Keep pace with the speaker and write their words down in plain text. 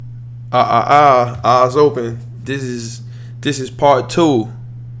Eyes open. This is part 2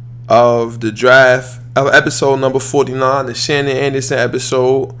 of the draft of episode number 49, the Shannon Anderson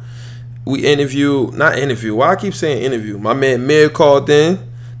episode. We why I keep saying interview? My man Mir called in.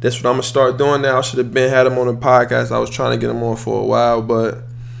 That's what I'm gonna start doing now. I should have had him on the podcast. I was trying to get him on for a while, but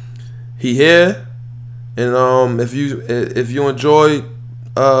he here. And if you enjoy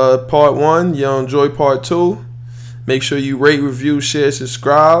part 1, you'll enjoy part 2. Make sure you rate, review, share,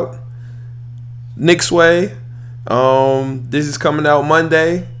 subscribe. Next way. This is coming out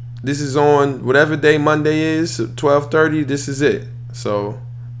Monday. This is on whatever day Monday is, 12:30. This is it. So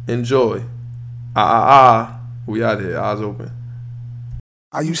enjoy. We out here. Eyes open.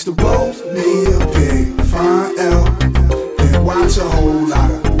 I used to roll me a big fine L and watch a whole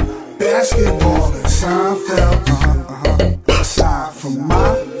lot of basketball and Seinfeld. Aside from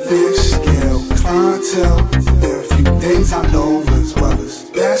my fish scale clientele, there are a few things I know as well as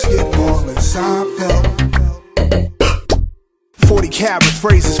basketball and Seinfeld. 40 carat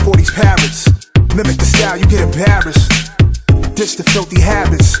phrases, 40's parrots. Mimic the style, you get embarrassed. Ditch the filthy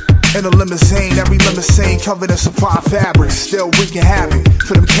habits. In a limousine, every limousine covered in supply fabrics. Still wreaking havoc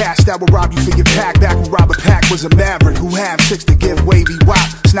for them cash that will rob you for your pack. Back when Robert Pack was a maverick who had chicks to give wavy wop.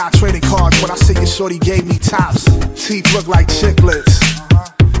 It's not trading cards when I say your shorty gave me tops. Teeth look like chiclets,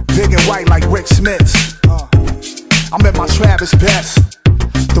 big and white like Rick Smith's. I'm at my Travis best.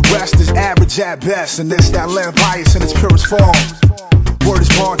 The rest is average at best, and this that land bias in its purest form. Word is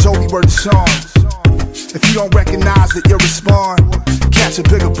Bon Jovi, word is Sean. If you don't recognize that you're respond, catch a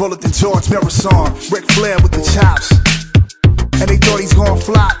bigger bullet than George Marathon. Ric Flair with the chops, and they thought he's gonna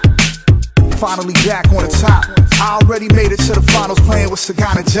flop. Finally back on the top. I already made it to the finals playing with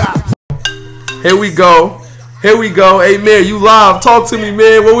Sagana Job. Here we go. Hey man, you live. Talk to me,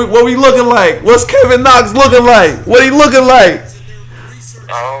 man. What we looking like? What's Kevin Knox looking like? What he looking like?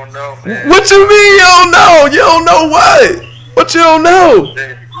 I don't know, man. What you mean you don't know? You don't know what? What you don't know?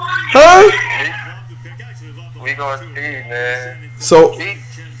 Huh? We gonna see, man. So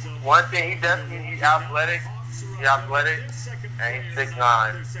One thing, he's athletic. He's athletic, and he's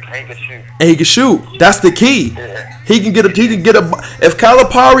 6'9", and he can shoot. And he can shoot. That's the key. Yeah. He can get a. If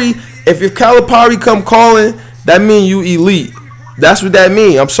Calipari come calling, that mean you elite. That's what that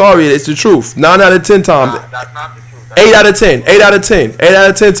mean. I'm sorry, it's the truth. 9 out of 10 times. That's not the truth. 8 out of 10. 8 out of 10. 8 out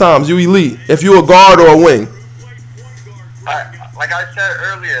of 10 times you elite. If you a guard or a wing. Like I said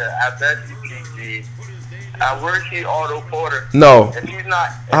earlier, I bet you PG. At worst, he's Otto Porter. No. If he's not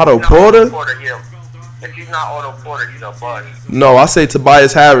Otto Porter? If he's not Otto Porter, he's a bust. No, I say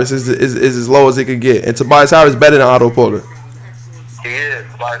Tobias Harris is as low as it could get, and Tobias Harris better than Otto Porter. He is.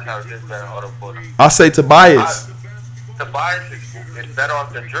 Tobias Harris is better than Otto Porter. I say Tobias. Tobias is better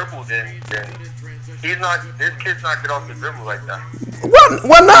off the dribble than he's not. This kid's not good off the dribble like that.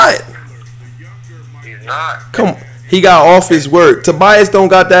 Why not? He's not. Come on. He got office work. Tobias don't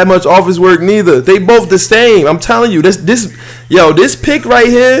got that much office work neither. They both the same. I'm telling you, this pick right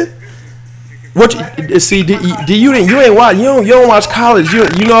here. What you see? You ain't watch. You don't watch college.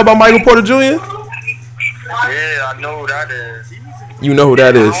 You know about Michael Porter Jr.? Yeah, I know who that is. You know who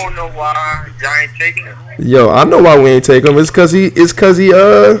that is. I don't know why y'all ain't taking him. Yo, I know why we ain't take him. It's cause his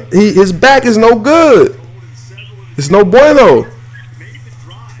back is no good. It's no bueno.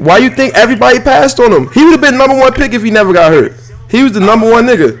 Why you think everybody passed on him? He would have been number 1 pick if he never got hurt. He was the number 1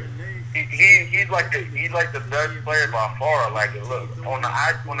 nigga. He's like the best player by far. Like, look, on the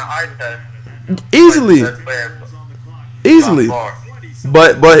eye test. Easily.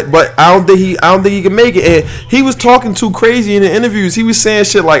 But I don't think he can make it. And he was talking too crazy in the interviews. He was saying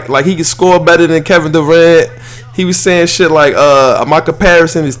shit like he could score better than Kevin Durant. He was saying shit like my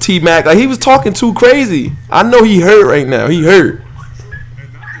comparison is T-Mac. Like, he was talking too crazy. I know he hurt right now. He hurt.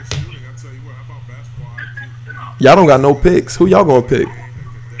 Y'all don't got no picks. Who y'all gonna pick?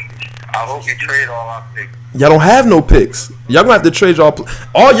 I hope you trade all our picks. Y'all don't have no picks. Y'all gonna have to trade y'all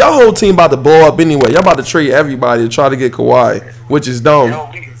whole team about to blow up anyway. Y'all about to trade everybody to try to get Kawhi, which is dumb. Yo,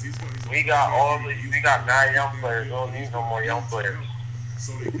 we got 9 young players. We don't need no more young players.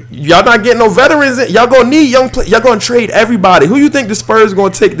 Y'all not getting no veterans. Y'all gonna need young players. Y'all gonna trade everybody. Who you think the Spurs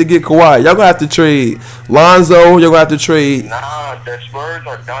gonna take to get Kawhi? Y'all gonna have to trade Lonzo. Y'all gonna have to trade. Nah, the Spurs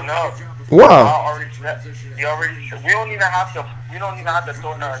are done up. Wow. We don't even have to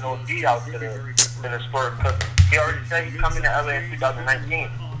throw no D out to the Spurs because he already said he's coming to LA in 2019.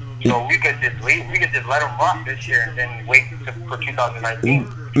 So we could just let him rock this year and then wait for 2019.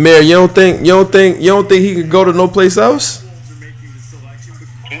 Mir, you don't think he could go to no place else?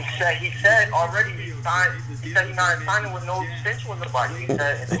 He said already he said he's not signing with no extension with nobody. He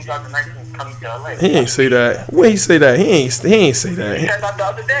said in 2019 he's coming to LA. He ain't say that. When he say that? He ain't say that. He said that the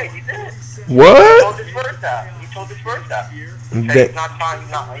other day. He did. He What? told his first that. He said That- he's not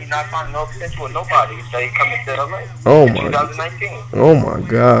signing no extension with nobody. He said he's coming to LA Oh in my. 2019. Oh my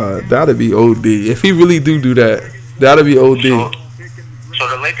God, that'd be OD. If he really do that, that'd be OD. So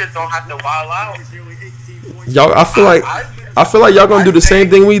the Lakers don't have to wild out. Y'all, I feel like y'all gonna do the same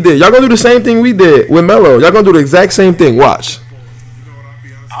thing we did. Y'all gonna do the same thing we did with Melo. Y'all gonna do the exact same thing. Watch.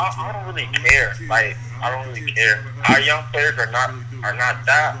 I don't really care. Like, I don't really care. Our young players are not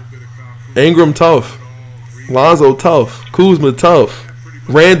that. Ingram tough. Lonzo tough. Kuzma tough.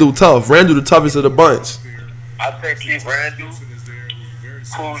 Randall tough. Randall the toughest of the bunch. I say keep Randall,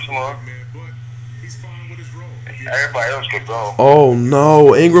 Kuzma. Everybody else could go. Oh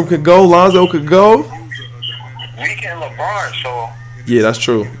no, Ingram could go. Lonzo could go. We get LeBron, so Yeah, that's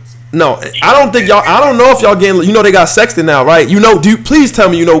true. No, I don't think y'all. I don't know if y'all getting. You know they got Sexton now, right? You know. Do you please tell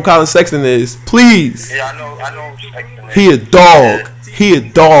me you know who Colin Sexton is? Please. yeah, I know. Sexton is. He a dog. He a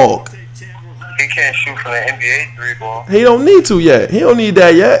dog. He can't shoot from the NBA 3-ball. He don't need to yet. He don't need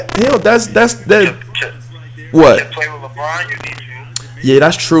that yet. He don't. That's that. What? To play with LeBron, you need to. Yeah,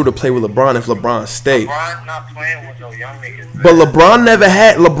 that's true to play with LeBron if LeBron stay. LeBron's not playing with no young niggas. But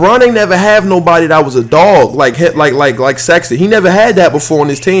LeBron ain't never have nobody that was a dog like Sexton. He never had that before on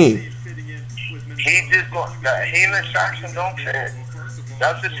his team. He just him and Sexton don't fit.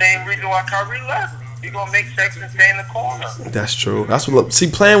 That's the same reason why Kyrie left. He gonna make Sexton stay in the corner. That's true. That's what. See,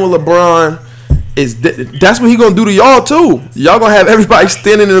 playing with LeBron that's what he gonna do to y'all too. Y'all gonna have everybody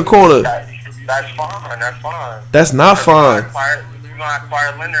standing in the corner. That's fine. That's fine. That's not fine. You're gonna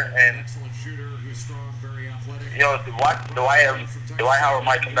acquire Leonard and Dwight Howard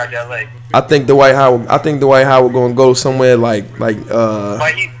might come back to LA. I think Dwight Howard gonna go somewhere like. But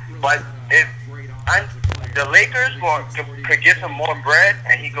if the Lakers could get some more bread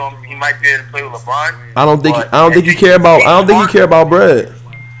and he might be able to play with LeBron. I don't think he care about bread.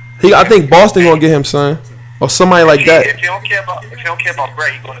 I think Boston gonna get him, son, or somebody like that. If you don't care about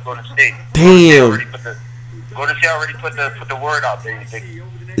bread, he's gonna go to state. Damn. Golden State already put the word out there.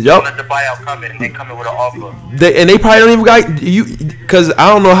 Yup. Let the buyout come in and they come in with an offer. They probably don't even got you because I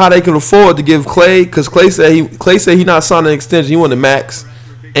don't know how they can afford to give Clay because Clay said he not signing an extension. He want the max,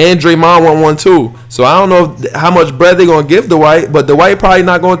 and Draymond want one too. So I don't know how much bread they gonna give Dwight, but Dwight probably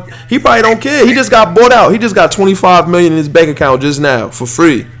not going. He probably don't care. He just got bought out. He just got $25 million in his bank account just now for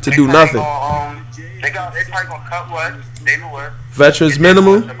free to do nothing. They probably gonna cut David West. Veterans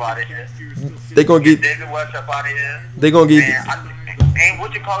minimum. They gonna get David West up out of here. They gonna get. Ain't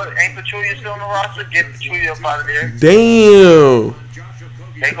Pachulia still on the roster? Get Pachulia up out of there. Damn.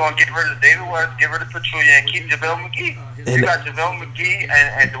 They gonna get rid of David West, get rid of Pachulia, and keep JaVale McGee. You got JaVale McGee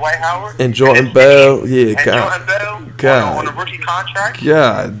and Dwight Howard and Jordan Bell. Yeah, and God. Jordan Bell on a rookie contract.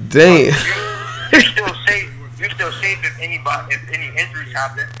 God damn. You're still safe. You're still safe if any injuries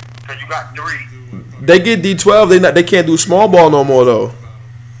happen because you got 3. They get D12. They can't do small ball no more though.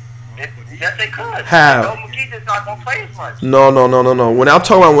 Yes, they could. How? McGee is not gonna play as much. No. When I'm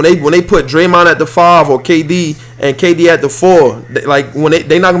talking about when they put Draymond at the 5 or KD and KD at the 4,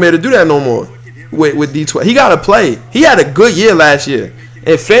 they not gonna be able to do that no more with D12. He gotta play. He had a good year last year.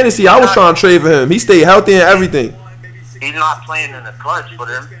 In fantasy, I was trying to trade for him. He stayed healthy and everything. He's not playing in the clutch for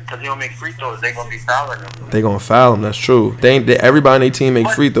them because he don't make free throws. They gonna be fouling him. They gonna foul him. That's true. Everybody on their team make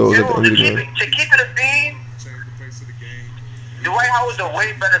free throws at the end of the game. To keep it a beam, Dwight Howard's a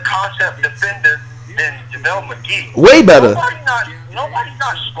way better concept defender than JaVale McGee. Way better. Nobody's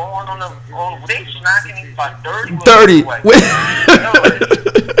not scoring on the. They smacking him by 30. 30.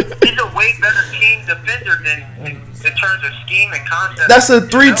 He's a way better team defender than in terms of scheme and concept. That's a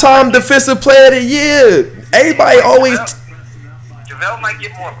 3-time defensive player of the year. Everybody always. JaVale might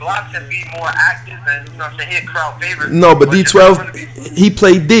get more blocks and be more active and he a crowd favorite. No, but D12, he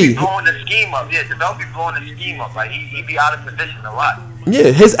played D. Blowing the scheme up. Yeah, JaVale be blowing the scheme up. Like he be out of position a lot.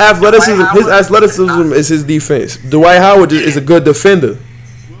 Yeah, his athleticism is his defense. Dwight Howard is a good defender.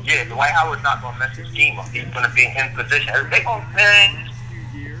 Yeah, Dwight Howard's not gonna mess his scheme up. He's gonna be in position. Man.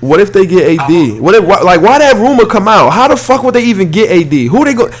 What if they get AD? Why that rumor come out? How the fuck would they even get AD? Who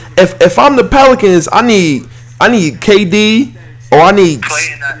they go? If I'm the Pelicans, I need KD or I need Clay.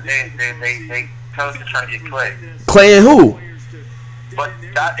 And they Pelicans trying to get Clay. Clay and who? But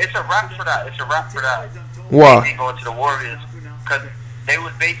it's a wrap for that. Why? They going to the Warriors because they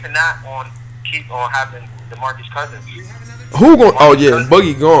was basing that on having DeMarcus Cousins. Who going? Oh yeah,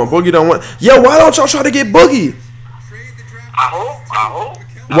 Boogie gone. Boogie don't want. Yo, why don't y'all try to get Boogie? I hope.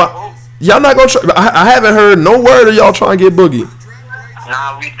 Y'all not gonna try? I haven't heard no word of y'all trying to get Boogie.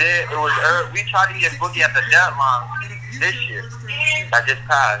 Nah, we did. We tried to get Boogie at the deadline. this year. I just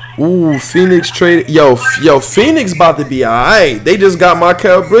passed. Ooh, Phoenix traded. Yo, Phoenix about to be alright. They just got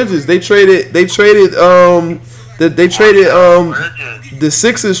Markel Bridges. They traded. The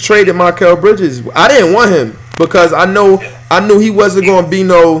Sixers traded Markel Bridges. I didn't want him because I knew he wasn't gonna be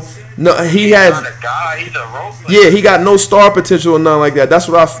no. He has. He's not a guy. He's a role player. Yeah, he got no star potential or nothing like that. That's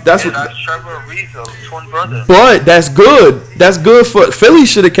what. That's Trevor Ariza, twin brother. But that's good. That's good for Philly.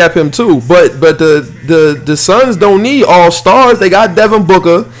 Should have kept him too. But the Suns don't need all stars. They got Devin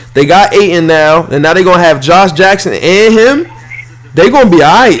Booker. They got Ayton now, and now they're gonna have Josh Jackson and him. They're gonna be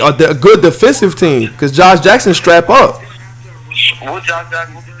alright. A good defensive team because Josh Jackson strap up. What Josh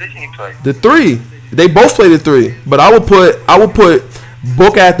Jackson? What position he play? The 3. They both play the 3. But I would put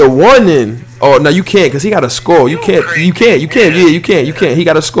Book at the 1 in. Oh no, you can't because he got to score. You can't. Yeah, you can't. He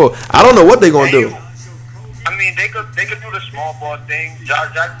got to score. I don't know what they're gonna do. I mean, they could do the small ball thing.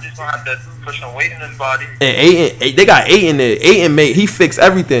 Josh Jackson just gonna have to push some weight in his body. And Ayton, they got Ayton there. Ayton he fixed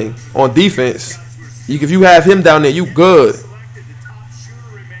everything on defense. If you have him down there, you good.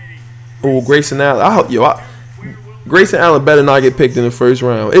 Oh, Grayson Allen. Grayson Allen better not get picked in the first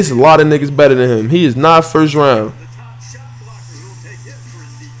round. It's a lot of niggas better than him. He is not first round.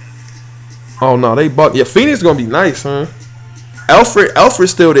 Oh no, they buck. Yeah, Phoenix gonna be nice, huh?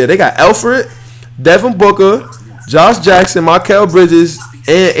 Alfred's still there. They got Alfred, Devin Booker, Josh Jackson, Markel Bridges,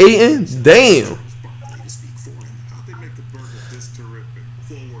 and Ayton. Damn.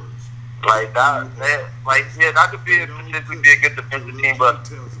 Like that could potentially be a good defensive team, but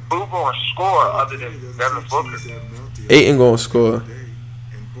who gonna score other than Devin Booker? Ayton gonna score.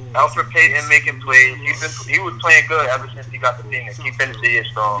 Alfred Payton making plays. He was playing good ever since he got the Phoenix. He finished the year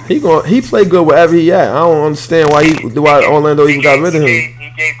strong. He played good wherever he at. I don't understand why Orlando even got rid of him.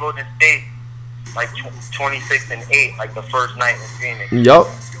 He gave Golden State like 26 and 8 like the first night in Phoenix. Yup.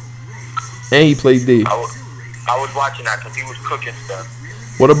 And he played D. I was watching that because he was cooking stuff.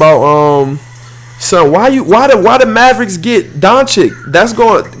 What about son? Why the Mavericks get Doncic?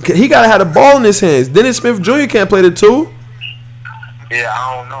 He gotta have the ball in his hands. Dennis Smith Jr. can't play the 2. Yeah,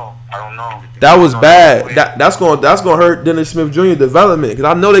 I don't know. That was bad. That's gonna hurt Dennis Smith Jr. development because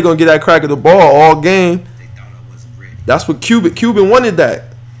I know they're gonna get that crack of the ball all game. That's what Cuban wanted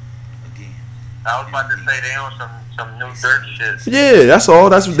that. I was about to say they on some new dirt shit. Yeah, that's all.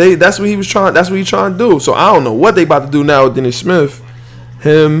 That's what he was trying. That's what he trying to do. So I don't know what they about to do now with Dennis Smith.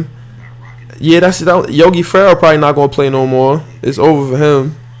 Him. Yeah, that's it. Yogi Ferrell probably not gonna play no more. It's over for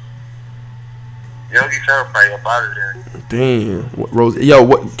him. Yogi Ferrell probably up out of there. Damn.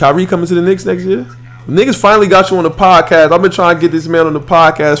 What Kyrie coming to the Knicks next year? Niggas finally got you on the podcast. I've been trying to get this man on the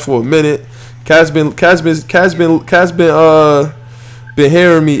podcast for a minute. Kaz been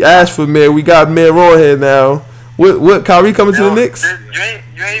hearing me ask for Mir. We got Mir on here now. What Kyrie coming to the Knicks?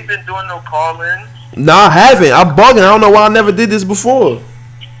 You ain't been doing no call-ins? Nah, I haven't. I'm bugging. I don't know why I never did this before.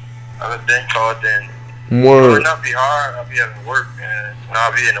 I've been called in. Word. It would not be hard. I'll be having work and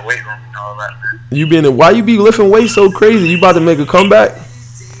I'll be in the weight room and all that. Why you be lifting weights so crazy? You about to make a comeback?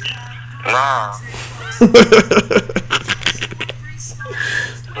 Nah.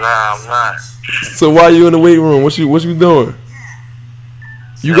 Nah, I'm not. So why you in the weight room? What you doing?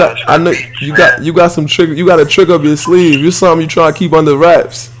 You got some trick. You got a trick up your sleeve. You're something you trying to keep under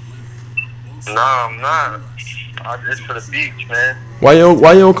wraps. Nah, I'm not. It's for the beach, man. Why you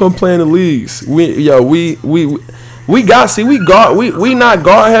don't come play in the leagues? We not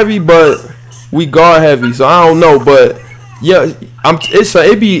guard heavy, but we guard heavy. So I don't know, but yeah,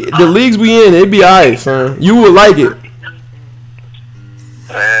 it be the leagues we in. It be alright, son. You would like it.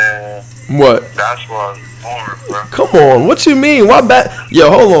 Man, what? Basketball is boring, bro. Come on, what you mean? Why Yo,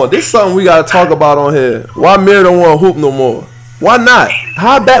 hold on. This is something we gotta talk about on here. Why Mir don't want to hoop no more? Why not?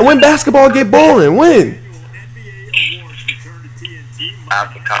 When basketball get boring? When?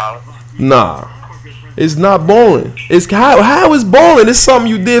 After college. Nah, it's not boring. It's how is boring? It's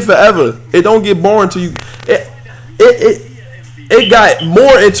something you did forever. It don't get boring till you. It got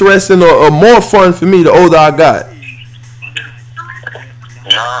more interesting or more fun for me the older I got.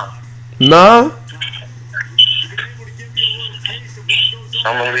 Nah.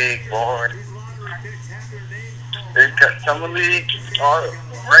 Summer league boring. Summer league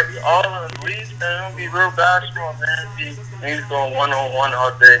all the leagues, man, don't be real basketball, man. Niggas going 1-on-1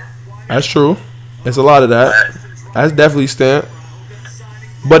 all day. That's true. There's a lot of that. That's definitely stamped.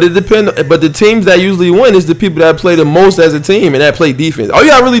 But it depends. But the teams that usually win is the people that play the most as a team and that play defense. All you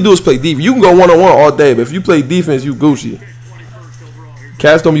gotta really do is play defense. You can go 1-on-1 all day, but if you play defense, you Gucci.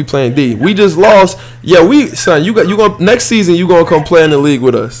 Cats don't be playing D. We just lost. Yeah, you gonna next season you gonna come play in the league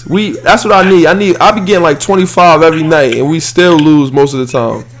with us. That's what I need. I be getting like 25 every night, and we still lose most of the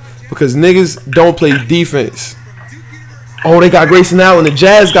time because niggas don't play defense. Oh, they got Grayson Allen. The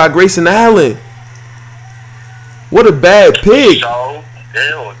Jazz got Grayson Allen. What a bad pick. So,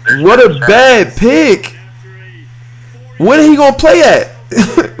 What a bad pick. Where he gonna play at?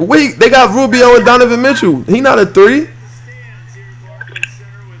 They got Rubio and Donovan Mitchell. He not a 3.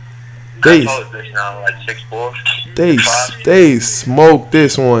 They smoked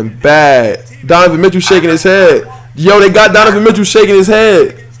this one bad. Donovan Mitchell shaking his head. Yo, they got Donovan Mitchell shaking his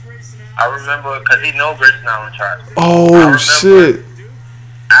head. I remember because he know Grayson Allen tried. Oh shit!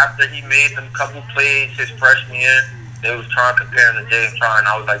 After he made them couple plays his freshman year, they was trying to compare him to James Harden.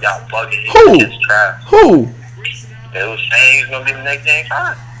 I was like, y'all bugging. He's trash. Who? They was saying he was gonna be the next James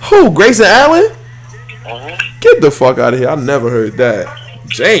Harden. Who? Grayson Allen? Mm-hmm. Get the fuck out of here! I never heard that.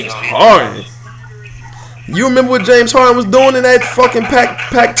 James Harden. You remember what James Harden was doing in that fucking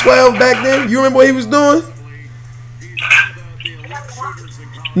Pac-12 back then? You remember what he was doing?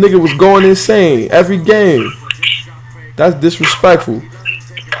 Nigga was going insane every game. That's disrespectful.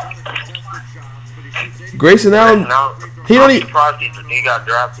 Grayson Allen, he don't even. He got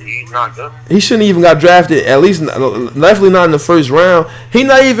drafted. He's not good. He shouldn't even got drafted. At least, definitely not in the first round. He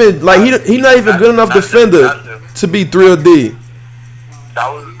not even like he not even good enough defender to be 3 or D. That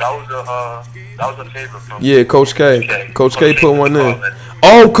was a favor from Yeah, Coach K. Coach K put one in.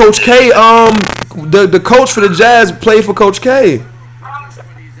 Oh, Coach K. The coach for the Jazz played for Coach K.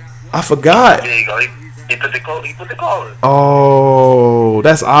 I forgot. There you go. He put the call in. Oh,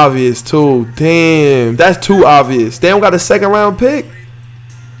 that's obvious too. Damn, that's too obvious. They don't got a second round pick.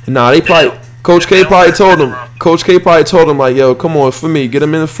 Nah, they probably. Coach K probably told him. Coach K probably told him like, yo, come on for me, get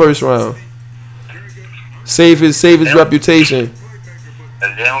him in the first round. Save his reputation.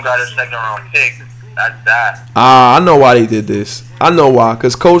 If they don't got a second round pick, that's that. I know why they did this. I know why.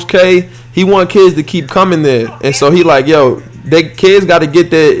 Cause Coach K, he want kids to keep coming there, and so he like, yo, they kids got to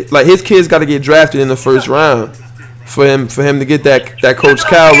get there. Like his kids got to get drafted in the first round for him to get that Coach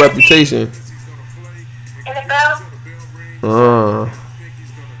Cal reputation.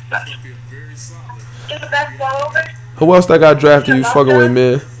 Who else that got drafted? You fucking with,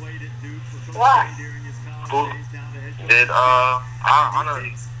 man? What? Who did I don't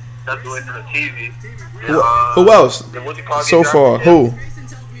know. That's the way to the TV. Who else? So far, who?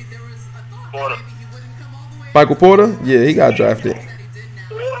 Porter. Michael Porter? Yeah, he got drafted.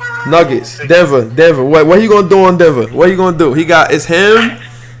 Nuggets, Denver. What he gonna do on Denver? What he gonna do? It's him,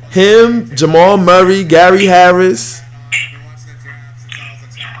 Jamal Murray, Gary Harris.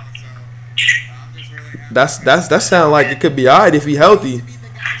 That sound like it could be alright if he healthy.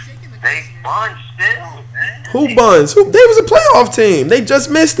 They buns still, man. Who buns? They was a playoff team. They just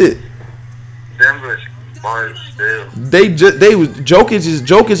missed it. Denver's buns still.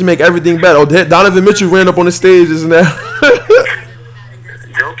 Jokic make everything better. Oh, Donovan Mitchell ran up on the stage, isn't that?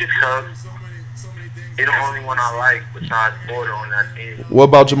 Jokic sucks. He's the only one I like besides Porter on that team. What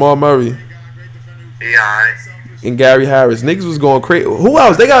about Jamal Murray? Yeah, alright. And Gary Harris. Niggas was going crazy. Who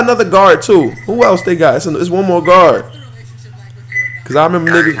else? They got another guard too. Who else they got? It's one more guard. Cause I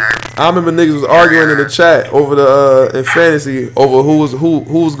remember niggas was arguing in the chat over the in fantasy over who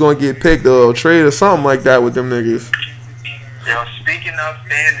was going to get picked or trade or something like that with them niggas. Yo, speaking of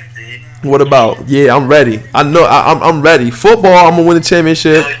fantasy. What about? Yeah, I'm ready. I know I'm ready. Football, I'm gonna win the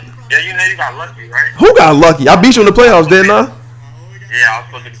championship. Yeah, you know you got lucky, right? Who got lucky? I beat you in the playoffs, didn't I? Yeah, I was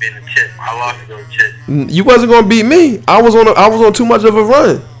supposed to be in the chip. I lost to go to chip. You wasn't gonna beat me. I was on too much of a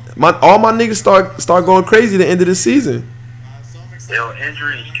run. All my niggas start going crazy at the end of the season. Yo,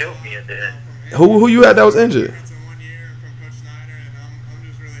 injuries killed me at the end. Who you had that was injured?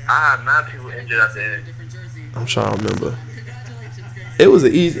 I had 9 people injured at the end. I'm trying to remember. It was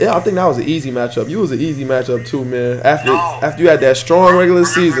an easy. I think that was an easy matchup. You was an easy matchup too, man. After you had that strong regular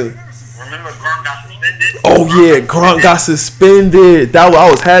season. Remember Gronk got suspended? Oh yeah, Gronk got suspended. I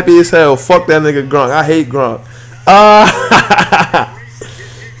was happy as hell. Fuck that nigga Gronk. I hate Gronk.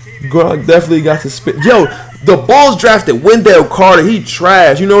 Gronk definitely got suspended. Yo, the Bulls drafted Wendell Carter. He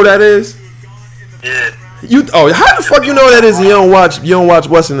trash. You know what that is? Yeah. How the fuck you know what that is? And you don't watch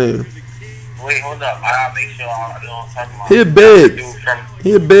what's his name? Wait, hold up. I gotta make sure I know what I'm talking about. He big.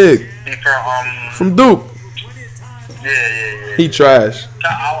 He big. He from Duke. Yeah. He trash.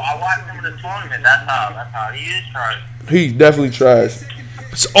 I watched him in the tournament. That's how he is trash. He definitely trash.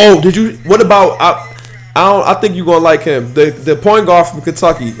 What about I think you're gonna like him. The point guard from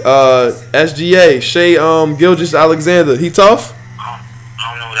Kentucky, SGA, Shea Gilgeous Alexander. He tough? I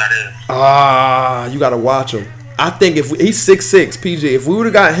don't know what that is. You gotta watch him. I think he's 6'6", PG. If we would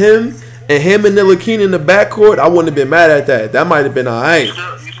have got him and Ntilikina in the backcourt, I wouldn't have been mad at that. That might have been alright. You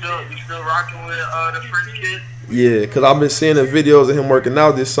still rocking with the French kid? Yeah, cause I've been seeing the videos of him working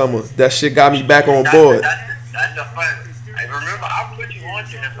out this summer. That shit got me back on board. That's the fun.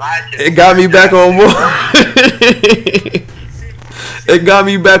 last year. It got me back on board. It got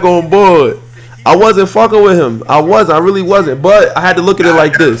me back on board. I wasn't fucking with him. I really wasn't. But I had to look at it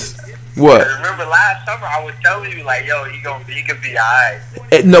like this. What? Remember last summer I was telling you like, yo, he could be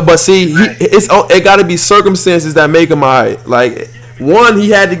alright. No, but see, it got to be circumstances that make him alright. Like, one, he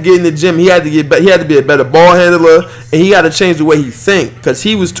had to get in the gym. He had to be a better ball handler, and he got to change the way he think because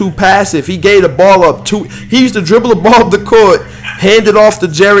he was too passive. He gave the ball up too. He used to dribble the ball up the court, hand it off to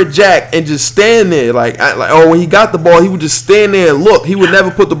Jared Jack, and just stand there. Or when he got the ball, he would just stand there and look. He would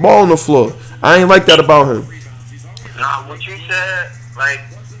never put the ball on the floor. I ain't like that about him. Nah, what you said, like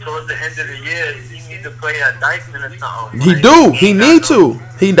towards the end of the year, he need to play at Dykeman or something. He do. He need to.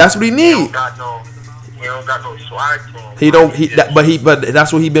 That's what he need. He don't got no swag to him. But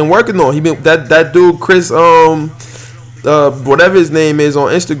that's what he been working on. He been that dude Chris whatever his name is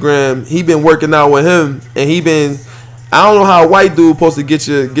on Instagram. He been working out with him, and he been. I don't know how a white dude supposed to get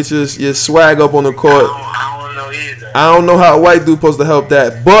your swag up on the court. I don't know either. I don't know how a white dude supposed to help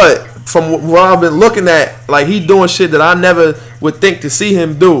that, but from what I've been looking at, like he doing shit that I never would think to see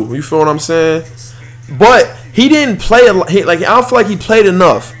him do. You feel what I'm saying? But he didn't play a lot. I don't feel like he played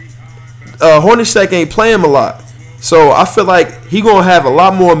enough. Hornacek ain't playing him a lot, so I feel like he gonna have a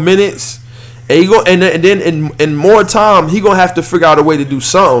lot more minutes, and then in more time he gonna have to figure out a way to do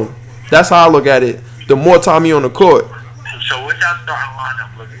something. That's how I look at it. The more time he on the court. So what y'all starting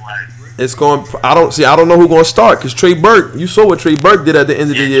lineup looking like? It's going. I don't know who's gonna start because Trey Burke. You saw what Trey Burke did at the end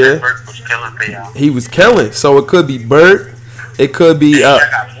of the year. Trey Burke was killing for y'all. He was killing. So it could be Burke. It could be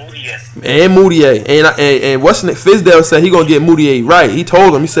and Moutier. And what's it? Fizdale said he gonna get Moutier right. He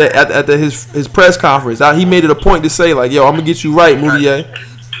told him. He said at his press conference. He made it a point to say like, yo, I'm gonna get you right, Moutier.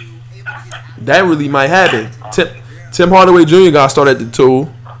 That really might happen. Tim Hardaway Jr. gotta start at the 2,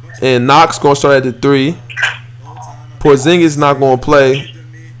 and Knox gonna start at the 3. Porzingis not gonna play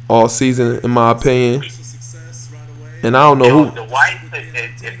all season, in my opinion. And I don't know who. The White,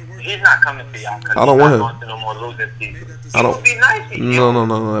 if he's not coming to y'all, I don't want him. No more losing season. I don't. It would be nice.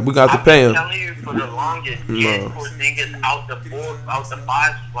 No. We got to pay him. I'm telling you for the longest. Get Porzingis out the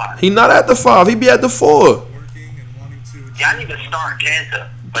 5 spot. He not at the 5. He be at the 4. Y'all need to start Kanter.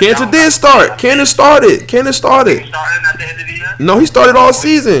 Kanter did start. Kanter started. He started at the end of the year? No, he started all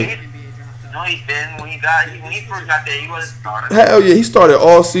season. No, he didn't. When he first got there, he wasn't starting. Hell yeah, he started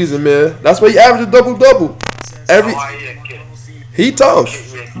all season, man. That's why he averaged a double. He tough,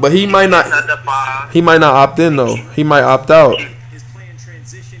 but he might not. He might not opt in though. He might opt out. Yeah,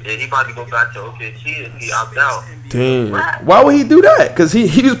 he about to go back to OKC if he opt out. Damn. Why would he do that? Cause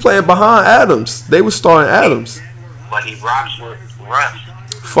he was playing behind Adams. They was starting Adams. But he rocks with Russ.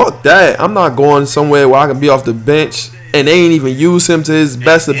 Fuck that. I'm not going somewhere where I can be off the bench and they ain't even use him to his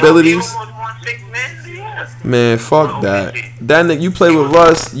best abilities. Man, fuck that. That nigga, you play with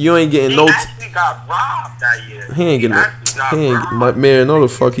Russ, you ain't getting no. He actually got robbed that year. He ain't getting. Man, no the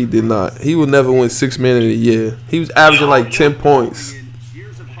fuck he did not. He would never win 6 man of the year. He was averaging like 10 points. He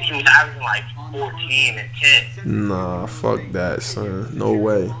was averaging like 14 and 10. Nah, fuck that, son. No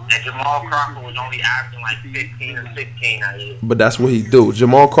way. And Jamal Crawford was only averaging like 15 or 16 that year. But that's what he do.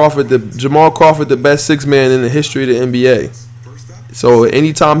 Jamal Crawford, the best 6 man in the history of the NBA. So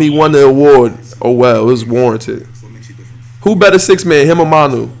anytime he won the award, oh well, it was warranted. Who better 6 man, him or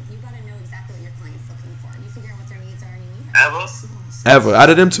Manu? Ever. Out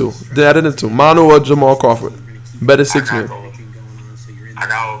of them two. Manu or Jamal Crawford. Better 6 man. I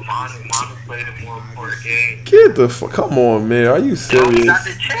got Manu. Manu played a more important game. Get the fuck. Come on, man. Are you serious?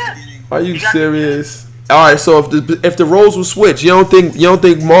 Are you serious? All right. So if the roles were switched, you don't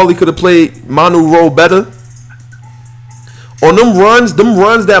think Marley could have played Manu role better? On them runs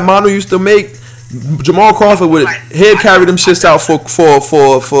that Manu used to make, Jamal Crawford would head carry them shits out for. I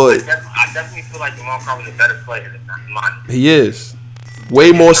definitely feel like Jamal Crawford is a better player than Manu. He is.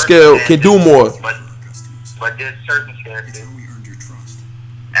 Way more skill, can do more. But there's circumstances.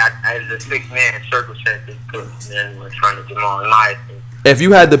 As a 6 man, circumstances could then in front of Jamal, in my opinion. If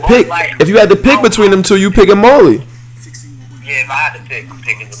you had to pick between them two, you picking Marley. Yeah, if I had to pick, I'm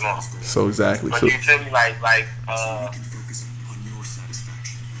picking Jamal. So exactly. But you feel me,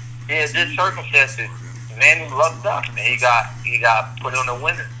 yeah, just circumstances. Man who lucked up, and he got put on a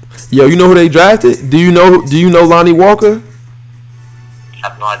winner. Yo, you know who they drafted? Do you know Lonnie Walker? I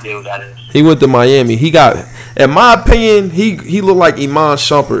have no idea who that is. He went to Miami. He got, in my opinion, he looked like Iman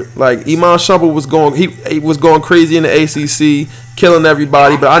Shumpert. Like Iman Shumpert was going, he was going crazy in the ACC, killing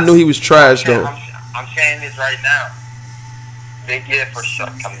everybody. But I knew he was trash though. I'm saying this right now. Big year for sure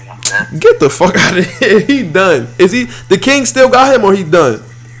coming up, man. Get the fuck out of here. He done. Is he? The King still got him or he done?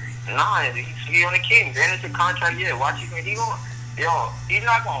 Nah, he on the King. Then it's a contract year. Watch him. He Yo, he's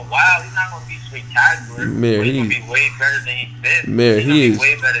not gonna wow. He's not gonna be spectacular. Man, he's gonna be way better than he's been. Man, he is.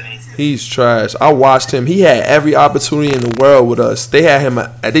 Way better than he's been. He's trash. I watched him. He had every opportunity in the world with us. They had him.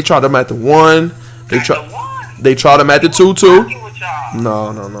 They tried him at the 1. They tried him at the 2 too.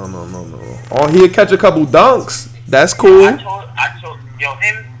 No. Oh, he'll catch a couple dunks. That's cool. I told, yo,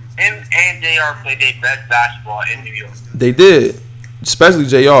 him and JR played their best basketball in New York. They did, especially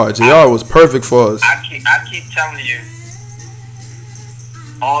JR. JR was perfect for us. I keep telling you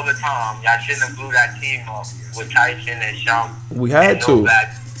all the time, y'all shouldn't have blew that team up with Tyson and Shump. We had and to.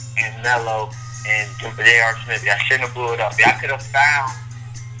 Novak and Melo and J.R. Smith. Y'all shouldn't have blew it up. Y'all could have found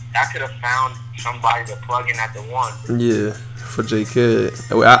somebody to plug in at the 1. Yeah, for J Kidd.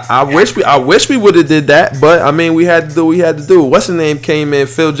 I wish we would have did that, but I mean we had to do what we had to do. What's his name came in?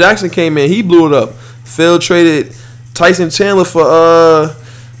 Phil Jackson came in. He blew it up. Phil traded Tyson Chandler for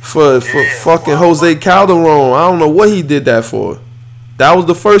fucking Jose Calderon. I don't know what he did that for. That was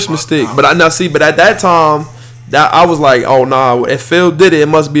the first mistake. But at that time, that I was like, oh nah, if Phil did it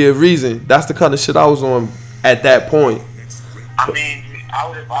must be a reason. That's the kind of shit I was on at that point. I mean, I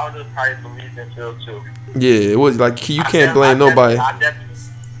would have probably believed in Phil too. Yeah, it was like you can't blame nobody. I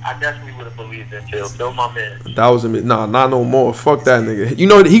definitely would have believed in Phil. Phil, my man. That was nah, not no more. Fuck that nigga. You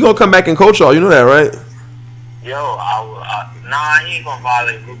know he gonna come back and coach y'all. You know that, right? Yo, nah, he ain't gonna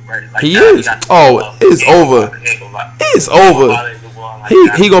violate Luke, right? Like he is. Oh, it's over. It's over.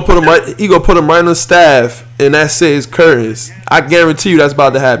 He gonna put him right. He gonna put him right on the staff, and that says Curtis. I guarantee you that's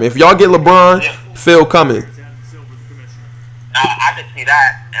about to happen. If y'all get LeBron, Phil coming. I can see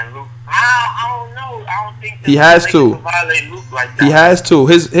that, and Luke. I don't know. I don't think he has to. Violate Luke like that. He has to.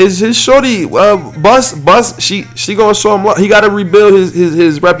 His shorty Bus. She gonna show him love. He got to rebuild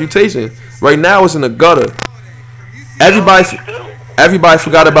his reputation. Right now it's in the gutter. Everybody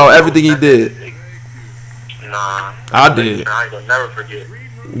forgot about everything he did. Nah, I did. I ain't gonna never forget.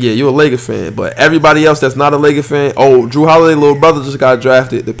 Yeah, you're a Lakers fan, but everybody else that's not a Lakers fan. Oh, Drew Holiday little brother just got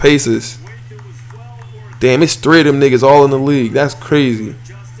drafted. The Pacers. Damn, it's 3 of them niggas all in the league. That's crazy.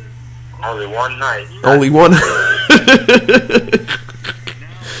 Only one night. Only one.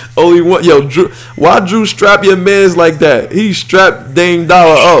 Only one. Yo, Drew. Why Drew strap your mans like that? He strapped Dame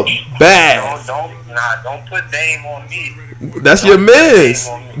Dollar up bad. Don't put Dame on me. That's your mans.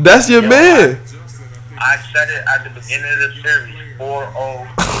 That's your man. I said it at the beginning of the series. 4-0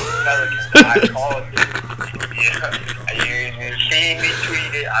 Pelicans. I called it. Yeah, you seen me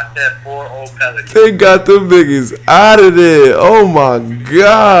tweet it. I said 4-0 Pelicans. They got them niggas out of there. Oh my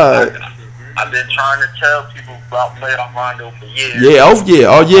god. I've been trying to tell people about playoff Rondo for years. Yeah,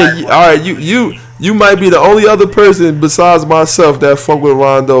 oh yeah. All right, you might be the only other person besides myself that fuck with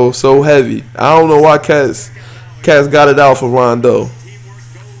Rondo so heavy. I don't know why Cats got it out for Rondo.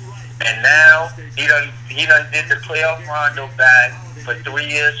 And now he done did the playoff Rondo bag for 3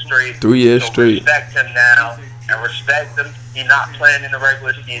 years straight. 3 years straight. Respect him now and respect him. He not playing in the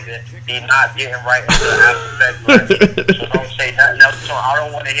regular season. He not getting right until after February. So don't say nothing else. So I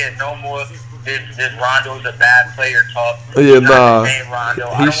don't want to hear no more. This Rondo's a bad player talk. Yeah, he's not the same Rondo.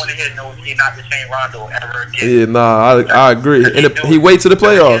 I don't want to hear no. He's not the same Rondo ever again. Yeah, nah, I agree. And he wait to the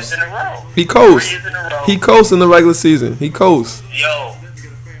playoffs. He coasts. He coasts in the regular season. He coasts. Yo,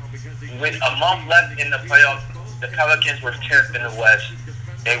 with a month left in the playoffs, the Pelicans were 10th in the West.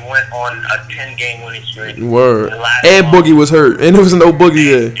 They went on a 10-game winning streak. Word. And Boogie was hurt. And there was no Boogie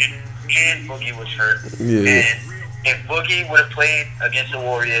there. And Boogie was hurt. Yeah. And if Boogie would have played against the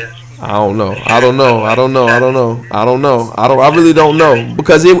Warriors, I don't know. I really don't know.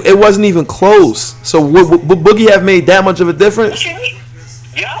 Because it wasn't even close. So would Boogie have made that much of a difference? Yeah,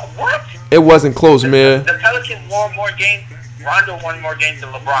 what? It wasn't close, man. The Pelicans won more games. Rondo won more games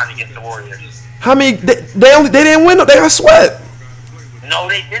than LeBron against the Warriors. How many? They didn't win. They got swept. No,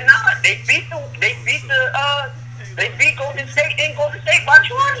 they did not. They beat Golden State and Golden State by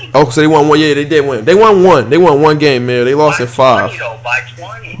 20. Oh, so they won one. Yeah, they did win. They won one. They won one game, man. They lost in 5. By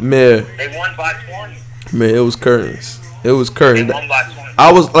 20. Man. They won by 20. Man, it was curtains. It was curtains. They won by 20.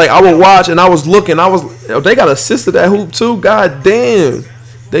 I would watch and I was looking. They got assisted that hoop too. God damn.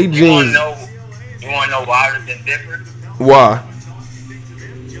 They jeans. You want to know why it would have been different? Why?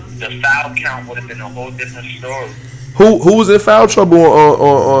 The foul count would have been a whole different story. Who was in foul trouble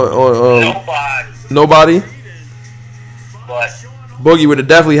on Nobody? But Boogie would have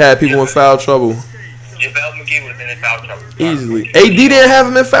definitely had people in foul trouble. JaVale McGee would have been in foul trouble. Easily. AD didn't have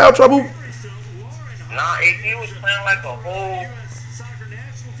him in foul trouble? Nah, AD was playing like a whole.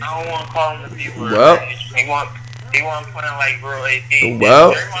 I don't want to call him the people. Well. He wasn't playing like real AD.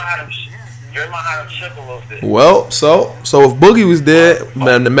 Well. Draymond had him shook a little bit. Well, so if Boogie was there,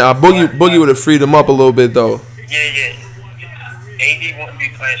 man, Boogie would have freed him up a little bit though. Yeah. AD wouldn't be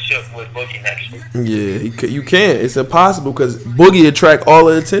playing shit with Boogie next year. Yeah, you can't. It's impossible because Boogie attract all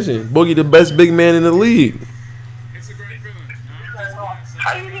the attention. Boogie the best big man in the league.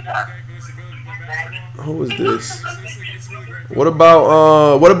 How you get that? Who is this? What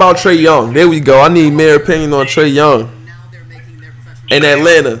about Trey Young? There we go. I need Mir opinion on Trey Young in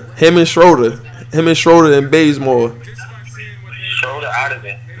Atlanta. Him and Schroeder and Bazemore. Schroeder out of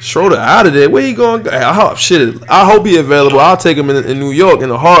it. Schroeder out of there. Where he going? I hope he available. I'll take him in New York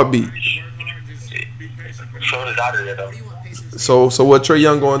in a heartbeat. Schroeder's out of there though. So what Trey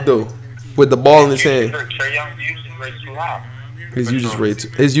Young gonna do with the ball in his hand? Trey Young's usage rate too high. His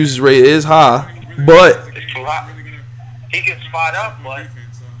usage rate is high, but it's too high. He can spot up, but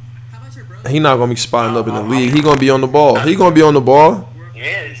he not gonna be spotting up in the league. He gonna be on the ball. He gonna be on the ball.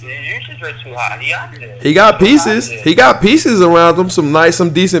 Yeah, his usage rate too high. He out there. He got pieces. He got pieces around him. Some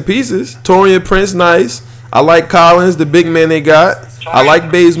decent pieces. Torian Prince, nice. I like Collins, the big man they got. I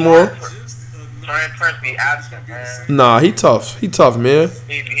like Bazemore. Torian Prince be absent, man. Nah, he tough. He tough, man.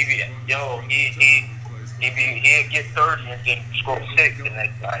 He'll get 30 and then score 6 the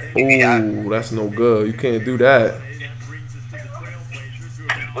next night. Ooh, that's no good. You can't do that.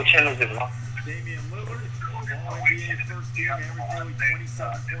 What channel is it on?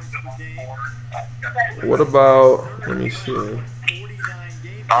 What about? Let me see.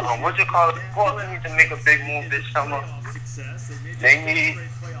 What's it called? Portland needs to make a big move this summer. They need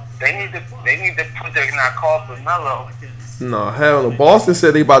to put their call for Melo. Nah, hell no. Boston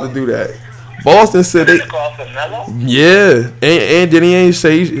said they about to do that. Boston said they call for Melo. Yeah, and then he ain't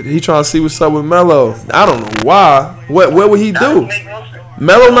say he trying to see what's up with Melo. I don't know why. What would he do?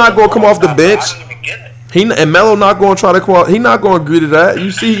 Melo not gonna come off the bench. And Melo not gonna try to call. He not gonna agree to that.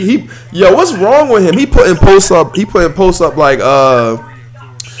 You see, what's wrong with him? He putting posts up.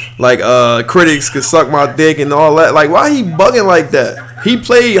 Like critics could suck my dick and all that. Like, why he bugging like that? He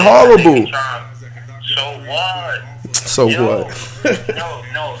played horrible. So what? No.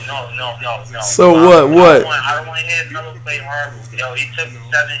 So what? What? I don't want to hear Melo play horrible. Yo, he took 7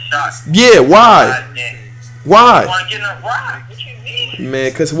 shots. Yeah, why? Why? You want to get him rock? What you mean? Man,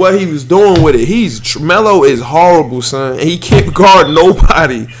 because what he was doing with it, Melo is horrible, son. And he can't guard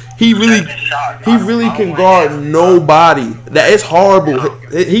nobody. He really can guard nobody. That is horrible.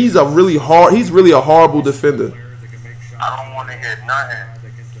 He's really a horrible defender. I don't want to hear nothing.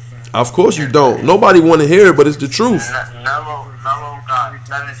 Of course you don't. Nobody want to hear it, but it's the truth. Melo got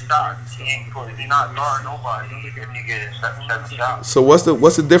 7 shots. He not guarding nobody if he gets 7 shots. So what's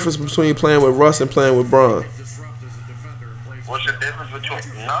the difference between playing with Russ and playing with Bron? What's the difference between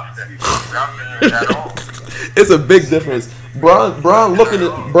nothing? Nothing at all. It's a big difference. Bron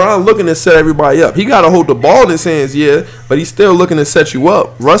looking to set everybody up. He got to hold the ball in his hands, yeah, but he's still looking to set you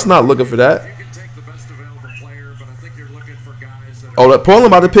up. Russ not looking for that. Oh, that Portland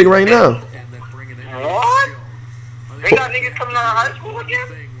about to pick right now. What? They got niggas coming out of high school again?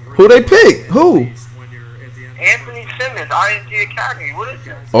 Who they pick? Who? Anthony Simmons, INT Academy. What is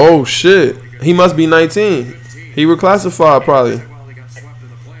that? Oh shit. He must be 19. He reclassified probably.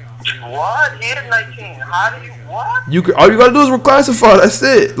 What? He is 19. How do you what? All you gotta do is reclassify. That's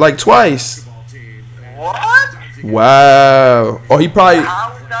it. Like twice. What? Wow. Or he probably.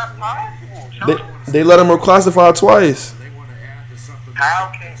 How is that possible? They let him reclassify twice.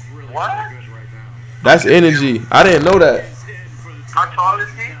 How can what? That's energy. I didn't know that. How tall is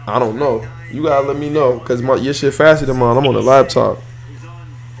he? I don't know. You gotta let me know, cause your shit faster than mine. I'm on the laptop.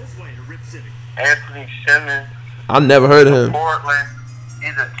 Anthony Simmons. I never heard of him. Portland.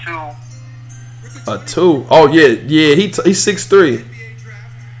 He's a 2. A 2. Oh yeah. He's 6'3".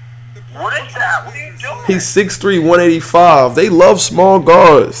 What is that? What are you doing? He's 6'3", 185. They love small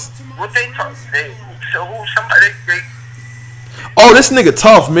guards. What they talk? Somebody. Oh, this nigga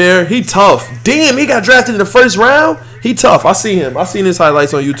tough, man. He tough. Damn, he got drafted in the first round. He tough. I see him. I seen his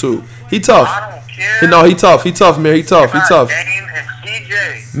highlights on YouTube. He tough. I don't care. No, he tough. He tough, man. He tough. Dame and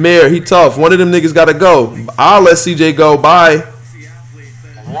CJ. Mayor, he tough. One of them niggas gotta go. I'll let CJ go. Bye.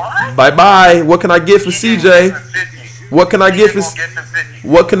 What? Bye. What can I get for CJ? What can I get for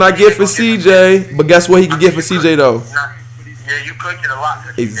CJ? But guess what he can get for CJ though? Yeah, you could get a lot.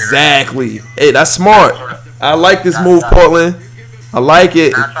 Exactly. Hey, that's smart. I like this move, Portland. I like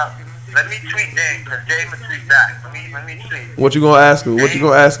it. Let me tweet Dame, because Dame will tweet back. Let me tweet. What you gonna ask him? What you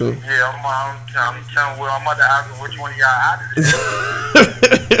gonna ask him? Yeah, I'm telling Will. I'm about to ask him which one of y'all out of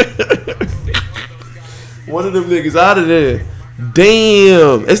there. One of them niggas out of there.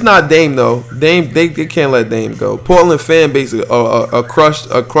 Damn. It's not Dame though. Dame, they can't let Dame go. Portland fan base crushed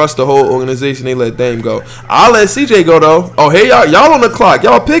the whole organization. They let Dame go. I'll let CJ go though. Oh, hey y'all on the clock.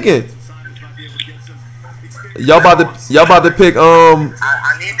 Y'all picking. Y'all about to pick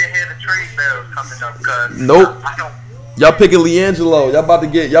I need to hear the trade bells coming up because nope. I don't. Y'all picking Leangelo. Y'all about to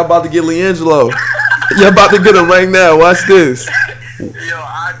get Leangelo. Y'all about to get him right now. Watch this. Yo,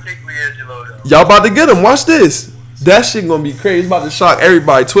 I take Leangelo though. Y'all about to get him. Watch this. That shit gonna be crazy. It's about to shock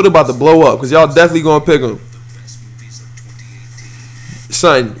everybody. Twitter about to blow up because y'all definitely gonna pick him.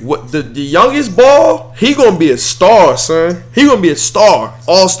 Son, what the youngest ball? He gonna be a star, son. He gonna be a star,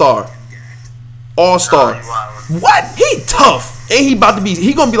 all-star. What? He tough. And he about to be.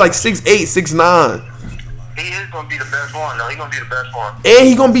 He gonna be like 6'8", 6'9". He is gonna be the best one. No, he gonna be the best one. And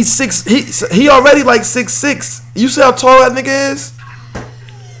he gonna be 6. He already like 6'6". You see how tall that nigga is?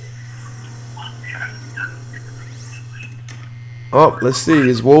 Oh, let's see.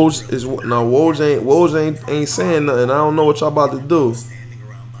 Is Woj? Woj ain't saying nothing. I don't know what y'all about to do.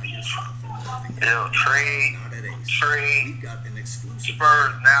 Yo, trade.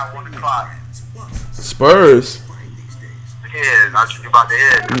 Spurs now 1 o'clock. Spurs. Yeah, that's what you about to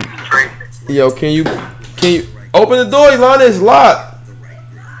hear. Trade. Yo, can you open the door, Ilana? It's locked.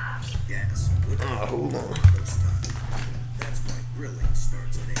 Hold on.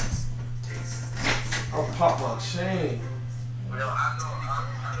 I'll pop my chain. Well, I know a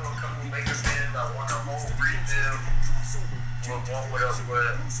couple Lakers fans that want a whole rebuild.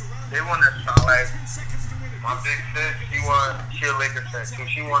 They want to sound like my big sis. She a Lakers fan too.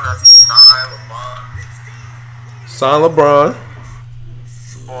 She want us to sign LeBron.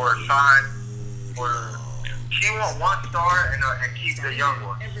 She want 1 star and keep the young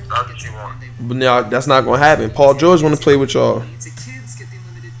one. That's what she want. But now that's not gonna happen. Paul George want to play with y'all. That's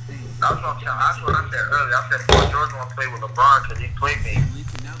what I said earlier. I said Paul George want to play with LeBron because he played me.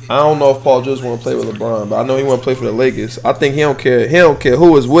 I don't know if Paul George want to play with LeBron, but I know he want to play for the Lakers. I think he don't care. He don't care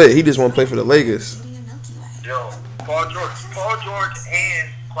who is with. He just want to play for the Lakers. Yo, Paul George and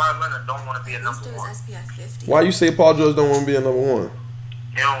Kawhi Leonard don't want to be a number 1. Why you say Paul George don't want to be a number 1?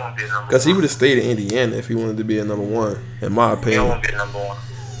 He don't want to be a number 1. Because he would have stayed in Indiana if he wanted to be a number 1, in my He don't opinion. want to be a number 1.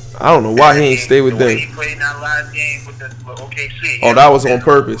 I don't know why he ain't stay with the way them. he played in that last game with OKC. Oh, that was on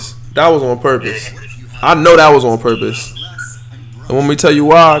purpose. That was on purpose. I know that was on purpose. And let me tell you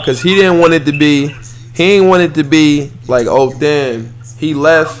why. Because he didn't want it to be. He ain't want it to be like, oh damn, he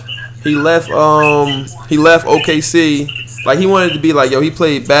left OKC. Like he wanted to be like, yo, he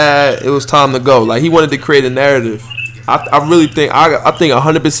played bad. It was time to go. Like he wanted to create a narrative. I really think I think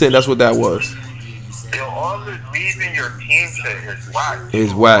 100% that's what that was. Yo, all this leaving your team shit is whack.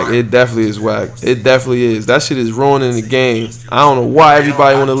 It's whack. It definitely is whack. It definitely is. That shit is ruining the game. I don't know why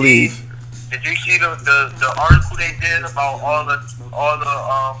everybody want to leave. Did you see the article they did about all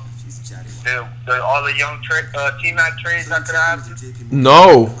the young T-Mac trades that could happen?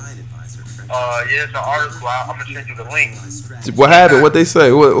 No. Yeah, it's an article. I'm gonna send you the link. What happened? What they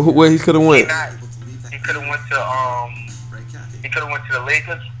say? Where he could have went? He could have went to the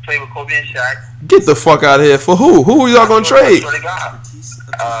Lakers, played with Kobe and Shaq. Get the fuck out of here. For who? Who are y'all gonna trade?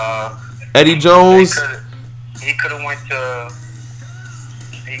 Eddie Jones. He could have went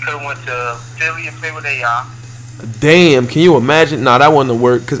to Philly and played with AI. Damn, can you imagine? Nah, that wouldn't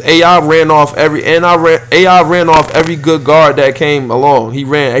work because AI ran off every good guard that came along. He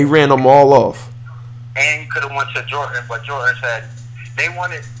ran them all off. And he could have went to Jordan, but Jordan said they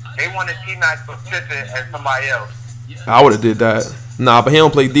wanted T-Mac for Pippen and somebody else. I would have did that. Nah, but he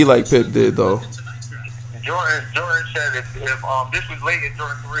don't play D like Pip did though. Jordan said if this was late in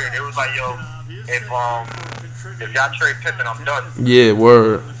Jordan's career, they was like, yo, if y'all trade Pippen, I'm done. Yeah,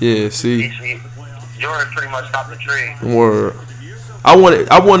 word. Yeah, see. Jordan pretty much stopped the trade. Word. I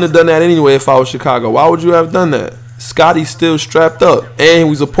wouldn't have done that anyway if I was Chicago. Why would you have done that? Scotty's still strapped up, and he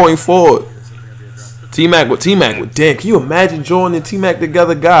was a point forward. T-Mac with damn. Can you imagine Jordan and T-Mac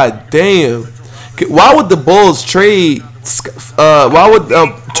together? God damn. Why would the Bulls trade? Why would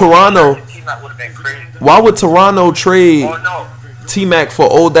Toronto? Why would Toronto trade T-Mac for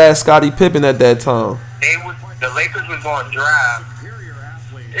old ass Scottie Pippen at that time? The Lakers was going to draft.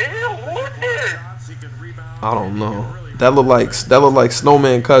 What this? I don't know. That look like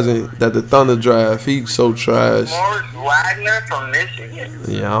Snowman cousin that the Thunder draft. He's so trash. Morris Wagner from Michigan.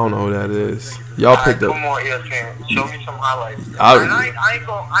 Yeah, I don't know who that is. Y'all picked up. Come on, ESPN. Show me some highlights. I ain't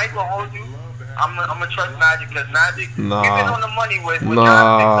gonna hold you. I'm gonna trust Magic because Magic. Nah. We've been on the money with No.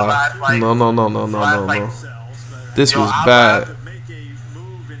 This was bad.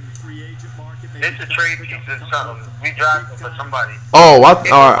 It's a trade piece. It's something. We drafted for somebody. Oh,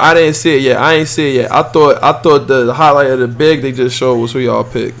 I didn't see it yet. I ain't see it yet. I thought the highlight of the big they just showed was who y'all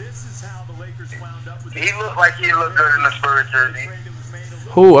picked. He looked like he looked good in the Spurs jersey.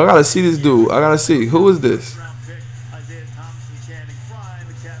 Who? I gotta see this dude. I gotta see. Who is this?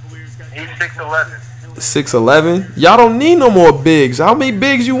 He's 6'11". 6'11". Y'all don't need no more bigs. How many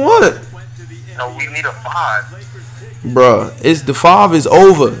bigs you want? No, we need a 5. Bruh, it's the 5 is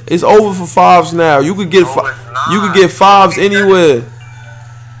over. It's over for 5s now. You could get No, it's not. you could get 5s anywhere.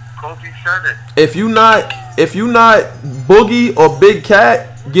 Kobe said it. If you not Boogie or Big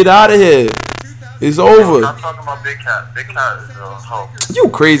Cat, get out of here. It's I'm over. not talking about Big Cat. Big Cat is a hoe. You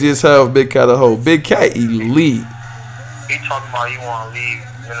crazy as hell, Big Cat a hoe. Big Cat elite. He talking about he want to leave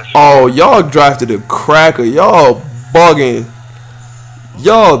Minnesota. Oh, y'all drafted a cracker. Y'all bugging.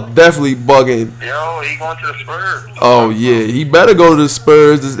 Y'all definitely bugging. Yo, he going to the Spurs. Oh yeah, he better go to the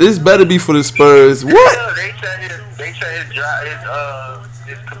Spurs. This better be for the Spurs. What? Yeah, they said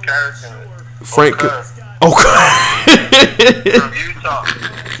his comparison. Frank. Okay. From Utah.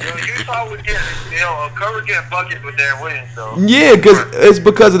 Utah was getting, Curry getting buckets with their wins, though. Yeah, it's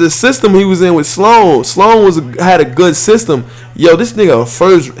because of the system he was in with Sloan. Sloan had a good system. Yo, this nigga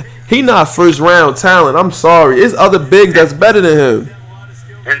he not first round talent. I'm sorry. It's other bigs that's better than him.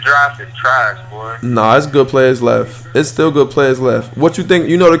 His draft is trash, boy. Nah, it's good players left. It's still good players left. What you think?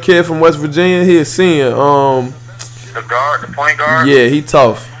 You know the kid from West Virginia? He a senior. The point guard? Yeah, he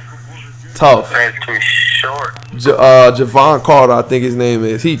tough. Tough. Man's too short. Javon Carter, I think his name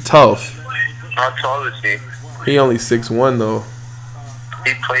is. He tough. How tall is he? He only 6'1" though.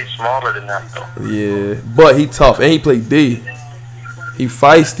 He plays smaller than that, though. Yeah, but he tough and he played D. He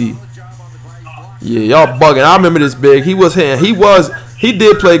feisty. Yeah, y'all bugging. I remember this big. He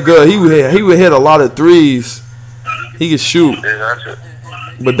did play good. He would hit a lot of threes. He could shoot. Yeah, that's it.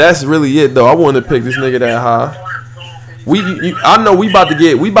 But that's really it though. I wouldn't have picked this nigga that high. I know we about to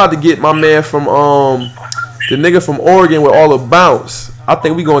get my man from the nigga from Oregon with all the bounce. I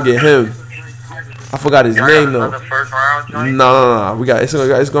think we gonna get him. I forgot his name though. First round joint? No.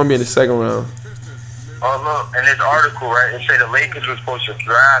 It's gonna be in the second round. Oh look, in this article, right? It say the Lakers were supposed to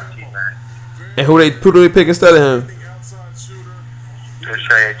draft T-Man. And who do they pick instead of him? It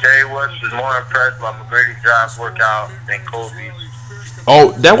say Jerry West was more impressed by McGrady's draft workout than Kobe's.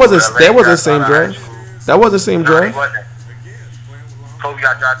 Oh, that wasn't the same draft. That wasn't the same No, draft. he wasn't. Kobe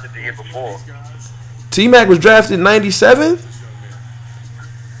got drafted the year before. T-Mac was drafted in 97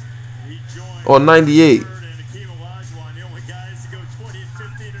 or 98.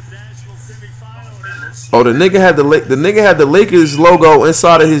 Oh, the nigga had the Lakers logo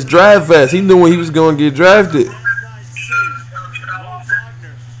inside of his draft vest. He knew when he was going to get drafted.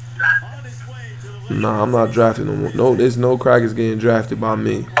 Nah, I'm not drafting no more. No, there's no crackers getting drafted by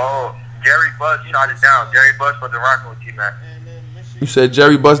me. Oh, Jerry Buss shot it down. Jerry Buss wasn't rocking with T-Mac. You said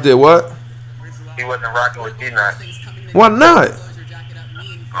Jerry Buss did what? He wasn't rocking with T-Mac. Why not?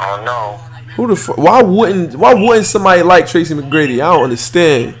 Oh no. Who the fuck? Why wouldn't somebody like Tracy McGrady? I don't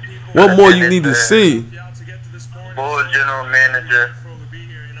understand. What more you need to see? Bulls general manager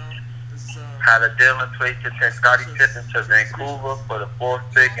had a deal in place to send Scottie Pippen to Vancouver for the 4th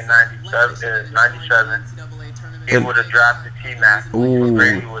pick in 97. He would have drafted T-Mac.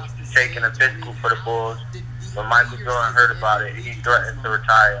 McGrady was taking a physical for the Bulls. When Michael Jordan heard about it, he threatened to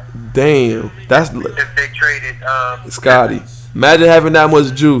retire. Damn, that's if they traded Scottie. Imagine having that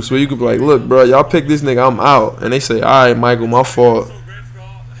much juice where you could be like, look, bro, y'all pick this nigga, I'm out. And they say, all right, Michael, my fault.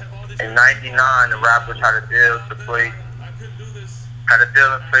 In 99, the Raptors had a deal in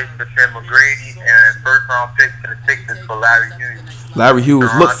place to send McGrady and first round pick to the Sixers for Larry Hughes. Larry Hughes,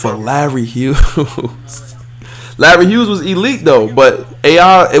 look for Larry Hughes. Larry Hughes was elite though, but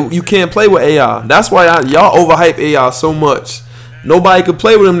AI, you can't play with AI. That's why y'all overhype AI so much. Nobody could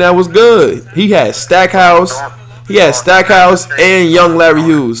play with him that was good. He had Stackhouse. He had Stackhouse and young Larry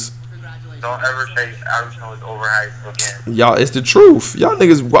Hughes. Don't ever say Iverson was overhyped again. Y'all, it's the truth. Y'all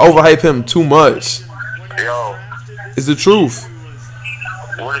niggas overhype him too much. Yo. It's the truth.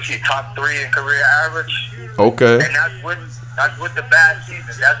 What is he, top 3 in career average? Okay. And that's with the bad season.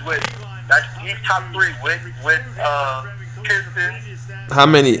 He's top 3 with Pistons. How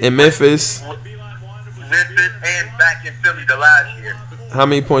many in Memphis? Memphis and back in Philly the last year. How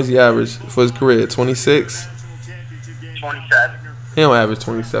many points he averaged for his career? 26? 27. He don't average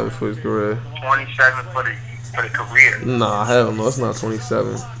 27 for his career. 27 for the career. Nah, hell no, it's not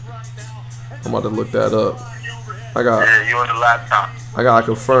 27. I'm about to look that up. Yeah, you on the laptop. I gotta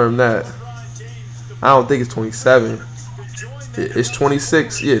confirm that. I don't think it's 27. It's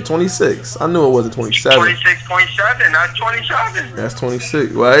 26. Yeah, 26. I knew it wasn't 27. 26.7. That's 27. That's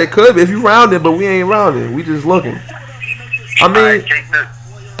 26. Well, it could be if you round it, but we ain't rounding. We just looking. I mean, right, take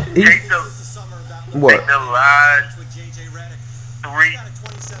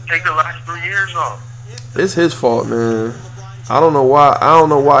the last 3 years off. It's his fault, man. I don't know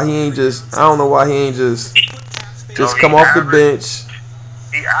why he ain't just come off the bench.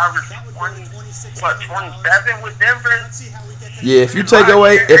 He averaged what, 27 with Denver. Yeah, if you take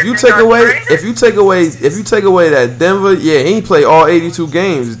away that Denver, yeah, he played all 82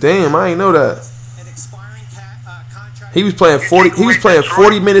 games. Damn, I ain't know that. He was playing 40. He was playing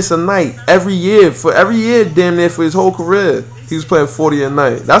 40 minutes a night every year damn near for his whole career. He was playing 40 a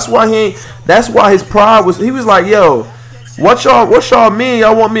night. That's why his pride was. He was like, yo, what y'all mean?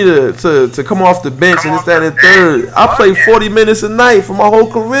 Y'all want me to come off the bench and this, that, and the third? I played 40 minutes a night for my whole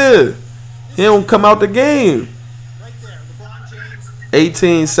career. He don't come out the game.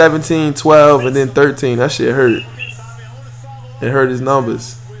 18, 17, 12, and then 13. That shit hurt. It hurt his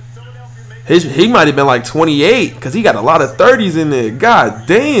numbers. He might have been like 28 because he got a lot of 30s in there. God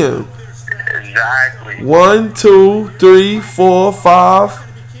damn. Exactly. 1, 2, 3, 4,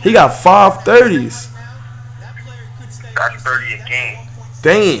 5. He got 5 30s. That's 30 a game.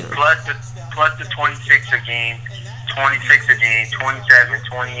 Damn. Plus the 26 a game, 26 a game, 27,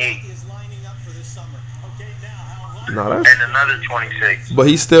 28. No, that's. And another 26. But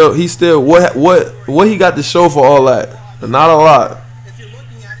he still what he got to show for all that? Not a lot.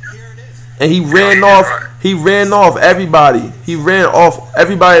 And he ran off everybody. He ran off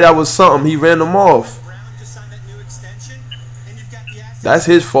everybody that was something. He ran them off. That's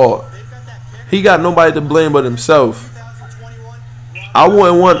his fault. He got nobody to blame but himself. I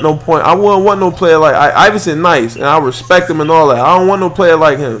wouldn't want no point. I wouldn't want no player like Iverson. Nice, and I respect him and all that. I don't want no player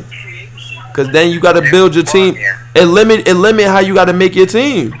like him. Cause then you got to build your team. It limit how you got to make your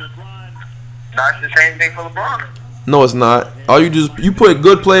team. That's the same thing for LeBron. No, it's not. You put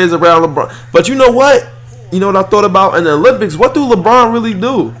good players around LeBron. But you know what? You know what I thought about in the Olympics? What do LeBron really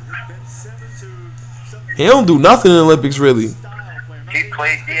do? He don't do nothing in the Olympics really. He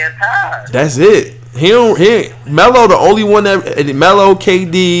played the entire. That's it. Melo the only one that Melo,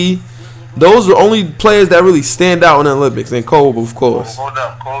 KD, those are only players that really stand out in the Olympics. And Kobe, of course. Hold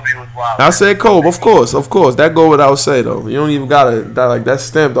up, Kobe was wild. I said Kobe, of course. That go without say though. You don't even gotta that's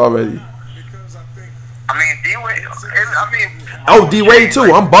stamped already. I mean, D-Wade. D-Wade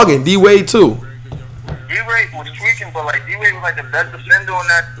too. I'm bugging. D-Wade too. D-Wade was tweaking, but like D-Wade was like the best defender on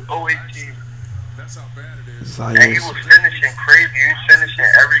that 08 team. And he was finishing crazy. He was finishing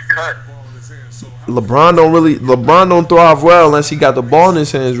every cut. LeBron don't thrive well unless he got the ball in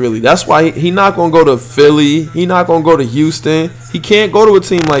his hands really. That's why he not gonna go to Philly. He not gonna go to Houston. He can't go to a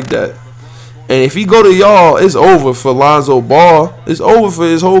team like that. And if he go to y'all, it's over for Lonzo Ball. It's over for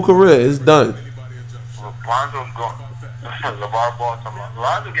his whole career. It's done. Lonzo's going. LeVar Ball,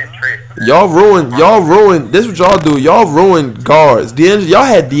 Lonzo getting traded. Y'all ruined. This is what y'all do. Y'all ruined guards. Y'all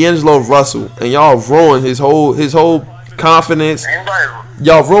had D'Angelo Russell, and y'all ruined his whole confidence.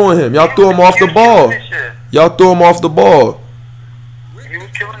 Y'all ruined him. Y'all threw him off the ball. He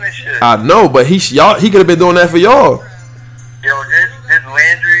was killing this shit. I know, but he could have been doing that for y'all. Yo, this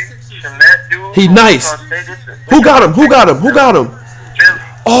Landry Shamet dude. He nice. Who got him?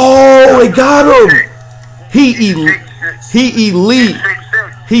 Oh, they got him. He elite.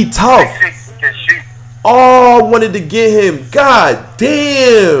 He tough. Oh, I wanted to get him. God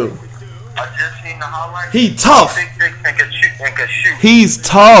damn. I just seen the highlights. He tough. And can shoot. He's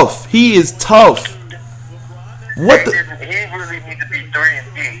tough. He is tough. He really needs to be 3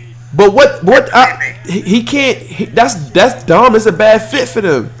 and D. But he can't. That's dumb. It's a bad fit for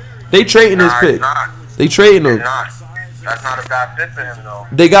them. They trading his pick. They trading him. That's not a bad fit for him though.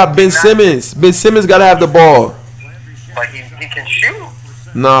 They got Ben Simmons. Ben Simmons gotta have the ball. But he can shoot.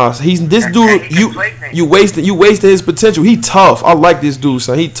 Nah, this dude. You wasted his potential. He tough. I like this dude,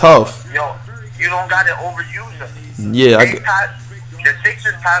 son. He tough. Yo, you don't gotta overuse him. Yeah, the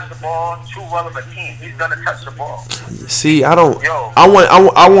Sixers pass the ball too well of a team. He's gonna touch the ball. See, I don't.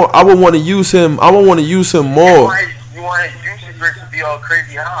 I would want to use him. I would want to use him more. You want his usage rate to be all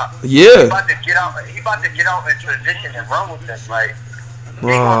crazy high. Yeah. He about to get out in transition and run with this. Like, he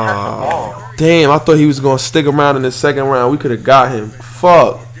gonna touch the ball. Damn, I thought he was gonna stick around in the second round. We could have got him.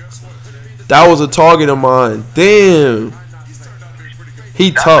 Fuck. That was a target of mine. Damn.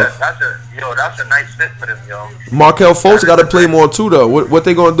 He tough. That's a nice fit for them, yo. Markelle Fultz got to play more too, though. What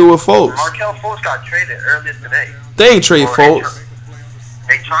they gonna do with Fultz? Markelle Fultz got traded earlier today. They ain't trade Fultz.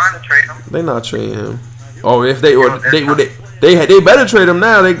 They trying to trade him. They not trading him. Oh, if they better trade him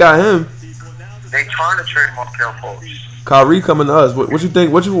now. They got him. They trying to trade Markelle Fultz. Kyrie coming to us. What you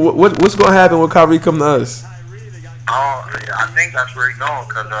think? What's gonna happen when Kyrie come to us? I think that's where he's going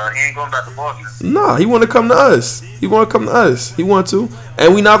because he ain't going back to Boston. Nah, he want to come to us. He want to.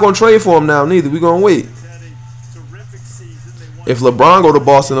 And we not going to trade for him now, neither. We going to wait. If LeBron go to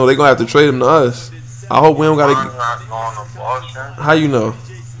Boston, though, they going to have to trade him to us. I hope we don't got to. LeBron's not going to Boston. How you know?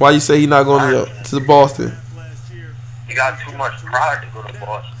 Why you say he not going to Boston? He got too much pride to go to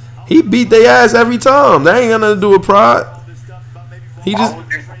Boston. He beat their ass every time. That ain't got nothing to do with pride. He just.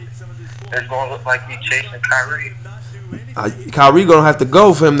 It's gonna look like he chasing Kyrie. Kyrie gonna have to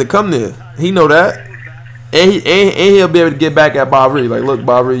go for him to come there. He know that, and he'll be able to get back at Bobby. Like, look,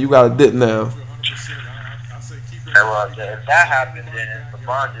 Bobby, you got a dip now. Well, if that happens, then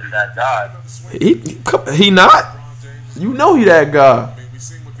LeBron is that guy. He not. You know he that guy.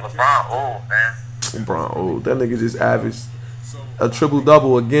 LeBron old, man. LeBron old. That nigga just averaged a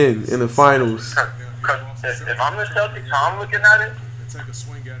triple-double again in the finals. Because if I'm the Celtics, how I'm looking at it,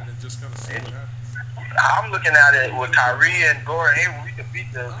 I'm looking at it with Kyrie and Gordon Hayward. We could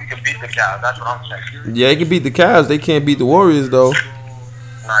beat the Cavs. That's what I'm saying. Yeah, they can beat the Cavs. They can't beat the Warriors though.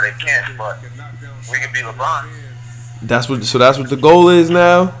 Nah, they can't. But we can beat LeBron. That's what the goal is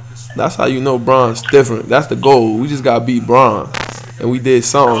now. That's how you know Bron's different. That's the goal. We just gotta beat Bron, and we did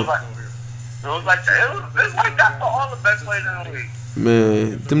something. It was like that for all the best players in the league.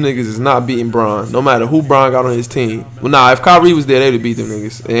 Man, them niggas is not beating Bron. No matter who Bron got on his team. Well, nah, if Kyrie was there, they would beat them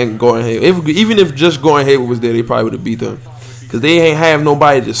niggas. And Gordon Hayward. Even if just Gordon Hayward was there, they probably would have beat them. Because they ain't have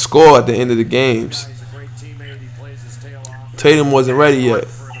nobody to score at the end of the games. Tatum wasn't ready yet.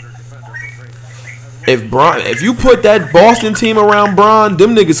 If you put that Boston team around Bron,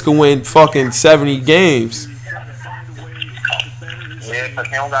 them niggas can win fucking 70 games. Yeah, because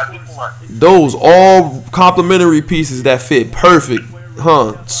they don't got to do too much. Those all complimentary pieces that fit perfect.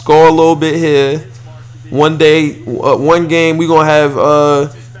 Score a little bit here. One game we going to have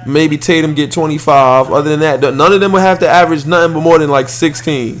maybe Tatum get 25. Other than that, none of them will have to average nothing but more than like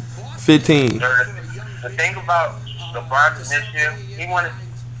 16, 15. The thing about LeBron this year, he wanted,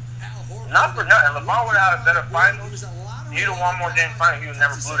 not for nothing, LeBron would have had a better finals. He'd have won more than finals. He would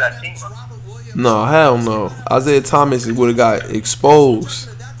never blew that team up. No, hell no. Isaiah Thomas would have got exposed.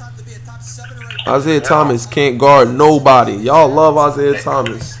 Isaiah Thomas can't guard nobody. Y'all love Isaiah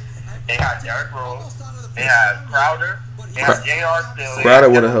Thomas. They had Derrick Rose. They had Crowder. They had J.R. still. Crowder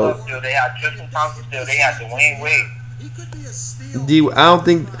would have helped. They had Tristan Thompson still. They had Dwayne Wade.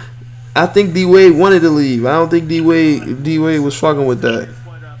 I think D Wade wanted to leave. I don't think D Wade was fucking with that.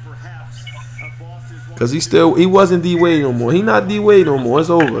 Cause he wasn't D Wade no more. He not D Wade no more. It's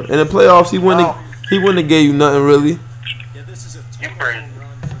over. In the playoffs, he wouldn't have gave you nothing really. You crazy.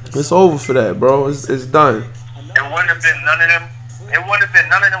 It's over for that, bro. It's done. It wouldn't have been none of them. It wouldn't have been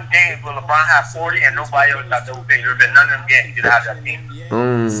none of them games where LeBron had 40 and nobody else got double figures. There would have been none of them games you'd have that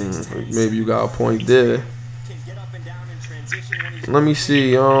team. Maybe you got a point there. Let me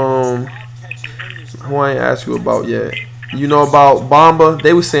see. Who I ain't asked you about yet. You know about Bamba?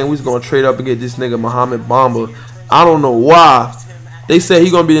 They were saying we was gonna trade up and get this nigga Mohamed Bamba. I don't know why. They said he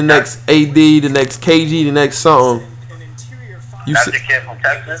gonna be the next AD, the next KG, the next something. That's the kid from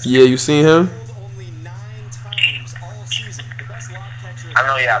Texas? Yeah, you seen him? I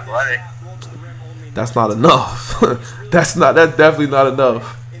know he athletic. That's not enough. That's definitely not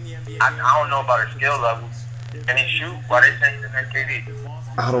enough. I don't know about his skill level. Can he shoot? Why they saying the next KD?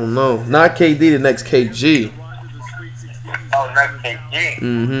 I don't know. Not KD, the next KG. Oh, next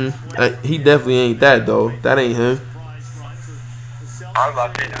KG. He definitely ain't that though. That ain't him. I was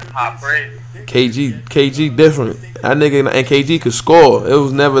about to say that's hot praise. KG different. That nigga and KG could score. It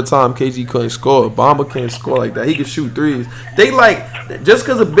was never a time KG couldn't score. Bamba can't score like that. He can shoot threes. They like just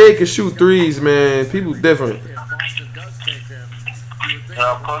because a big can shoot threes, man. People different.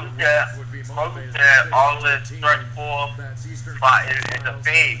 Kobe said all this stretch 4 spot is a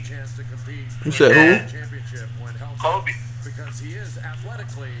fade. Who said who? Kobe.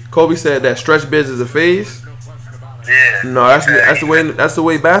 Kobe said that stretch biz is a phase. Yeah. No, that's the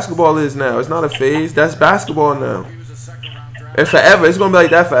way basketball is now. It's not a phase. That's basketball now. It's forever. It's gonna be like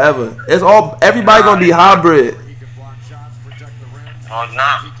that forever. Everybody gonna be hybrid. No, it's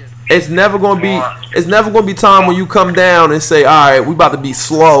not. It's never gonna be time when you come down and say, all right, we about to be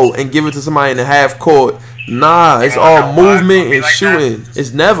slow and give it to somebody in the half court. Nah, it's all movement and shooting.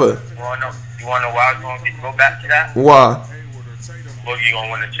 It's never. You wanna know why it's gonna go back to that? Why? Boogie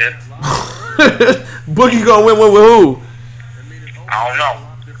gonna win the chip. Boogie gonna win with who? I don't know.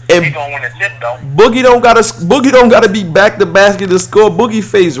 He gonna win the chip though. Boogie don't gotta be back to basket to score. Boogie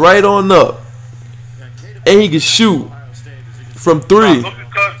face right on up, and he can shoot from 3.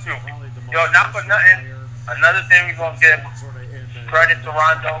 Boogie could shoot. Yo, not for nothing. Another thing we gonna give credit to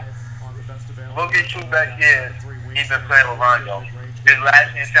Rondo. Boogie shoot back here. He's been playing with Rondo. His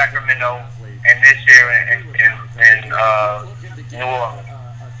last year in Sacramento and this year in New Orleans.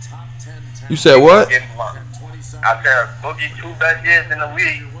 You said what? I said Boogie 2 best years in the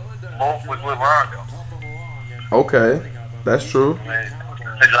league, both was with Rondo. Okay, that's true.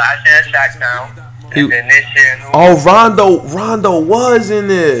 His last year at Shacktown, And then this year, Rondo was in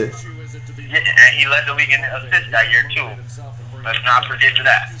there. Yeah, and he led the league in assists that year too. Let's not forget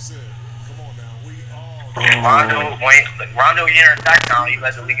that. And Rondo year in touchdown, he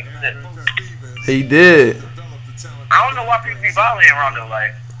led the league in assists. He did. I don't know why people be violating Rondo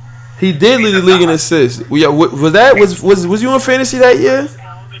like. He did lead the league in assists. Yeah, was you in fantasy that year?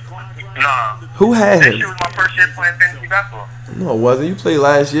 Nah. Who had This him? year was my first year playing fantasy basketball. No, it wasn't. You played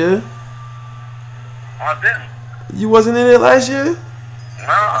last year. I didn't. You wasn't in it last year?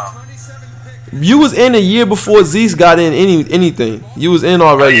 Nah. You was in a year before Zeus got in anything. You was in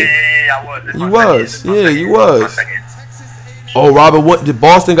already. Yeah, I was. You was. Yeah, you was. Oh, Robert, what?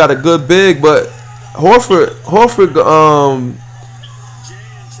 Boston got a good big, but Horford,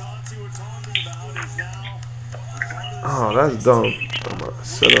 oh, that's dumb. I'm gonna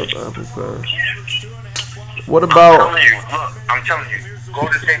set up Apple Pay. What about? I'm telling you,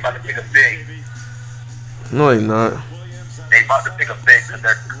 Golden State about to pick a big. No, they not. They about to pick a big because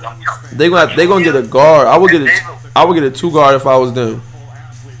I'm telling you. They gonna get a guard. I would get a 2 guard if I was them.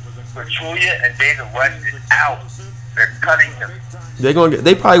 Pachulia and David West is out. They're cutting them. They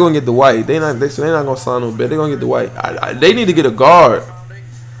probably gonna get the White. They're not gonna sign no bid. They gonna get the White. They need to get a guard.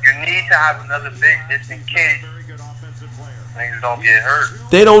 You need to have another big just in case niggas don't get hurt.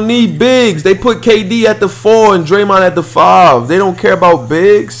 They don't need bigs. They put KD at the 4 and Draymond at the 5. They don't care about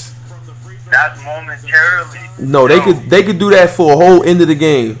bigs. That's momentarily. No, they could do that for a whole end of the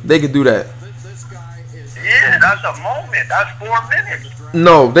game. They could do that. Yeah, that's a moment. That's 4 minutes.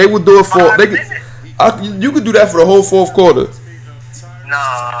 No, they would do it for. 5 minutes. You could do that for the whole fourth quarter.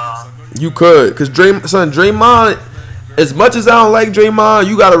 Nah. You could, cause Draymond. As much as I don't like Draymond,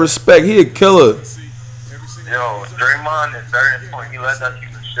 you gotta respect. He a killer. Yo, Draymond is very important. He led that team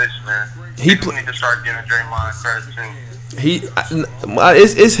to 6, man. People need to start giving Draymond credit too.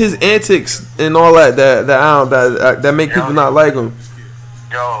 It's his antics and all that make people not like him.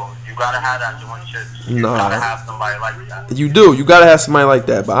 Yo, you gotta have that doing shit. You gotta have somebody like that. You do. You gotta have somebody like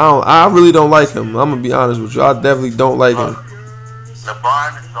that. But I really don't like him. I'm gonna be honest with you. I definitely don't like him.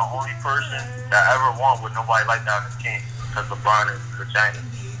 LeBron is the only person that ever won with nobody like that on the team. Because LeBron is vagina.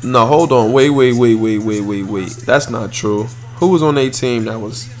 No, hold on. Wait. That's not true. Who was on their team that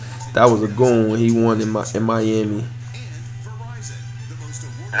was a goon when he won in Miami?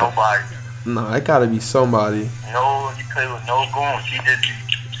 Nobody. Nah, it gotta be somebody. No, he played with no goons. He just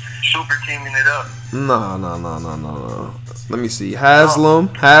super teaming it up. No. Let me see. Haslam.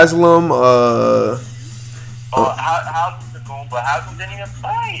 Haslam's a goon, but Haslam didn't even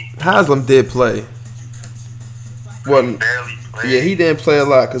play. Haslam did play. He barely played. Yeah, he didn't play a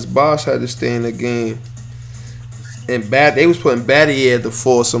lot because Bosh had to stay in the game. And they was putting Batty at the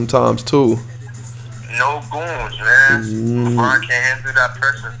 4 sometimes too. No goons, man. LeBron can't handle that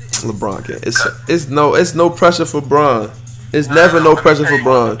pressure. LeBron can't. It's no pressure for Bron. It's never no pressure for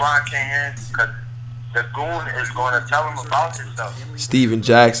Bron. LeBron can't handle because the goon is going to tell him about himself. Steven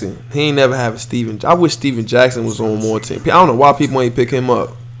Jackson. He ain't never have a Steven. I wish Steven Jackson was on more team. I don't know why people ain't pick him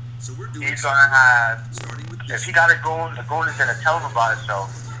up. He's going to have. If he got a goon, the goon is going to tell him about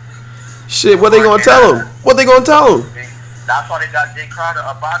himself. Shit, what they going to tell him? What they going to tell him? That's why they got Jay Crowder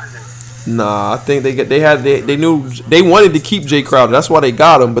up out of it. Nah, I think they knew they wanted to keep Jay Crowder. That's why they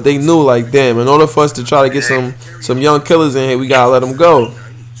got him. But they knew, like, damn, in order for us to try to get some young killers in here, we gotta let them go.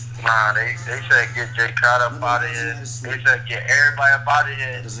 Nah, they said get Jay Crowder up out of here. They said get everybody up out of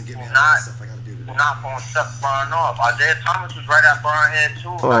here. Not going to suck Bron off. Isaiah Thomas was right at Bron head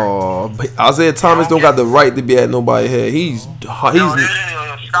too. Oh, but Isaiah Thomas don't got the right to be at nobody head. He's stop.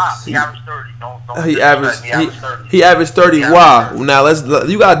 He averaged 30. He averaged 30. Why? Now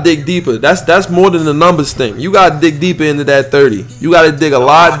you gotta dig deeper. That's more than the numbers thing. You gotta dig deeper into that 30. You gotta dig a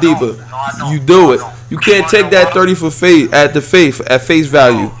lot deeper. You do it. You can't take that 30 for at face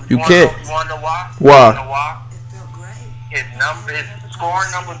value. You can't. You wanna know why? Why? His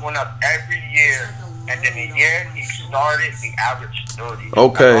scoring numbers went up every year, and then the year he started, he averaged 30.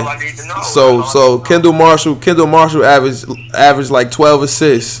 Okay. That's all I need to know. So Kendall Marshall averaged like 12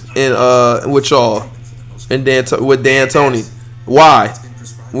 assists with y'all, and with D'Antoni. Why?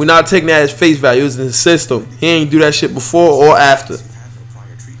 We're not taking that as face value. It's in the system. He ain't do that shit before or after.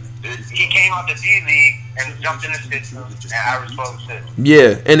 He came out the D League and jumped in the system and averaged 12 assists.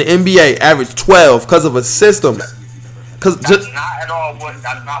 Yeah, in the NBA, averaged 12 because of a system. That's not at all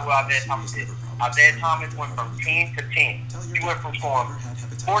that's not what Isaiah Thomas did. Isaiah Thomas went from team to team. He went from scoring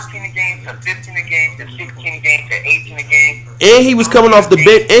 14 a game to 15 a game to 16 a game to 18 a game. And he was coming off the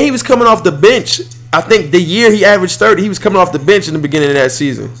bench. I think the year he averaged 30, he was coming off the bench in the beginning of that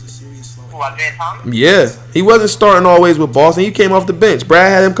season. Who, Isaiah Thomas? Yeah, he wasn't starting always with Boston. He came off the bench.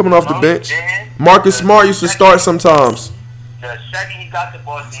 Brad had him coming off the bench. Marcus Smart used to start sometimes. The second he got the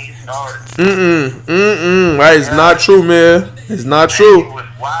ball, he started. That is not true, man. It's not true. He was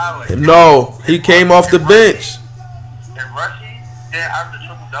wild. No, he came off the bench. And Rushy did after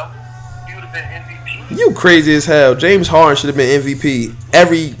triple double, he would have been MVP. You crazy as hell. James Harden should have been MVP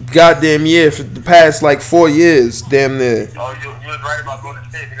every goddamn year for the past like 4 years, damn near. Oh, you was right about Golden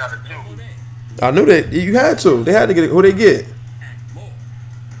State. They got a 2. I knew that you had to. They had to get it. Who they get?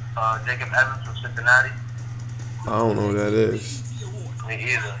 Jacob Evans from Cincinnati. I don't know who that is. Me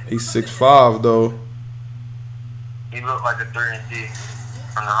either. He's 6'5" though. He looked like a 3-and-D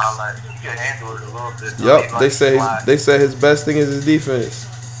on the highlights. He could handle it a little bit. Yup, they say his best thing is his defense.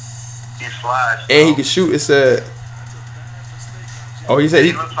 He slides. And he can shoot. It said. Oh, he said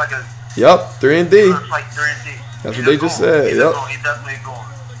He looks like a. Yup, 3-and-D. He looks like 3-and-D. That's what they just said. Yup. He's definitely going.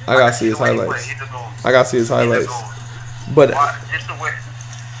 I gotta see his highlights. He's a goal. I gotta see his highlights. He's a goal. But Just the way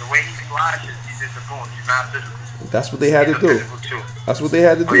he slides, he's just a goal. He's not physical. that's what they had to He's do. physical too. That's what they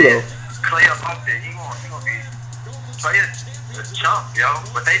had to do though. Clay up there. He gonna be. Clay is a chump, yo.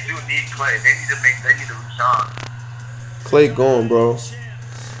 But they do need Clay. They need to resign. Clay gone, bro.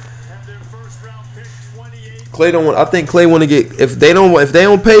 Clay don't want. I think Clay want to get if they don't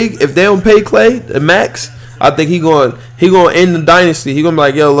pay Clay the max. I think he going end the dynasty. He gonna be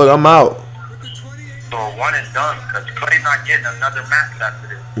like, yo, look, I'm out. So one is done because Clay's not getting another max after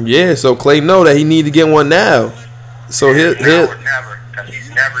this. Yeah, so Clay know that he need to get one now. So Now he'll or never, because he's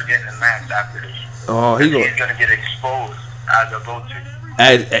never getting a max after this. oh He's he gonna get exposed as a go-to.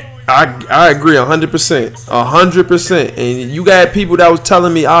 I agree 100%, 100%. And you got people that was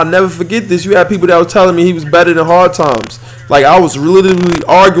telling me, I'll never forget this. You had people that was telling me he was better than Hard Times. Like I was literally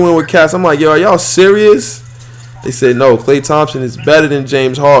arguing with cats. I'm like, yo, are y'all serious? They said no. Klay Thompson is better than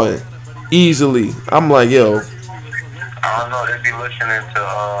James Harden, easily. I'm like, yo. I don't know. They be listening to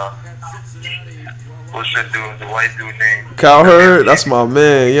what's the dude, the white dude named Kyle Hurd, that's my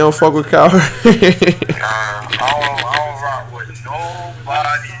man. You don't fuck with Kyle Hurd. I don't rock with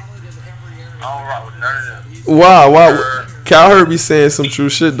nobody. I don't rock with none of them. Why? Kyle Hurd be saying some true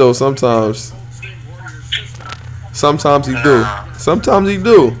shit though. Sometimes he do. Sometimes he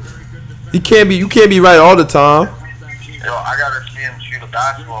do. You can't be right all the time. Yo, I gotta see him shoot a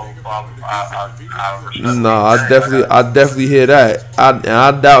basketball. I definitely hear that.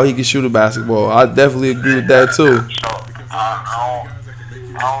 I doubt he can shoot a basketball. I definitely agree with that too. So I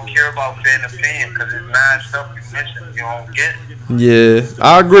don't care about fan opinion because it's mad stuff you missing. You don't get. Yeah,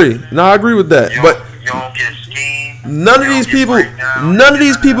 I agree. No, I agree with that. You But you don't get scheme. none of these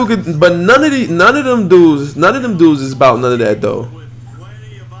people could. But none of them dudes is about none of that though.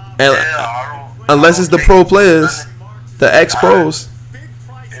 And unless it's the pro players, the ex pros.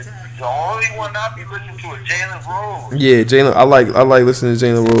 The only one I be listening to is Jalen Rose. Yeah, Jalen. I like listening to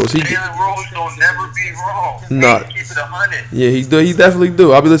Jalen Rose. Jalen Rose don't never be wrong. Nah. Keep it 100. Yeah, he definitely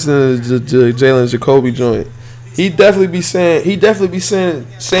do. I'll be listening to Jalen Jacoby joint. He definitely be saying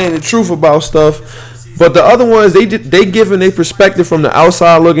the truth about stuff. But the other ones, they giving their perspective from the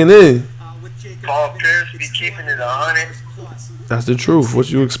outside looking in. Paul Pierce be keeping it 100. That's the truth. What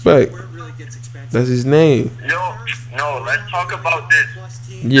you expect? That's his name. No, let's talk about this.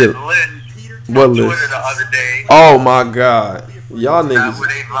 Yeah. This list What on list? Twitter the other day. Oh my God. Y'all That niggas. where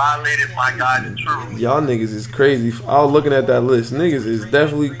they violated my guy, the truth. Y'all niggas is crazy. I was looking at that list. Niggas is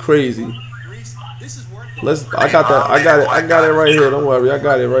definitely crazy. I got it right here. Don't worry. I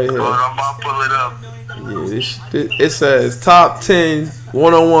got it right But here. I'm about to pull it up. Yeah, it says top 10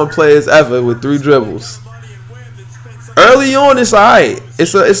 one-on-one players ever with 3 dribbles. Early on, it's alright.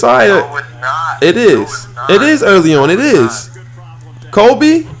 It's alright. No, it's not. It is. No, it's not. It is early on. It No, it's is.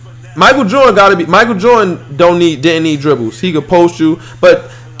 Kobe, Michael Jordan gotta be. Michael Jordan didn't need dribbles. He could post you,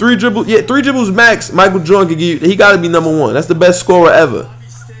 but 3 dribbles max. Michael Jordan could give you. He gotta be number 1. That's the best scorer ever.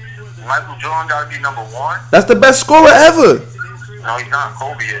 Michael Jordan gotta be number 1. That's the best scorer ever. No, he's not.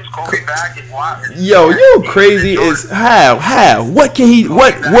 Kobe is. Kobe back is wild. Yo, you crazy as how? What can he?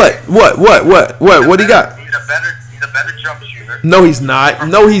 What he got? He's a better jump shooter. No, he's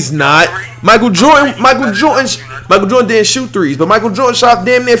not. Michael Jordan didn't shoot threes, but Michael Jordan shot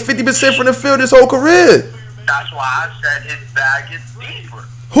damn near 50% from the field his whole career. That's why I said his bag is deeper.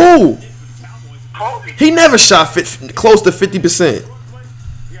 Who? Kobe. He never shot close to 50%.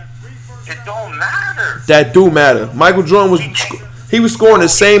 It don't matter. That do matter. Michael Jordan was scoring the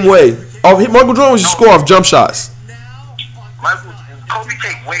same way. Michael Jordan was just scoring off jump shots. Kobe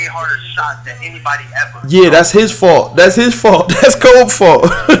take way harder shots than anybody ever. Yeah, that's his fault. That's Kobe's fault.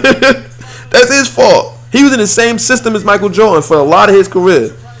 That's his fault. He was in the same system as Michael Jordan for a lot of his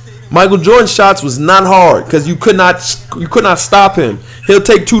career. Michael Jordan's shots was not hard because you could not stop him. He'll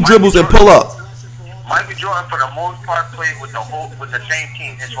take 2 dribbles and pull up. Michael Jordan, for the most part, played with the same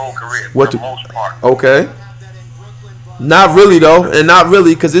team his whole career. For the most part. Okay. Not really though, and not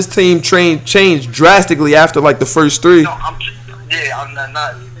really because his team changed drastically after like the first three. No, I'm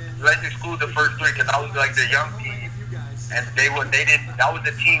not. Let's exclude the first three because that was like the young team, and they didn't. That was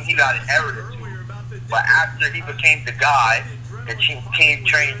the team he got inherited to. But after he became the guy, the team changed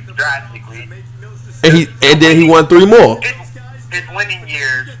drastically. And then he won 3 more. His winning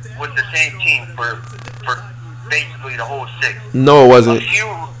years was the same team for basically the whole 6. No, it wasn't. A few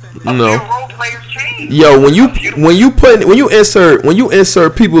role players changed. Yo, when you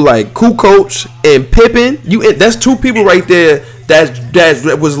insert people like Kukoc and Pippen, that's 2 people right there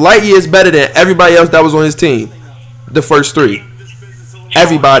that was light years better than everybody else that was on his team. The first 3,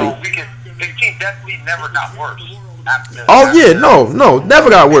 everybody. So his team definitely never got worse. No, never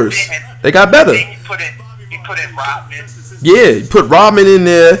got worse. They got better. He put in Rodman. Yeah, you put Rodman in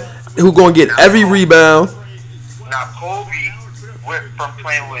there, who gonna get every rebound. Now Kobe went from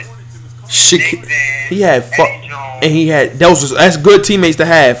playing with he had that's good teammates to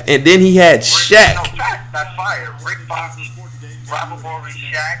have, and then he had Shaq. No, that's fire. Rick Fox, Robert Morey,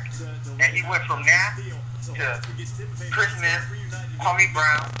 Shaq, and he went from that to Chris Smith, Kwame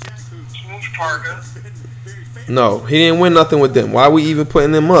Brown, Smooth Parker. No, he didn't win nothing with them. Why are we even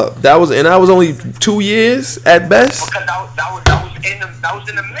putting them up? That was only 2 years at best. Because that was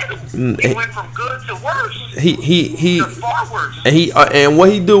in the middle. He went from good to worse. To far worse. And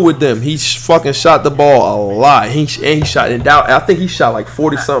what he do with them? He fucking shot the ball a lot. He shot in doubt. I think he shot like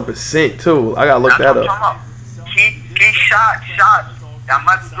 40-something% too. I gotta look that up. He shot shots that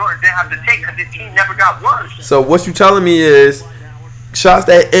Michael Jordan didn't have to take because his team never got worse. So what you telling me is shots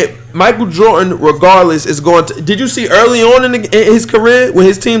that Michael Jordan, regardless, is going to. Did you see early on in his career when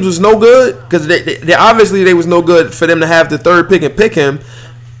his teams was no good? Because they obviously they was no good for them to have the 3rd pick and pick him.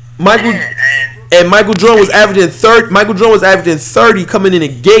 Michael Jordan was averaging 30. Michael Jordan was averaging 30 coming in the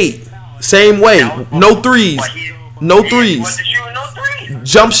gate. Same way, no threes.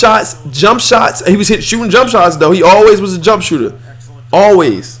 Jump shots. He was shooting jump shots though. He always was a jump shooter.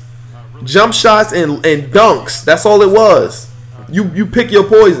 Always. Jump shots and dunks. That's all it was. You pick your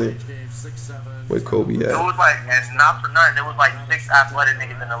poison. Where Kobe at? It was like, and not for nothing, there was like 6 athletic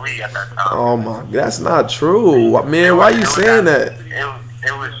niggas in the league at that time. Oh my, that's not true, man. Why you saying that?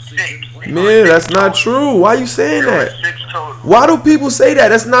 It was 6. Man, that's not true. Why you saying that? 6 total. Why do people say that?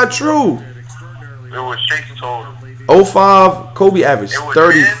 That's not true. It was 6 total. 05, Kobe averaged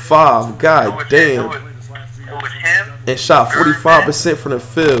 35. God damn. It was him. And shot 45% from the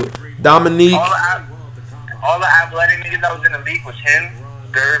field. Dominique. All the athletic niggas that was in the league was him,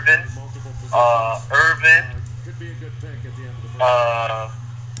 Gervin, Irvin,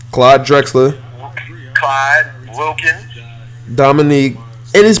 Clyde Drexler, Clyde, Wilkins, Dominique.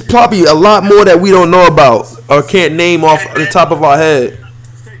 And it's probably a lot more that we don't know about or can't name off the top of our head.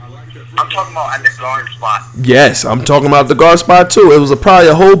 I'm talking about at the guard spot. Yes, I'm talking about the guard spot too. It was probably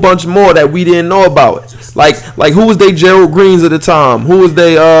a whole bunch more that we didn't know about. Like who was they Gerald Greens at the time? Who was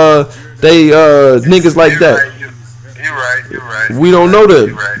they niggas like that? You're right. We don't know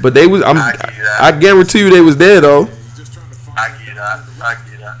them, but they was. I guarantee you they was there though. I get that.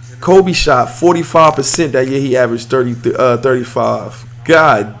 Kobe shot 45% that year. He averaged 35.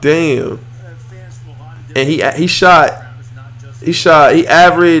 God damn. And he averaged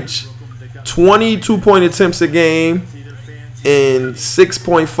 22-point attempts a game and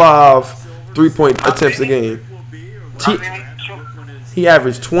 6.5 3-point attempts a game. He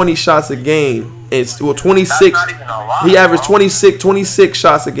averaged 20 shots a game. And 26. He averaged 26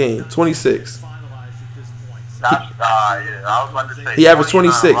 shots a game. 26. He averaged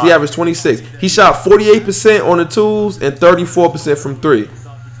 26. He averaged 26. He shot 48% on the twos and 34% from 3.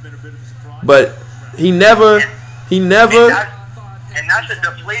 But he never. And that's a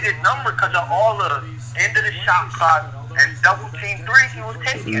deflated number because of all the end of the shot clock and double team threes he was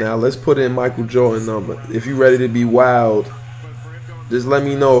taking. Now let's put in Michael Jordan number. If you ready to be wild, just let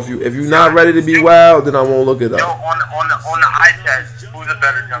me know. If you're not ready to be wild, then I won't look it up. Yo, on the eye test, who's a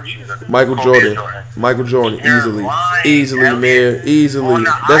better jump shooter? Michael Jordan. Michael Jordan, easily, Mir, easily.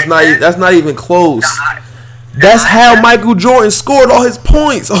 That's not even close. That's how Michael Jordan scored all his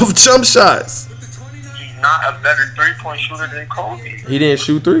points off jump shots. He's not a better 3-point shooter than Kobe. He didn't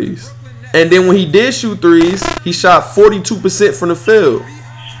shoot threes. And then when he did shoot threes, he shot 42% from the field.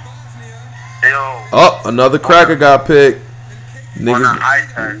 Oh, another cracker got picked.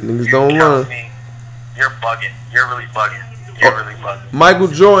 Niggas don't run. You're bugging. You're really bugging. Michael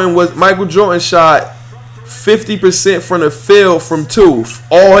Jordan shot 50% from the field from 2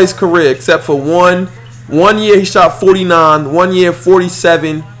 all his career except for one year he shot 49, 1 year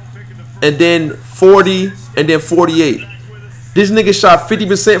 47, and then 40, and then 48. This nigga shot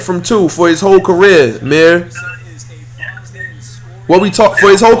 50% from 2 for his whole career, Mir. What we talk for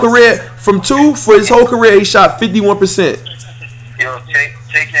his whole career from 2 for his whole career, he shot 51%. Yo,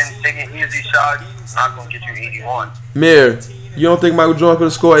 taking easy shots not gonna get you 81. Mir, you don't think Michael Jordan could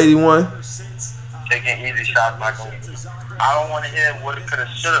have scored 81? Taking easy shots not gonna. I don't want to hear what it could have,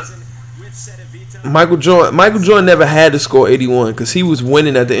 should have. Michael Jordan never had to score 81 because he was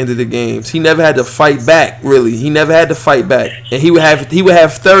winning at the end of the games. He never had to fight back. Really, he never had to fight back, and he would have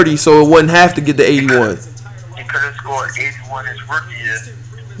 30, so it wouldn't have to get to 81. He could have scored 81 his rookie year.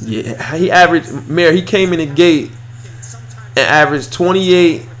 Yeah, he averaged. Mir, he came in the gate and averaged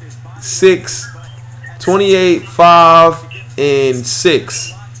 28, 6, 28, 5, and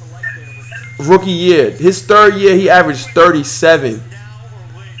 6. Rookie year. His third year, he averaged 37.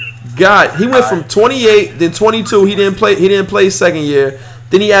 God, he went from 28, then 22. He didn't play second year.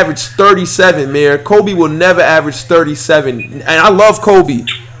 Then he averaged 37, Mir. Kobe will never average 37. And I love Kobe.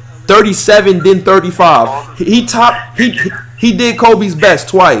 37, then 35. He did Kobe's best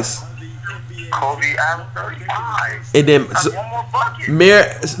twice. Kobe averaged 35. And then That's one more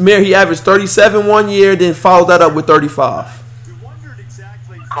bucket. Mir, he averaged 37 one year, then followed that up with 35.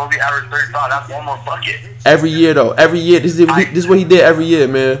 Kobe averaged 35. That's one more bucket. Every year, though. Every year. This is what he did every year,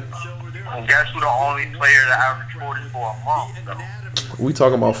 man. And guess who the only player that averaged 40 for a month, though? We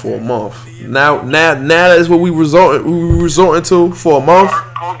talking about for a month. Now that's what we resorting to for a month.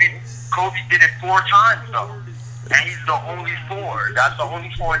 Kobe did it 4 times, though. And he's the only 4. That's the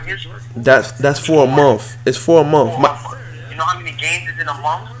only 4 in history. That's for a month. It's for a month. You know how many games is in a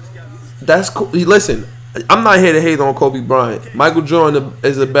month? That's cool. Listen, I'm not here to hate on Kobe Bryant. Michael Jordan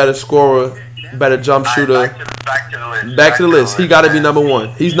is a better scorer, better jump shooter. Back to the list. He got to be number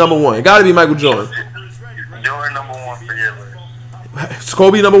 1. He's number 1. It got to be Michael Jordan. Jordan number 1 for your list. Is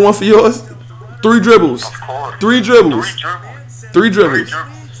Kobe number 1 for yours? 3 dribbles. Of course. 3 dribbles. 3 dribbles.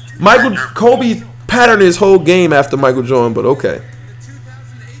 Kobe patterned his whole game after Michael Jordan, but okay.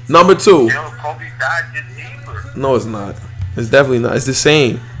 Number 2. Yo, Kobe's dad is deeper. No, it's not. It's definitely not. It's the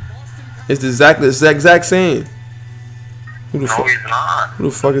same. It's the exact same. Who the fuck? He's not. Who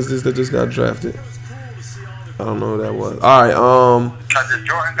the fuck is this that just got drafted? I don't know who that was. All right. Because if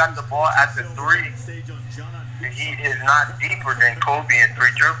Jordan got the ball at the 3, he is not deeper than Kobe in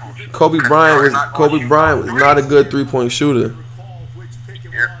 3 dribbles. Kobe Bryant was not a good 3-point shooter.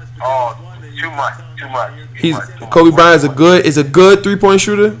 Oh, too much. Kobe Bryant is a good 3-point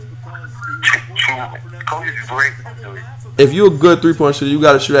shooter. Kobe's great. If you're a good 3-point shooter, you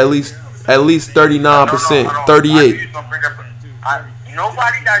got to shoot at least 39%, 38.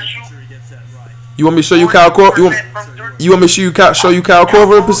 Nobody that shoots. You want me to show you Kyle Korver? You want me to show you Kyle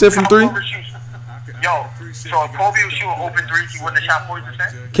Korver percent from 3? Yo, so if Kobe was shooting open 3s, he wouldn't have shot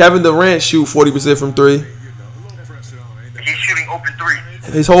 40%? Kevin Durant shoot 40% from 3. He's shooting open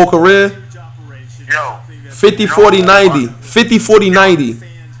 3. His whole career? Yo. 50, 40, 90. 50, 40, 90.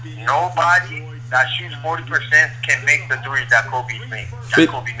 Nobody that shoots 40% can make the 3s that Kobe makes.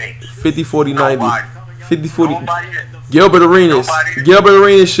 50, 40, 90. 50, 40. Nobody. Gilbert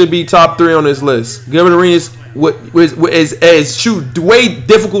Arenas should be top 3 on this list. Gilbert Arenas is shoot way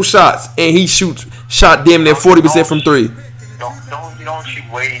difficult shots, and he shot damn near 40% from 3. You don't shoot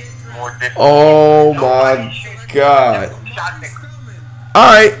way more difficult. Oh my God. All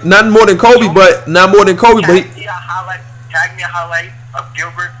right, not more than Kobe, but Tag me a highlight of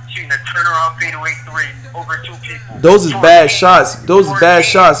Gilbert shooting a turnaround fadeaway 3 over 2 people. Those is bad shots. Those is bad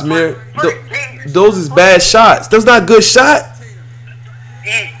shots, Mir. Those is bad shots. Those not good shot.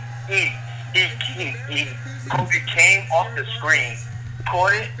 Kobe came off the screen,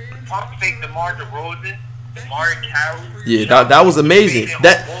 caught it, pump fake DeMar DeRozan, DeMar Carroll. Yeah, that was amazing.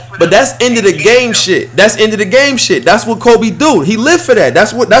 But that's end of the game shit. That's end of the game shit. That's what Kobe do. He lived for that.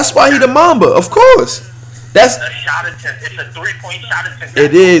 That's why he the Mamba, of course. That's a shot attempt. It's a 3-point shot attempt.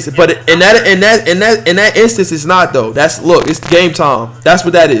 It is, but in that instance, it's not though. It's game time. That's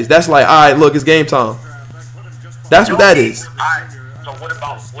what that is. That's like, all right, look, it's game time. That's what that is. Alright, so what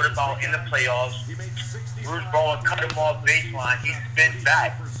about in the playoffs? Bruce Bowen cut him off baseline. He spins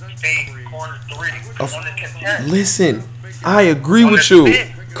back, stays corner 3 on the contest. Listen, I agree with you.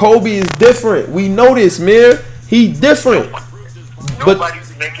 Kobe is different. We know this, Mir. He different.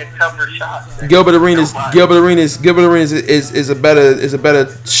 Nobody's making tougher shots. Gilbert Arenas is a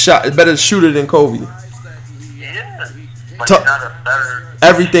better shooter than Kobe. Yeah, but he's not a better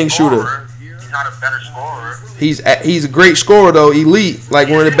everything shooter. He's not a better scorer. He's a great scorer though, elite, like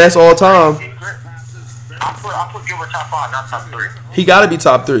one of the best all time. I'll put Gilbert top 5, not top 3. He gotta be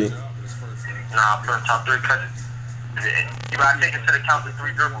top 3. Nah, I'll put him top 3 because you gotta take into account the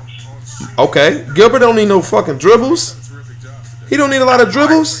 3 dribbles. Okay, Gilbert don't need no fucking dribbles. He don't need a lot of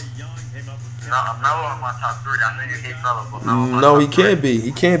dribbles. No, Melo in my top 3. I know you hate Melo, but Melo in my No, top he can't 3. be.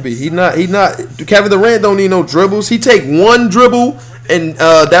 He can't be. He not. Kevin Durant don't need no dribbles. He take one dribble and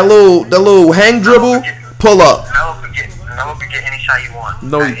that little hang dribble, pull up. Melo can get any shot he wants.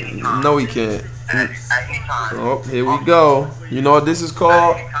 No, at any time. no, he can't. At any time. Oh, here we go. You know what this is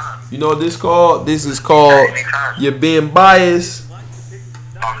called? You know what this called? This is called you're being biased.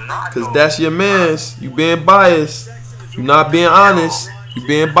 I'm not. Cause that's your man's. You being biased. You not being honest. You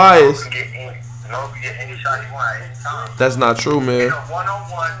being biased. Melo can get any shot he wants at any time. That's not true, man. In a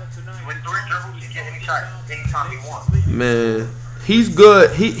one-on-one with 3 dribbles, he can get any shot anytime he wants. Man, he's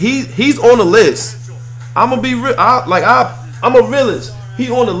good. He's on the list. I'm gonna be real. I'm a realist. He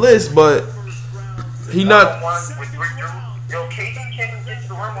on the list, but he not. One-on-one with 3 dribbles. Yo, KD can't get to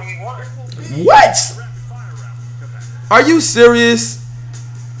the rim when he wants. What? Are you serious?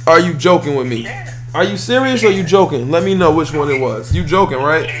 Are you joking with me? Are you serious or you joking? Let me know which one it was. You joking,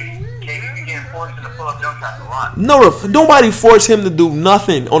 right? KD be getting forced into pull-up jump shots a lot. No, nobody forced him to do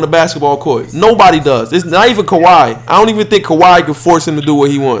nothing on the basketball court. Nobody does. It's not even Kawhi. I don't even think Kawhi could force him to do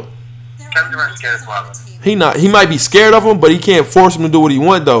what he want. Kevin Durant's scared of Kawhi. He not. He might be scared of him, but he can't force him to do what he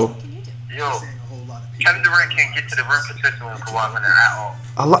want though. Yo, Kevin Durant can't get to the rim consistently with Kawhi Leonard at all.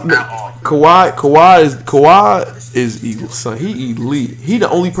 I like At all. Kawhi is evil, son. He elite. He the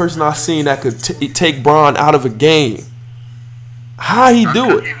only person I've seen that could take Bron out of a game. How he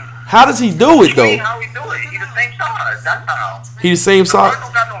do it? How does he do it though? How he do it? He the same size. That's how. He the same size. LeBron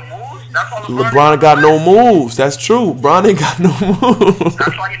don't got no moves. That's all LeBron ain't got no moves. That's true. Bron ain't got no moves.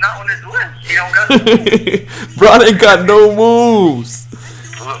 That's why he's not on his list. He don't got no moves. Bron ain't got no moves.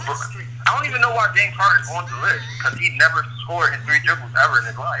 I don't even know why James Harden's on the list because he never scored in 3 dribbles ever in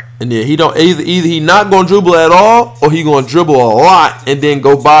his life. And then he don't either he not gonna dribble at all or he gonna dribble a lot and then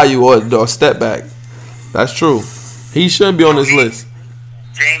go by you or step back. That's true. He shouldn't be on this list.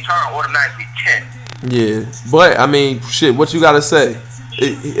 James Harden automatically 10. Yeah, but I mean, shit. What you gotta say?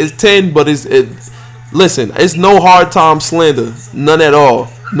 It's 10, but listen. It's no hard time slander. None at all.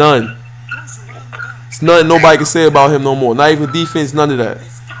 None. It's nothing nobody can say about him no more. Not even defense. None of that.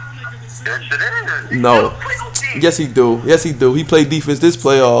 Yes, it is. No. Yes, he do. Yes, he do. He played defense this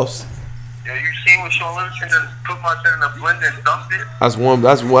playoffs. Yo, you seen what Sean Livingston just put my shit in a blender and dumped it? That's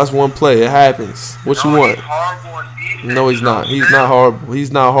one play. It happens. What you want? He's horrible on defense. No, he's not. He's not horrible.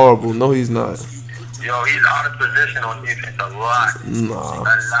 He's not horrible. No, he's not. Yo, he's out of position on defense a lot. Nah. A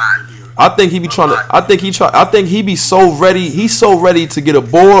lot. I think he be trying to. I think he be so ready. He's so ready to get a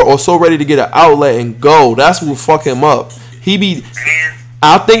board or so ready to get an outlet and go. That's what fuck him up. He be.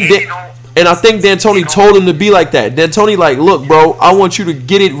 I think that. And I think D'Antoni told him to be like that. D'Antoni like, look, bro, I want you to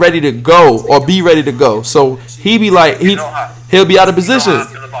get it ready to go or be ready to go. So he be like, he'll be out of position. I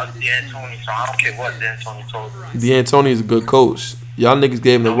feel about D'Antoni, so I don't care what D'Antoni told me. D'Antoni is a good coach. Y'all niggas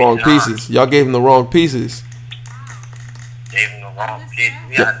gave him the wrong pieces. Y'all gave him the wrong pieces. Gave him the wrong pieces.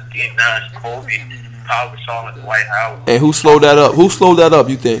 We had Steve Nash, Kobe, Paul Gasol, and Dwight Howard. And who slowed that up? Who slowed that up,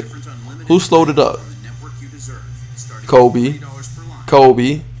 you think? Who slowed it up? Kobe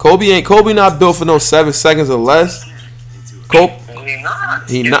Kobe not built for no 7 seconds or less. Kobe.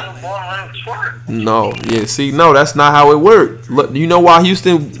 He not. No, yeah. See, no, that's not how it worked. Look, you know why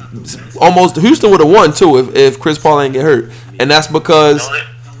Houston would have won too if Chris Paul ain't get hurt, and that's because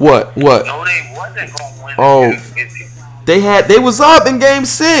what? No, they wasn't gonna win. Oh, they was up in Game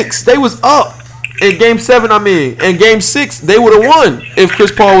 6. They was up in Game 7. I mean, in Game 6 they would have won if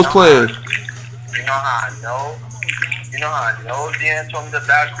Chris Paul was playing. You know how I know? You know how I know D'Antoni the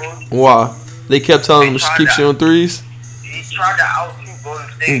bad coach? Why? They kept telling him to keep shooting threes. He tried to out-shoot Golden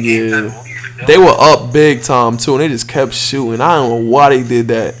State. Yeah. They were up big time too, and they just kept shooting. I don't know why they did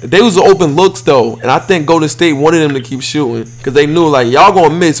that. They was open looks though, and I think Golden State wanted them to keep shooting because they knew like y'all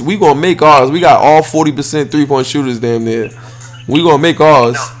gonna miss, we gonna make ours. We got all 40% 3-point shooters damn near. We gonna make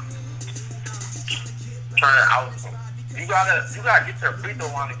ours. Turn it out. You gotta get your free throw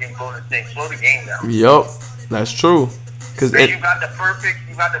line against Golden State. Slow the game down. Yup, that's true. Cause you got the perfect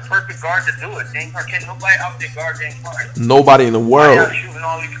guard to do it. James Harden, nobody out there guard James Harden. Nobody in the world. Shooting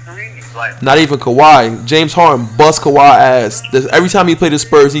all these threes, like. Not even Kawhi. James Harden bust Kawhi ass. Every time he played the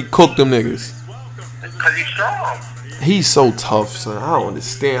Spurs, he cooked them niggas. Cause he's strong. He's so tough, son. I don't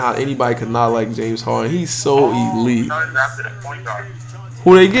understand how anybody could not like James Harden. He's so elite. After the point guard.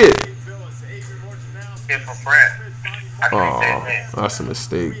 Who they get? Kid from France. Oh, that's a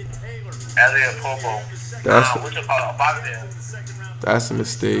mistake. Elliot Popo. That's a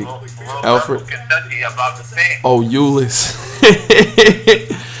mistake. Alfred. Oh, Ulyss.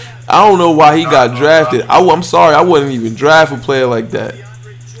 I don't know why he got drafted. I'm sorry, I wouldn't even draft a player like that.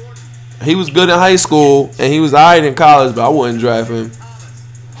 He was good in high school, and he was alright in college, but I wouldn't draft him.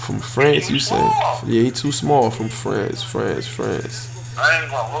 From France, you say? Yeah, he too small. From France. I ain't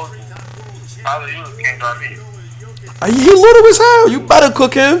gonna hold you. Probably you can't guard me. He little as hell. You better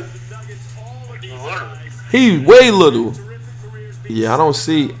cook him. He way little. Yeah, I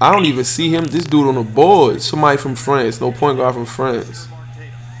don't even see him. This dude on the board. Somebody from France. No point guard from France.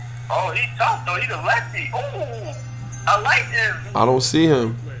 Oh, he's tough though. He's a lefty. Ooh, I like him. I don't see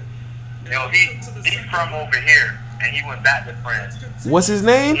him. Yo, he's from over here, and he went back to France. What's his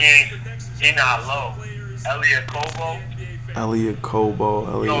name? He not low. Elliot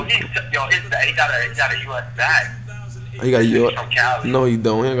Kobo. Yo, he got a U.S. bag. He got U.S. From Cali. No, he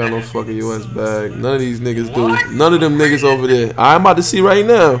don't. He ain't got no fucking U.S. bag. None of these niggas do. None of them niggas over there. I'm about to see right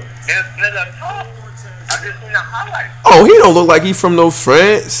now. This nigga tough. I just seen the highlights. Oh, he don't look like he from no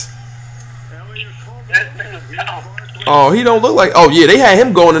France. This nigga's tough. Oh, he don't look like. Oh yeah, they had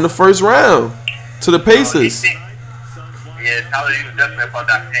him going in the first round to the Pacers. Yeah, Tyler, he was definitely about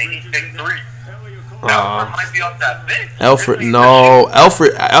that thing. He's 6'3". Alfred might be off that big. Alfred.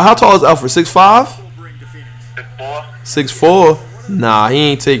 How tall is Alfred? 6'5"? 6'4". 6'4". Nah, he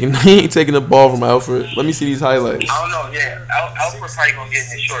ain't taking the ball from Alfred. Let me see these highlights. I don't know. Yeah, Alfred probably gonna get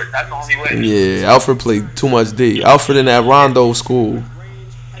in his shorts. That's the only way. Yeah, Alfred played too much D. Alfred in that Rondo school.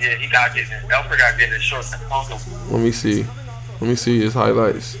 Yeah, he gotta get in. Alfred gotta get in his shorts and punk him. Let me see his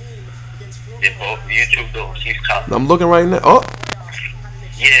highlights. Yeah, both YouTube though. He's tough. I'm looking right now. Oh.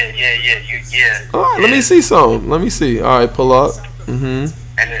 Yeah. All right, let me see some. Let me see. All right, pull up. And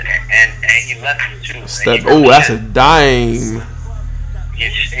he left him too. Step. Oh, that's a dime. He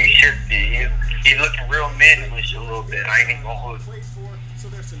should be. He's looking real manlish a little bit. I ain't even gonna hold you.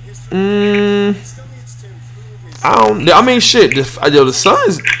 I mean, shit. The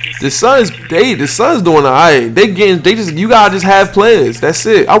Suns doing alright. You gotta just have players. That's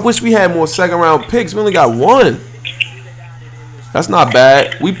it. I wish we had more second round picks. We only got one. That's not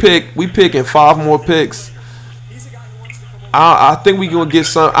bad. We picking 5 more picks. I think we gonna get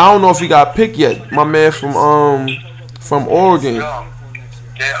some. I don't know if he got picked yet. My man from Oregon. They're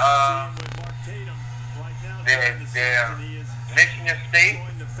Michigan State.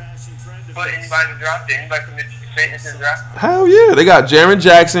 Put anybody in the draft? Did anybody from Michigan State into the draft? Hell yeah, they got Jaren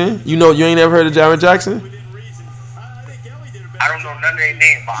Jackson. You ain't never heard of Jaren Jackson? I don't know none of their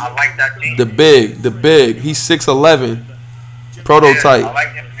names, but I like that team. The big. He's 6'11". Prototype. Yeah, I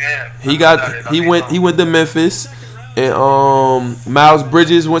like him. Yeah. He went to Memphis, and Miles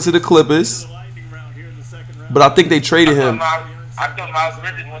Bridges went to the Clippers, but I think they traded him. I thought Miles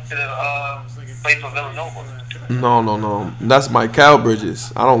Bridges went to the place for Villanova. No. That's Michael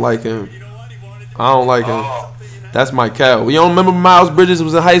Bridges. I don't like him. That's Michael. You don't remember Miles Bridges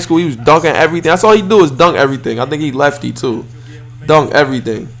was in high school? He was dunking everything. That's all he do is dunk everything. I think he lefty too. Dunk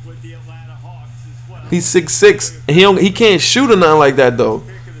everything. He's 6'6", and he can't shoot or nothing like that though.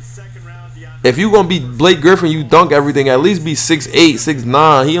 If you gonna be Blake Griffin, you dunk everything. At least be 6'8",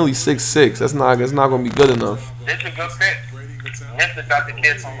 6'9". He only 6'6". That's not gonna be good enough. It's a good pick. Memphis got the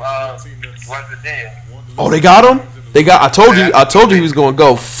kid from West Virginia. Oh, they got him. I told you he was gonna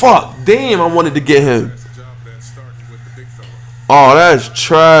go. Fuck, damn, I wanted to get him. Oh, that's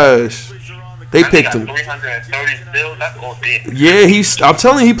trash. They picked him. 330 bills. That's OD. Yeah, I'm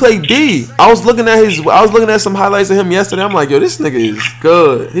telling you, he played D. I was looking at some highlights of him yesterday. I'm like, yo, this nigga is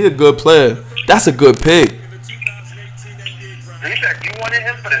good. He's a good player. That's a good pick. You wanted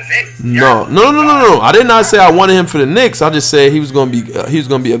him for the Knicks? No. I did not say I wanted him for the Knicks. I just said he was gonna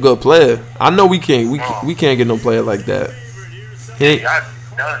be a good player. I know we can't get no player like that.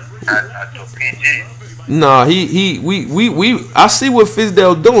 Nah, I see what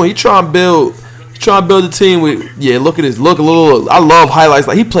Fizdale doing. He trying to build a team with. Yeah, look at this. Look a little. I love highlights.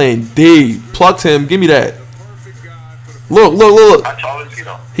 Like he playing D. Plucked him. Give me that. Look.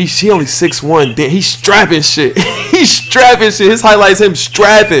 He only 6'1". Damn, he's strapping shit. His highlights him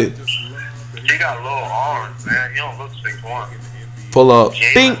strapping. He got little arms, man. He don't look 6'1". Pull up.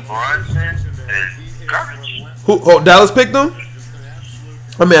 Jalen Brunson is garbage. Who? Dallas picked him.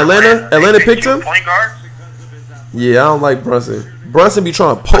 I mean Atlanta picked him. Point guard. Yeah, I don't like Brunson. Brunson be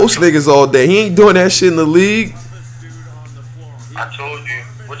trying to post niggas all day. He ain't doing that shit in the league. I told you.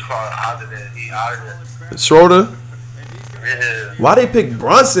 Which part out of there? He out of there. Schroeder. Yeah. Why they pick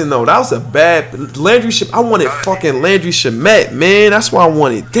Brunson though? That was a bad Landry. I wanted fucking Landry Shamet, man. That's why I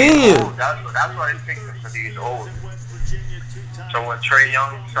wanted. Damn. That's why they picked him because he's old. So when Trae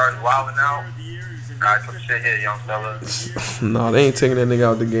Young starts wilding out, alright, come sit here, young fella. No, they ain't taking that nigga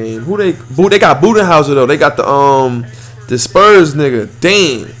out the game. They got Budenholzer though. They got the Spurs nigga.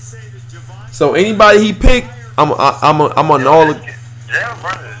 Damn. So anybody he picked, I'm on all the. Just Jalen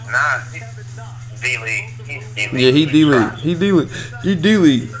Brunson is not. He's D-League. He's D-League. Yeah, he D-League. He D-League. He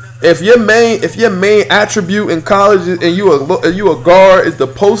D-League. If your main attribute in college and you a guard is the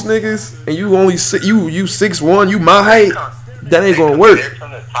post niggas and you only you 6'1", you my height, that ain't gonna work.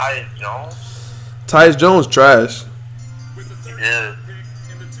 Tyus Jones. Tyus Jones trash. Yeah.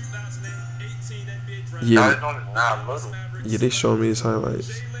 Yeah. Tyus Jones is not little. Yeah, they showed me his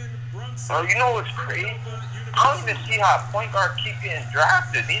highlights. Bro, you know what's crazy? I don't even see how a point guard keep getting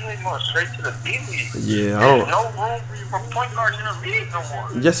drafted. These niggas going straight to the D League. Yeah, There's no room for point guards in the league no more.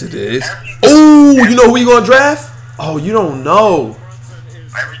 Yes, it is. Ooh, you know who you gonna draft? Oh, you don't know.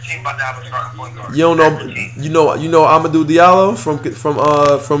 Every team about to have a starting point guard. You don't know. You know Amadou Diallo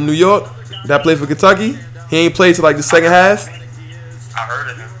from New York that played for Kentucky. He ain't played till like the second half. I heard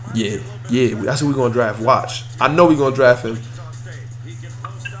of him. Yeah. That's who we gonna draft. Watch. I know we gonna draft him.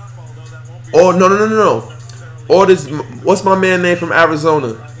 Oh no. Or this, what's my man name from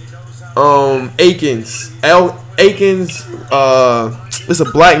Arizona? Akins. Akins. It's a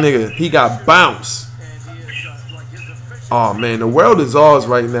black nigga. He got bounced. Oh man, the world is ours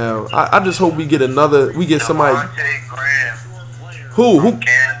right now. I just hope we get somebody. Who?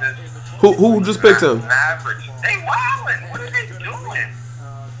 Kansas. Who just picked him? Mavericks. They wildin'. What are they doing?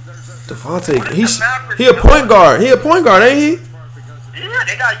 Devontae. He a point guard. He a point guard, ain't he? Yeah,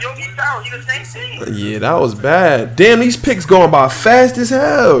 they got Yogi Ferrell. He the same team. Yeah, that was bad. Damn, these picks going by fast as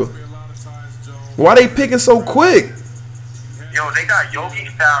hell. Why they picking so quick? Yo, they got Yogi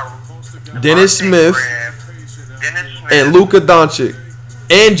Ferrell, Dennis Smith, and Luka Doncic,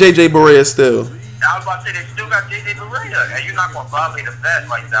 and JJ Barea still. I was about to say they still got JJ Barea, and you're not gonna violate the vet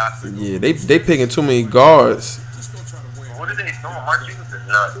like that. Yeah, they picking too many guards. What are they doing? Mark Cuban is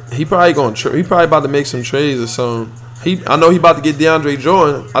nuts. He probably about to make some trades or something. I know he about to get DeAndre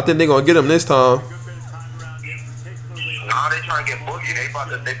Jordan. I think they gonna get him this time. Nah, they trying to get Boogie. They about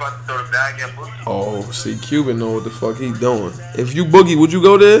to throw the bag at Boogie. Oh, see, Cuban know what the fuck he doing. If you Boogie, would you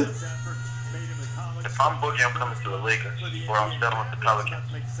go there? If I'm Boogie, I'm coming to the Lakers, or I'm staying with the Pelicans.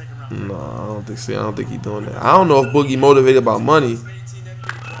 No, I don't think so. I don't think he doing that. I don't know if Boogie motivated by money.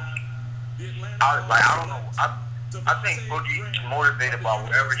 I don't know. I think Boogie motivated by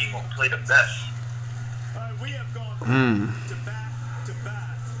wherever he gonna play the best.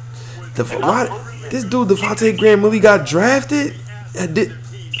 This dude Devontae Graham really got drafted? He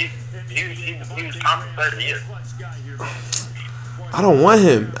was compensated here. I don't want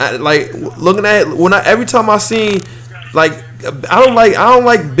him. Looking at it, every time I seen I don't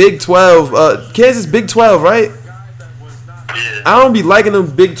like Big 12. Kansas Big 12, right? Yeah. I don't be liking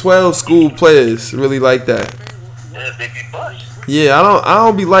them Big 12 school players really like that. Yeah, they be bust. Yeah, I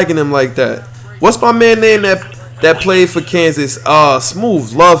don't be liking them like that. What's my man name that played for Kansas?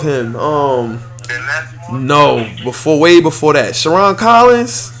 Smooth, love him. No, way before that. Sharon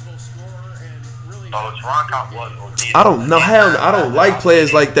Collins. Oh, Sharon Collins was. I don't know. Hell, I don't like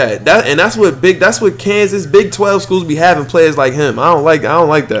players like that. That's what Kansas Big 12 schools be having, players like him. I don't like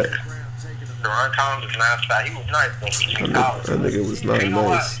that. Sharon Collins was nice. He was nice though. That nigga was not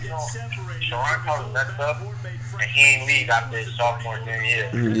nice. Sharon Collins messed up, and he ain't leave after his sophomore year.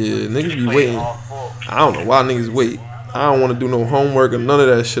 Yeah, niggas be waiting. I don't know why niggas wait. I don't want to do no homework or none of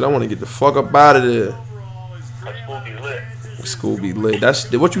that shit. I want to get the fuck up out of there. School be lit. School be lit.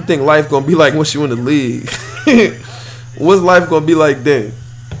 That's what you think life gonna be like once you in the league. What's life gonna be like then?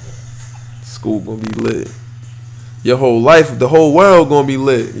 School gonna be lit. Your whole life, the whole world gonna be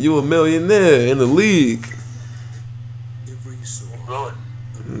lit. You a millionaire in the league.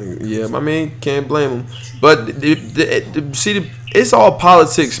 Yeah, my man, can't blame him. But it's all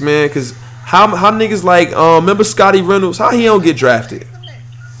politics, man. Cause how niggas like remember Scotty Reynolds? How he don't get drafted?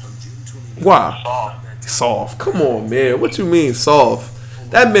 Why? Soft. Come on, man. What you mean soft?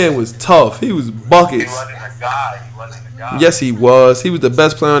 That man was tough. He was buckets. He wasn't a guy. Yes, he was. He was the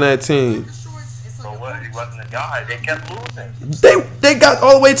best player on that team. So what? He wasn't a guy. They kept losing. They got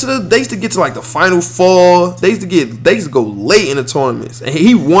all the way to they used to get to like the Final Four. They used to go late in the tournaments. And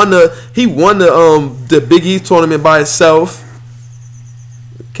he won the Big East tournament by himself.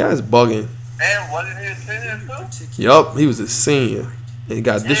 Guy's bugging. And wasn't he a senior too? Yup, he was a senior and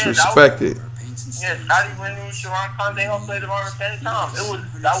got disrespected. Scotty Reynolds, Sharon Collins, they all played around the same time.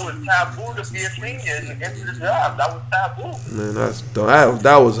 That was taboo to be a senior and into the job. That was taboo. Man,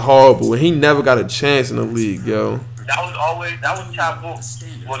 that was horrible. And he never got a chance in the league, yo. That was taboo.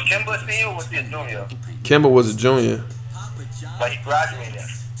 Was Kimba a senior or was he a junior? Kimba was a junior. But he graduated.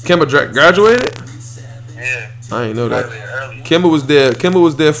 Kimba graduated? Yeah. I ain't know that. Kimba was there. Kimba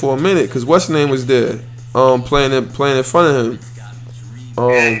was there for a minute because what's his name was there, playing in front of him.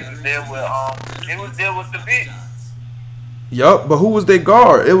 Yeah, he was there with the beat. Yup, but who was their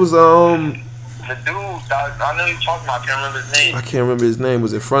guard? It was The dude, I know you're talking about. I can't remember his name. I can't remember his name.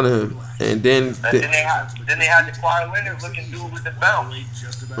 Was in front of him, and then Then they had the Kawhi Leonard looking dude with the bounce.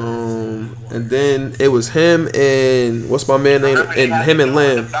 and then it was him and what's my man name? Remember, And him and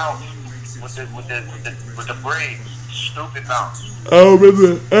Lamb. With the braids, stupid bounce. I don't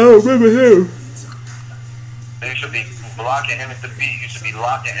remember him. They should be blocking him at the beat. You should be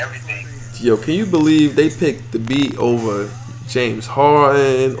locking everything. Yo, can you believe they picked the beat over James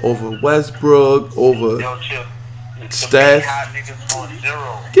Harden, over Westbrook, over Yo, chill. Steph? Niggas on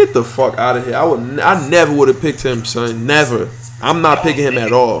 0. Get the fuck out of here! I never would have picked him, son. Never. I'm not picking him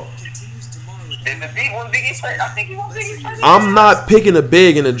at all. Did the beat one Biggie play? I think he won Biggie play. I'm not picking a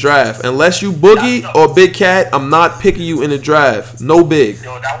big in the draft unless you Boogie or Big Cat. I'm not picking you in the draft. No big.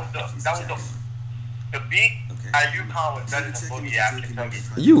 Yo, that was the beat at UConn was better than Boogie at Kentucky.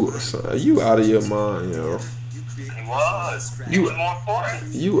 You out of your mind, yo. He was. He was more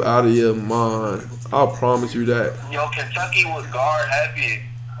important. You out of your mind. I'll promise you that. Yo, Kentucky was guard heavy.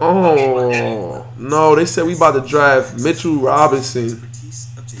 Oh no, they said we about to draft Mitchell Robinson,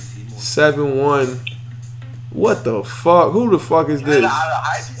 7'1". What the fuck? Who the fuck is this? Out of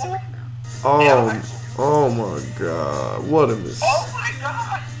high school? Oh my god! What a mistake! Oh my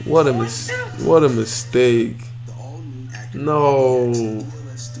god! What a mistake! No,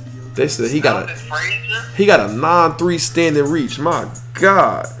 they said he got a 9-3 standing reach. My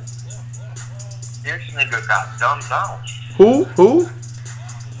god! This nigga got dumbed down. Who?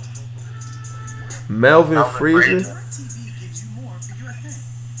 Melvin Frazier?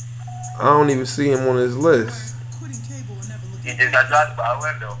 I don't even see him on his list. He just got drafted by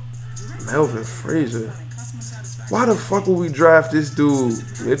Orlando. Melvin Frazier. Why the fuck would we draft this dude?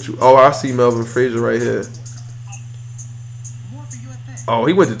 Mitchell? Oh, I see Melvin Frazier right here. Oh,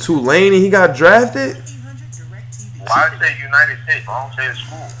 he went to Tulane and he got drafted? Why I say United States? I don't say the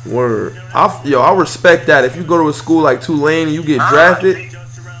school. Word. I respect that. If you go to a school like Tulane and you get drafted,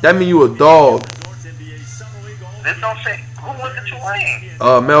 that mean you a dog. This don't say who went to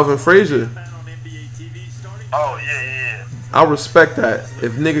Tulane. Melvin Frazier. Oh yeah. I respect that.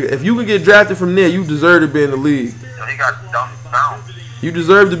 If you can get drafted from there, you deserve to be in the league. So he got dumbed down. You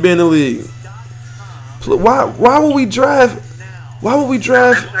deserve to be in the league. Why would we draft? Why would we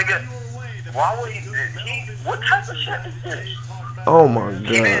draft? This nigga, why would he? What type of shit is this? Oh my god.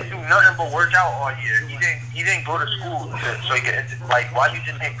 He didn't do nothing but work out all year. He didn't go to school so he could, like, why you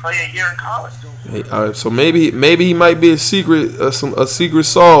just didn't play a year in college? Hey, so maybe he might be a secret secret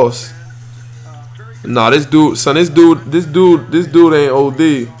sauce. Nah, this dude ain't OD.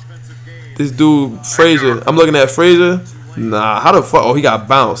 This dude Frazier. I'm looking at Frazier. Nah, how the fuck? Oh, he got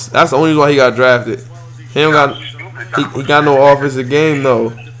bounced. That's the only reason why he got drafted. He got no offensive game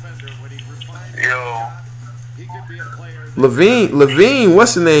though. Yo. Levine,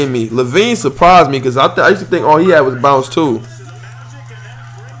 what's the name? Levine surprised me because I used to think all he had was bounce too. His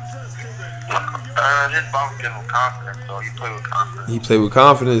bounce gives him confidence, so he play with confidence. He play with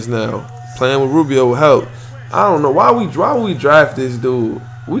confidence now. Playing with Rubio will help. I don't know why we draft this dude.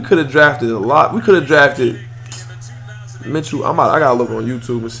 We could have drafted a lot. We could have drafted Mitchell. I gotta look on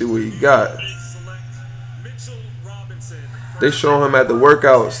YouTube and see what he got. They show him at the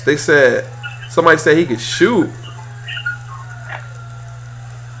workouts. Somebody said he could shoot.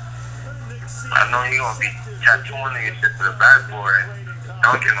 I know he gonna be tattooing niggas shit to the backboard and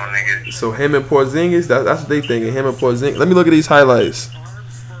dunking on niggas. So him and Porzingis, that's what they thinking. Him and Porzingis. Let me look at these highlights.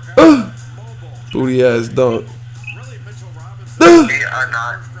 Booty ass dunk.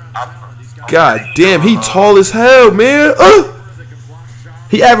 God damn, he tall as hell, man.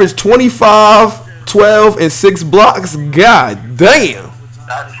 He averaged 25, 12, and 6 blocks. God damn.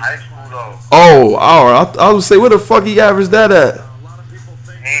 That's high school though. Oh, all right. I was say, where the fuck he averaged that at?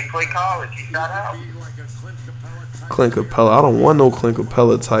 He ain't play college. He shot out. Clint Capella. I don't want no Clint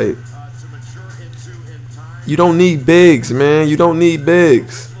Capella type. You don't need bigs, man. You don't need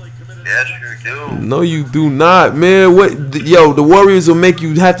bigs. Yes, you do. No, you do not, man. Yo, the Warriors will make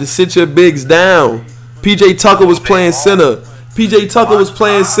you have to sit your bigs down. PJ Tucker was playing center. PJ Tucker was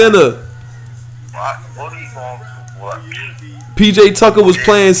playing center. What are you going for? What? PJ Tucker was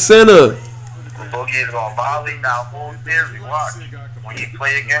playing center. Boogie is gonna violate that whole theory. Watch. When you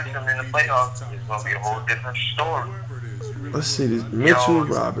play against him in the playoffs, it's gonna be a whole different story. Let's see this. Mitchell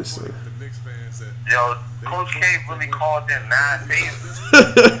Robinson. Yo, Coach K really called them mad favors.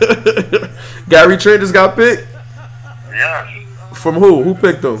 Gary Trent just got picked? Yes. From who? Who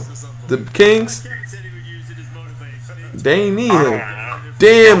picked him? The Kings? They ain't need him.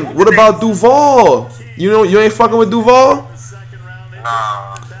 Damn, what about Duval? You ain't fucking with Duval?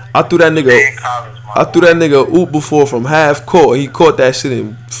 Nah. I threw that nigga. I threw that nigga a oop before from half court. He caught that shit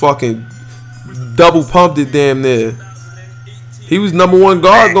and fucking double pumped it damn near. He was number one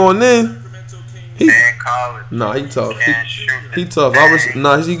guard going in. Nah, he tough. He tough.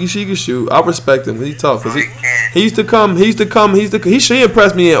 She can shoot. I respect him. He tough. Cause he used to come. He should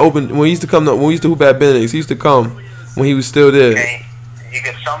impress me in open when he used to come. When we used to hoop at Benedict's. He used to come when he was still there. He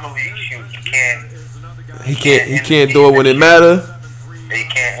can summer league shoot. He can't do it when it matter. He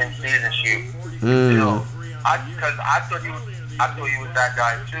can't in season shoot. You know, because I thought he was that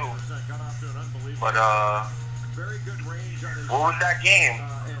guy too. But what was that game?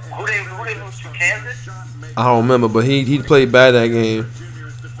 Who they lose to, Kansas? I don't remember, but he played bad that game.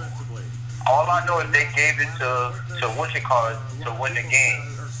 All I know is they gave it to what you call it to win the game,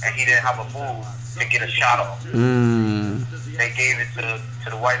 and he didn't have a move to get a shot off. They gave it to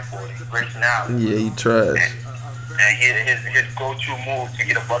the white boy, Grayson Allen. Yeah, he trash. And his go-to move to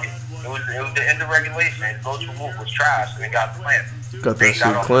get a bucket. It was the end of regulation. His go-to move was trash, and he got clamped. Got that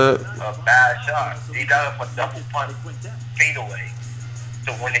shit clamped. A bad shot. He got up a double punt fadeaway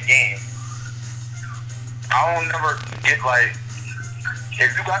to win the game. I don't never get like,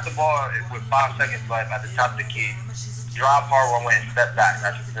 if you got the ball with 5 seconds left at the top of the key, drive hard one way and step back.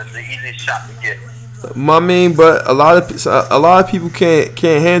 That's the easiest shot to get. I mean, but a lot of people can't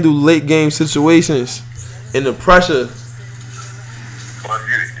handle late game situations and the pressure. But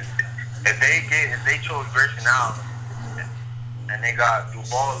if they chose Grayson Allen and they got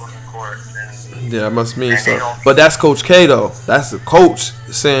Duval on the court, then yeah, it must mean something. But that's Coach K though. That's the coach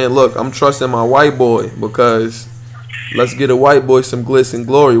saying, "Look, I'm trusting my white boy because let's get a white boy some glitz and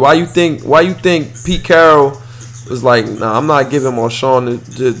glory." Why you think Pete Carroll was like, "Nah, I'm not giving Marshawn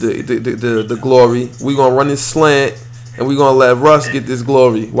the glory. We gonna run this slant and we gonna let Russ get this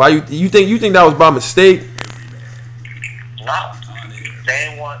glory." Why you think that was by mistake? No.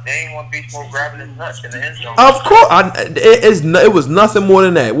 They ain't want Beast Mode grabbing his nuts in the end zone. Of course, it was nothing more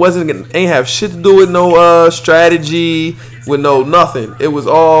than that. Ain't have shit to do with no strategy, with no nothing. It was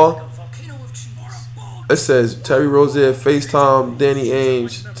all. It says Terry Rozier FaceTime Danny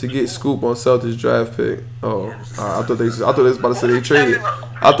Ainge to get scoop on Celtics draft pick. Oh, I thought they was about to say they traded.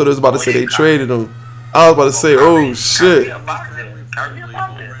 I thought it was about to say they traded him. I was about to say, oh shit.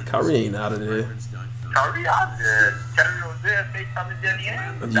 Kyrie ain't out of there. Kyrie out there. Terry Rozier FaceTime Danny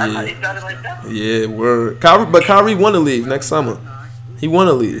Ainge. That's how he got it like that. Yeah, word. Kyrie want to leave next summer. He want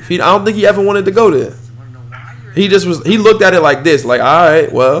to leave. I don't think he ever wanted to go there. He looked at it like this, like, all right,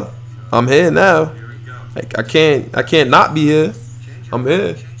 well, I'm here now. Like, I can't not be here. I'm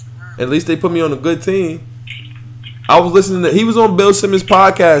here. At least they put me on a good team. I was listening to. He was on Bill Simmons'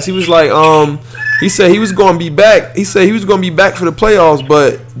 podcast. He was like, he said he was gonna be back. He said he was gonna be back for the playoffs,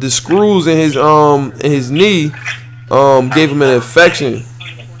 but the screws in his knee gave him an infection.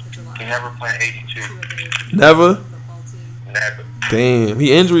 He never played 82. Never. Never. Damn,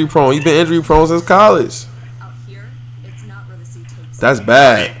 he injury prone. He been injury prone since college. That's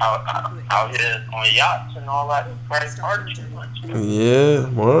bad. Out here on yachts and all that. Yeah,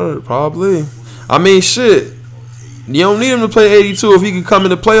 word, probably. I mean, shit. You don't need him to play 82 if he can come in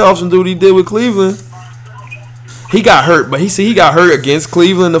the playoffs and do what he did with Cleveland. He got hurt, but he got hurt against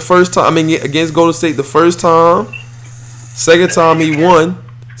Cleveland the first time. I mean, against Golden State the first time. Second time he won.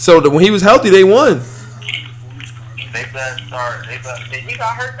 So when he was healthy, they won. They best start. He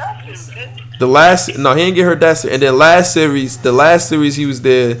got hurt that series, didn't he? He didn't get hurt that series. And then the last series he was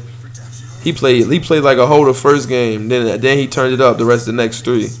there, he played like a whole the first game. Then he turned it up the rest of the next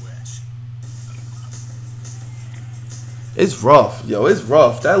three. It's rough, yo. It's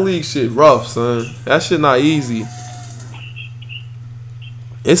rough. That league shit rough, son. That shit not easy.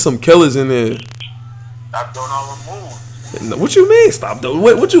 It's some killers in there. Stop doing all the moves. What you mean? Stop doing?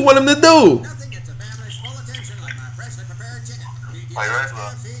 What you want him to do? Play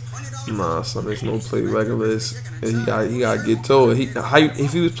regular. Nah, son, there's no play regular. He got to get to it.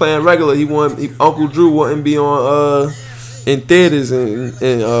 If he was playing regular, Uncle Drew wouldn't be on in theaters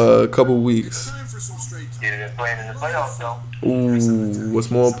in a couple weeks. He'd have been playing in the playoffs though. Ooh,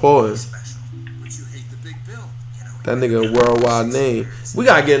 what's more important? That nigga a worldwide name. We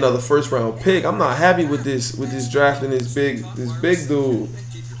gotta get another first round pick. I'm not happy with this drafting this big dude.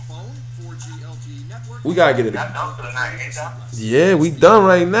 We gotta get it. Yeah, we done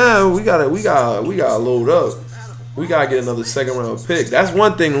right now. We gotta load up. We gotta get another second round pick. That's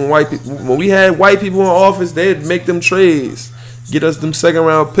one thing when we had white people in office, they'd make them trades, get us them second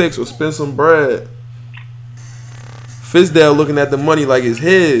round picks or spend some bread. Fizdale looking at the money like it's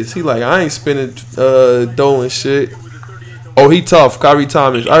his. He like, I ain't spending dough and shit. Oh, he tough. Kyrie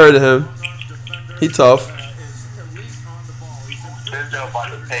Thomas. I heard of him. He tough. Fizdale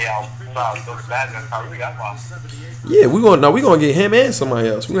about to pay out No, throw the bag on Kyrie. That's why. Yeah, we gonna get him and somebody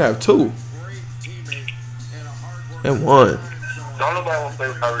else. We gonna have 2 and 1. Don't nobody want to play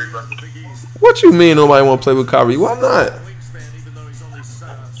with Kyrie, bro. What you mean nobody want to play with Kyrie? Why not?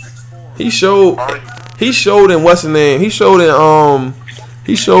 He showed in what's the name? He showed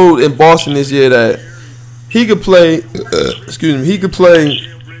in Boston this year that he could play. Excuse me. He could play.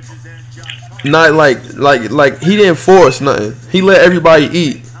 Not like he didn't force nothing. He let everybody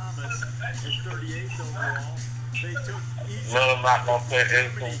eat. I'm not gonna play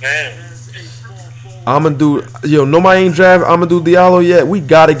in games. Nobody ain't draft Amadou Diallo yet. We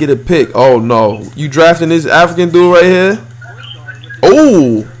gotta get a pick. Oh no, you drafting this African dude right here?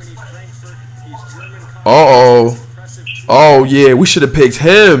 Oh. Oh yeah, we should have picked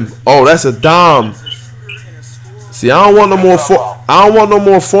him. Oh, that's a dime. See, I don't want no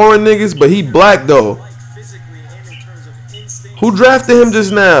more foreign niggas, but he black though. Who drafted him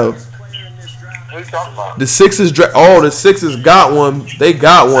just now? What are you talking about? The Sixers the Sixers got one. They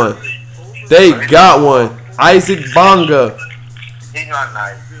got one. Isaac Bonga. He's not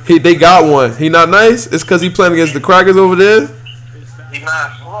nice. They got one. He not nice? It's because he playing against the Crackers over there? He's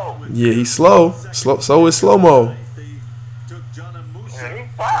not slow. Yeah, he's slow. So is Slow-Mo. Yeah, he's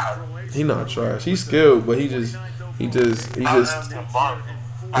fast. He not trash. He's skilled, but he just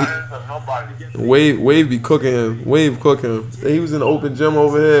Wave be cooking him. Wave cooking him. He was in the open gym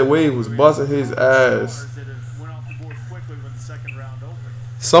over here. Wave was busting his ass.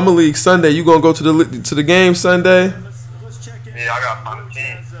 Summer League Sunday. You gonna go to the game Sunday? Yeah, I got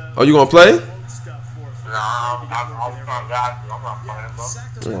 15. Oh, you gonna play? Nah, I'm not playing,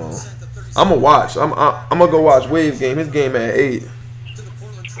 bro. Oh. I'm gonna watch. I'm gonna go watch Wave game. His game at 8. Yeah,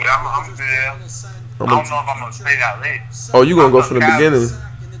 I'm there. I don't know if I'm gonna stay that late. Oh, you gonna go from the beginning?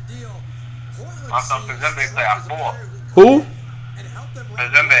 I thought Kazembe play at 4. Who?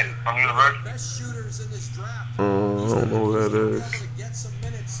 Kazembe from University. I don't know who that is.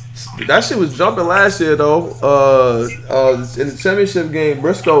 That shit was jumping last year though. In the championship game,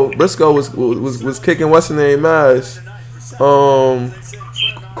 Briscoe was kicking what's his name ass.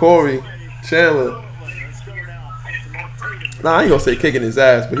 Corey Chandler. Nah, I ain't gonna say kicking his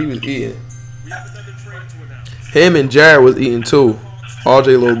ass, but he was eating. Him and Jared was eating too.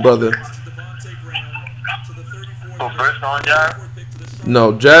 RJ little brother. So Briscoe and Jared?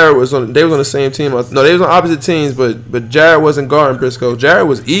 No, Jared was on. They was on the same team. No, they was on opposite teams, but Jared wasn't guarding Briscoe. Jared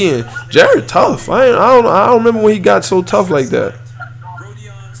was eating. Jared tough. I don't remember when he got so tough like that.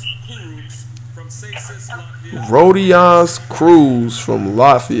 Rodions Cruz from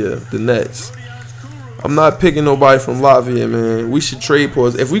Latvia, the Nets. I'm not picking nobody from Latvia, man. We should trade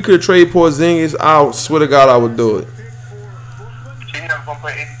Porzingis. If we could trade Porzingis, I swear to God I would do it. He never gonna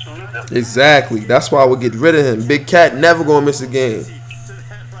play 82 either. Exactly. That's why I would get rid of him. Big Cat never gonna miss a game.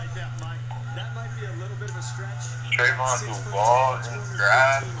 Trayvon threw ball in the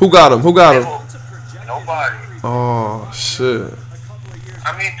draft. Who got him? Nobody. Oh shit.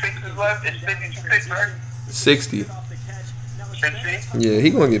 How many picks is left? It's 52 picks, right? 60. 60? Yeah, he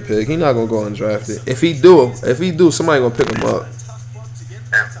gonna get picked. He not gonna go undrafted. If he do, somebody gonna pick him up. If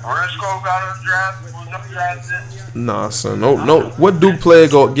Briscoe got undrafted, Nah, son. No. What Duke player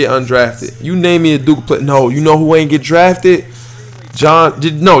go get undrafted? You name me a Duke player. No, you know who ain't get drafted? I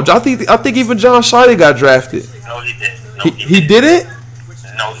think even John Shidey got drafted. No, he didn't. He did it?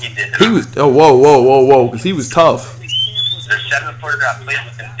 No, he didn't. He was. Oh, whoa, because he was tough. The 7-footer that played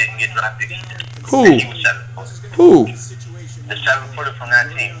with him didn't get drafted either. Who? He was 7-footer. Who? The 7-footer from that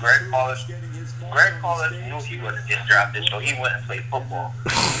team, Greg Paulus knew he wasn't getting drafted, so he went and played football.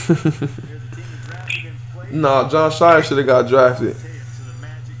 Nah, John Shire should have got drafted.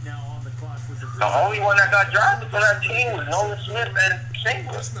 The only one that got drafted for that team was Nolan Smith and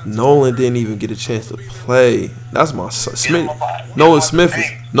Singler. Nolan didn't even get a chance to play. That's my son.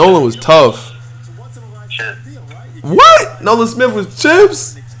 Nolan was tough. Shit. What? Nolan Smith was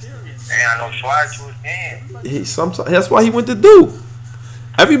chips? Ain't got no swag to his game. That's why he went to Duke.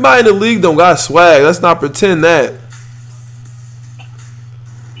 Everybody in the league don't got swag. Let's not pretend that.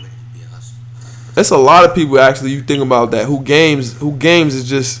 There's a lot of people actually. You think about that. Who games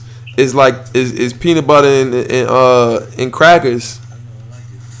is peanut butter and crackers.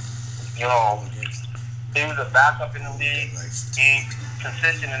 He was a backup in the league. He ain't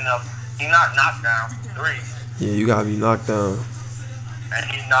consistent enough. He not knocked down from 3. Yeah, you gotta be knocked down. And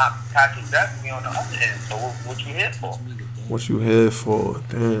he's not Patrick Beverly on the other end. So what you here for? What you here for?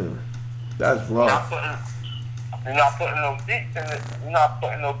 Damn, that's rough. You're not putting no seats in it. You're not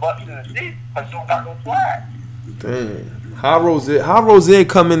putting no butts in the seats because you don't got no swag. Damn. How Rosier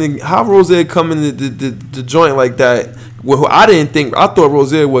come in the joint like that? Well, I thought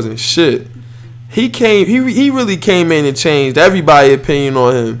Rosier wasn't shit. He really came in and changed everybody's opinion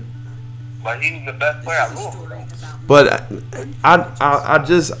on him. But he was the best player at Louisville. But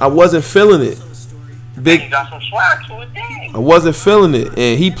I wasn't feeling it. He got some swag to it, dang. I wasn't feeling it,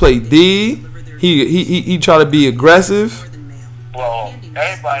 and he played D. He tried to be aggressive. Well,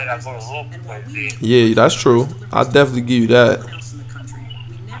 everybody that go to Louisville plays D. Yeah, that's true. I'll definitely give you that.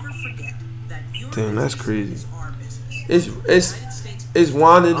 Damn, that's crazy. It's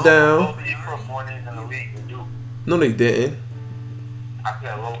winding down. No, they didn't. I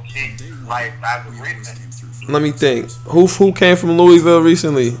said low key, like as of recent. Let me think. Who came from Louisville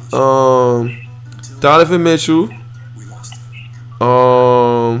recently? Donovan Mitchell.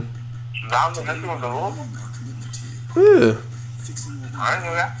 Donovan Mitchell was the Louisville? Yeah. I didn't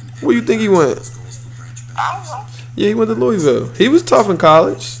know that. Where you think he went? I don't know. Yeah, he went to Louisville. He was tough in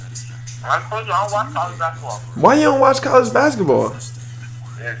college. I told you I don't watch college basketball. Why you don't watch college basketball? It's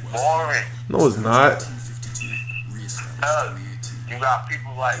boring. No, it's not. You got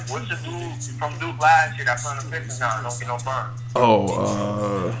people like, what's the dude from Duke last year that played on the Pistons now and don't get no burn?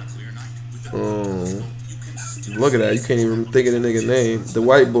 Look at that. You can't even think of the nigga name. The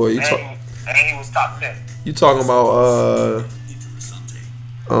white boy. And he was top 10. You talking about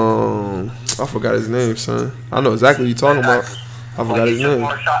I forgot his name, son. I know exactly what you talking about. I forgot his name.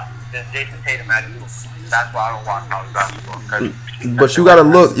 More shots than Jason Tatum at Duke. That's why I don't watch college basketball. But you gotta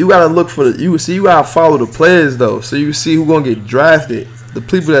look for you gotta follow the players though, so you see who gonna get drafted. The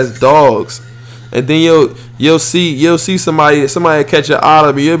people that's dogs, and then you'll see somebody catch your eye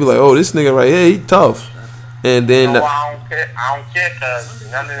of me. You'll be like, oh, this nigga right here, he tough. And then I don't care because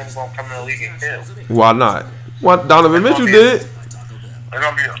none of them gonna come in the league and kill. Why not? What Donovan Mitchell did?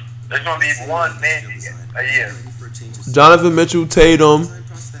 There's gonna be one man a year. Donovan Mitchell, Tatum,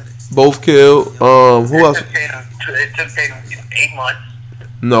 both killed. Who else? It took Tatum 8 months.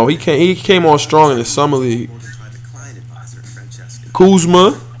 No, he came on strong in the summer league.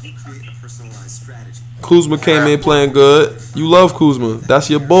 Kuzma came in playing good. You love Kuzma. That's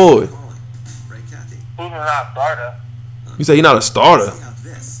your boy. Kuzma's not a starter. You say he's not a starter?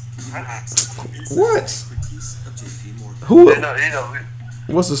 What? Who?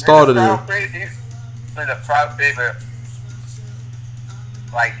 What's the starter then? He's a crowd favorite.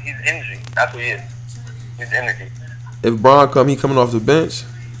 Like, he's energy. That's what he is. He's energy. If Bron he coming off the bench?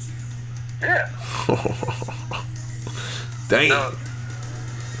 Yeah. Dang. So,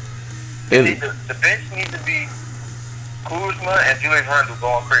 the bench needs to be Kuzma and Julius Randle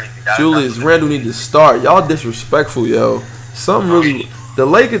going crazy. Julius Randle need to start. Y'all disrespectful, yo. Something really. The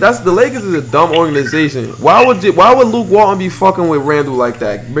Lakers is a dumb organization. Why would Luke Walton be fucking with Randle like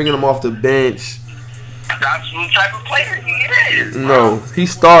that, bringing him off the bench? That's the type of player he is. No,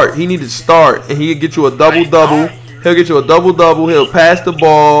 he need to start, and he'll get you a double-double. He'll get you a double-double. He'll pass the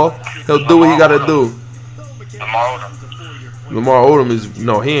ball. He'll do what he gotta do. Lamar Odom is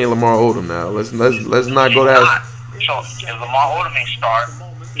he ain't Lamar Odom now. Let's not go that. So if Lamar Odom ain't start,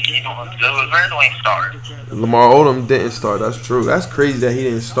 Julius Randle ain't start. Lamar Odom didn't start. That's true. That's crazy that he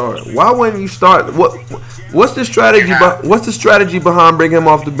didn't start. Why wouldn't you start? What's the strategy? What's the strategy behind bringing him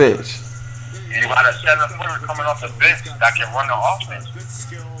off the bench? You got a 7-footer coming off the bench that can run the offense.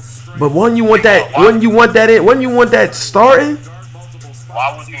 But wouldn't you want that starting?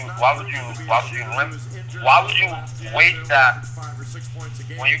 Why would you waste that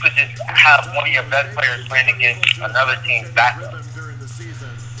when you could just have one of your best players playing against another team's backup?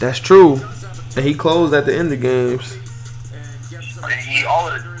 That's true. And he closed at the end of games. At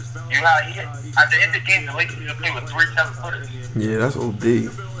the end of the game, the Lakers just play with 3 7-footers. Yeah, that's OD.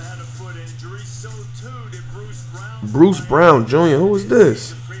 Bruce Brown Jr. Who is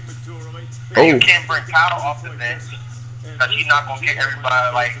this? You can't bring Powell off the bench because he's not gonna get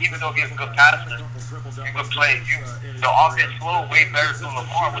everybody. Like, even though he's a good passer, you could play. The offense flow way better through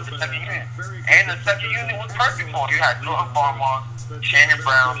Lamar with the second unit, and the second unit was perfect for him. You had Jordan Farmar, Shannon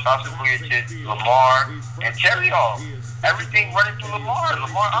Brown, Sasha Vujacic, Lamar, and Terry Off. Everything running through Lamar.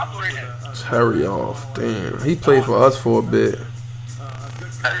 Lamar operated. Terry Off, damn. He played for us for a bit.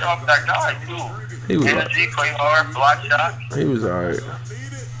 Terry Off, that guy too. He was energy, play hard, block shot. He was alright.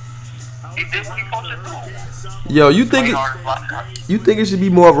 He did what he supposed to do. Yo, you think it should be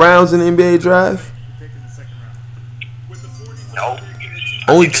more rounds in the NBA draft? No.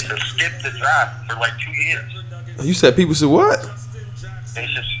 Only to skip the draft for like 2 years. You said people should what? They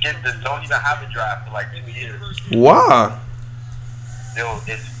should skip this. Don't even have a draft for like 2 years. Why? Yo,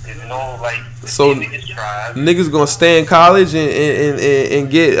 it's no like. So niggas gonna stay in college and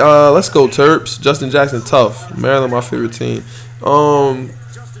get let's go Terps. Justin Jackson tough. Maryland my favorite team.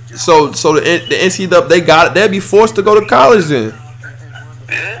 So the NCAA they'll be forced to go to college then.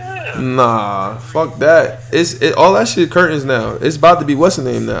 Yeah. Nah, fuck that. It's all that shit curtains now. It's about to be what's the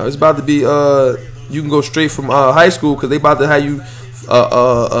name now? It's about to be you can go straight from high school because they about to have you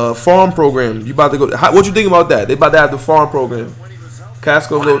farm program. You about to go. What you think about that? They about to have the farm program. Cats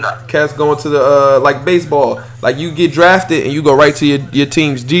going to the like baseball. Like you get drafted and you go right to your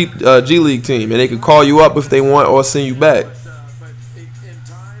team's G League team and they can call you up if they want or send you back.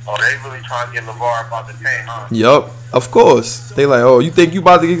 Oh, they really trying to get LeVar about the pay, huh? Yup, of course. They like, oh, you think you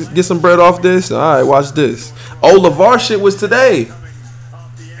about to get some bread off this? All right, watch this. Oh, LeVar shit was today.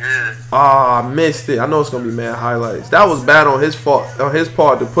 Yeah. Ah, I missed it. I know it's gonna be mad highlights. That was bad on his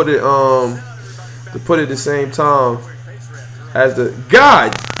part to put it the same time as the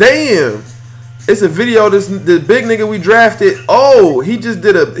God damn. It's a video. The big nigga we drafted. Oh, he just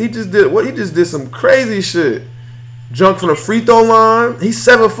did some crazy shit. Jumped from the free throw line. He's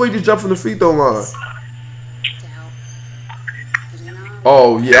 7 foot. He just jumped from the free throw line.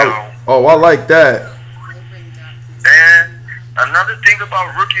 Oh yeah. Oh, I like that. And another thing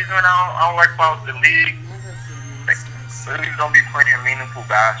about rookies, man, I don't like about the league. Like, rookies don't be playing meaningful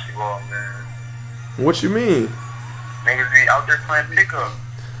basketball, man. What you mean? Niggas be out there playing pickup.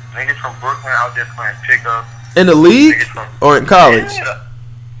 Niggas from Brooklyn out there playing pickup. In the league or in college? Yeah,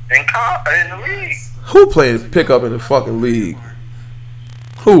 in the league. Who playing pickup in the fucking league?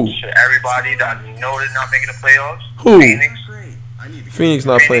 Who? Shit, everybody that know they're not making the playoffs. Who? Phoenix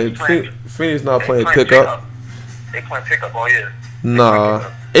not playing. Phoenix not playing pickup. They playing pickup all year. Nah,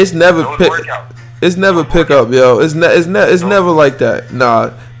 it's never It's never pickup, yo. It's never like that.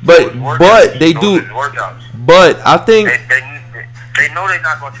 Nah, but they do. But I think they know they're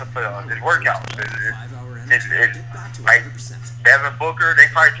not going to the playoffs. It's workouts. It's like Devin Booker. They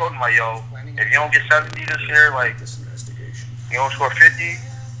probably told him like, yo, if you don't get 70 this year, like you don't score 50,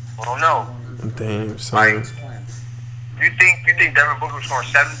 well, no. Damn, son. Like, you think Devin Booker was scoring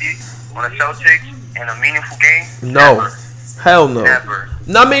 70 on the Celtics in a meaningful game? No. Never. Hell no. Never.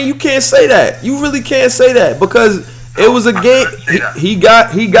 No, I mean you can't say that. You really can't say that because it was a game. He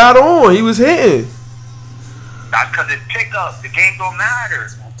got on. He was hitting. That's because it's pickup. The game don't matter.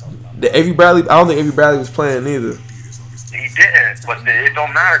 I don't think Avery Bradley was playing either. He didn't, but it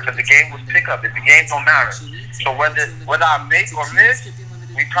don't matter because the game was pickup. If the game don't matter, so whether I make or miss,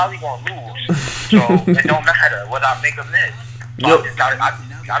 we probably gonna lose. So it don't matter whether I make or miss.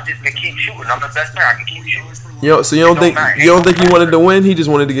 I just can keep shooting. I'm the best player. I can keep shooting. So you don't think he wanted to win? He just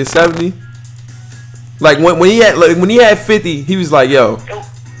wanted to get 70. Like when he had 50, he was like, "Yo,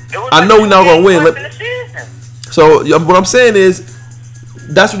 I know we're not gonna win." So what I'm saying is,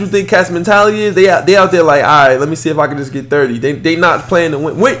 that's what you think Cat's mentality is. They out there like, all right, let me see if I can just get 30. They not playing to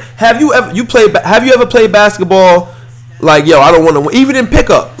win. Wait, have you ever played basketball? Like, yo, I don't want to win. Even in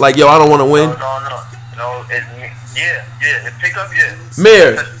pickup, like, yo, I don't want to win. No. Yeah. In pickup, yeah.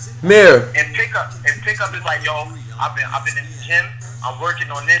 Mir. In pickup is like, yo, I've been in the gym. I'm working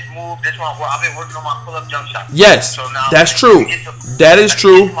on this move. This one, I've been working on my pull-up jump shot. Yes, so now, that's true. That is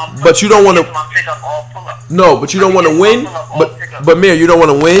true. But you don't want to. No, but you don't want to win. But Mir, you don't want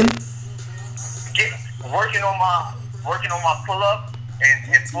to win. Working on my pull-up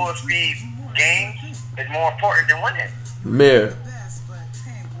and full speed games is more important than winning. Mir,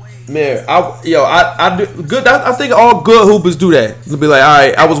 I do good. I think all good hoopers do that. They'll be like, all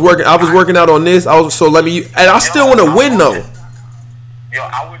right, I was working out on this. And I still want to win though. Yo,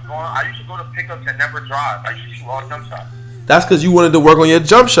 I used to go to pickups and never drive. I used to shoot all jump shots. That's because you wanted to work on your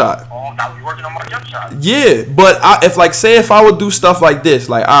jump shot. Oh, I was working on my jump shot. Yeah, but if I would do stuff like this,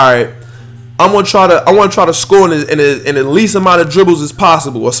 like, all right, I want to try to score in the least amount of dribbles as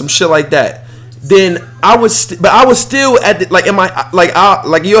possible, or some shit like that. Then I was still at the, like in my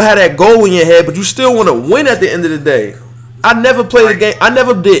like you had that goal in your head, but you still want to win at the end of the day. I never played a game. I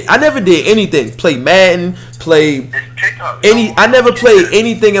never did anything. Play Madden. I never played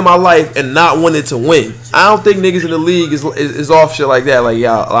anything in my life and not wanted to win. I don't think niggas in the league is off shit like that. Like,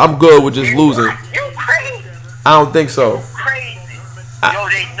 yeah, I'm good with just losing. You crazy? I don't think so. You crazy? Yo,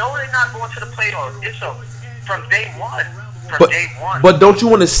 they know they're not going to the playoffs. It's from day one. Day one. But don't you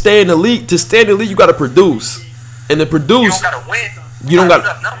want to stay in the league? To stay in the league, you got to produce. And to produce, you don't got to win. You don't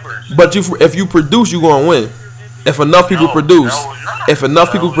got numbers. But if you produce, you gonna win. If enough people produce,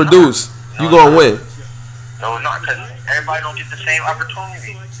 you gonna win. No, not because everybody don't get the same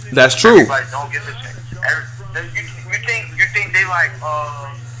opportunity. That's true. Everybody don't get the same. You think they like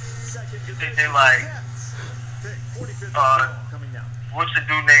what's the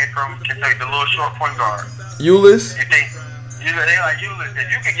dude name from Kentucky, the little short point guard? Ulyss? You think they like Ulyss? If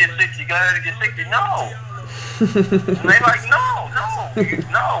you can get 60, go ahead and get 60. No. They like no,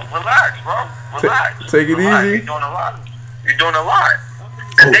 relax, bro, relax. Take it relax. easy. You're doing a lot.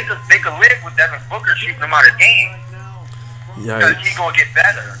 And they could live with Devin Booker shooting them out of game. Because he's gonna get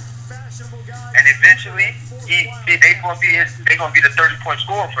better. And eventually, they gonna be the 30-point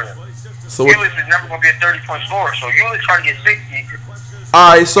scorer for him. So Ulyss is never gonna be a 30-point scorer. So Ulyss trying to get 60.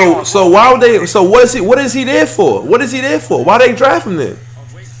 All right, so why would they? So what is he there for? What is he there for? Why they draft him then?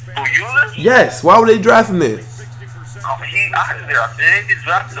 Who, Ulyss? Yes, why would they draft him then? He out of there. They just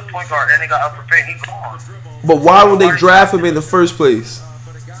drafted the point guard and they got upper pay. He gone. But why would they draft him in the first place?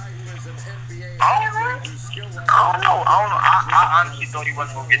 I don't know. I honestly thought he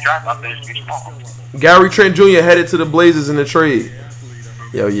wasn't gonna get drafted. I thought he was too small. Gary Trent Jr. headed to the Blazers in the trade.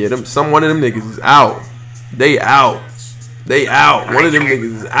 Yo, yeah, one of them niggas is out. They out. One of them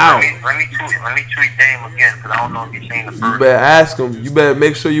niggas is out. Let me tweet Dame again because I don't know if he's seen the first. You better ask him. You better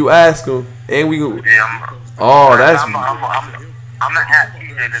make sure you ask him. And we go. Yeah, Oh, that's. I'm gonna ask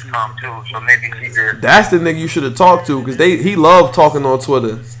TJ this time too, so maybe TJ. That's the nigga you should have talked to because he love talking on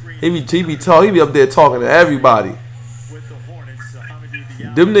Twitter. He be up there talking to everybody.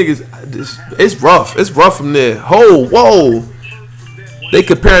 Them niggas, it's rough. It's rough from there. Whoa. They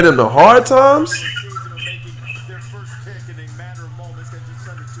compare them to hard times.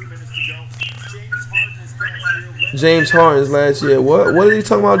 James Harden's last year. What are you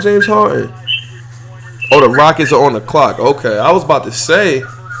talking about, James Harden? Oh, the Rockets are on the clock. Okay, I was about to say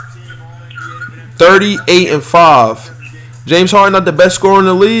 38-5. James Harden not the best scorer in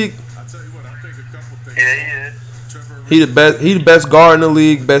the league. Yeah, he is. He the best guard in the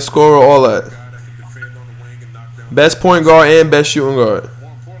league, best scorer, all that. Best point guard and best shooting guard.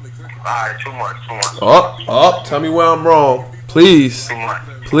 Alright, too much. Up. Tell me where I'm wrong, please. Too much.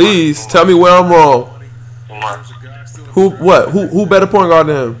 Please tell me where I'm wrong. Too much. Who better point guard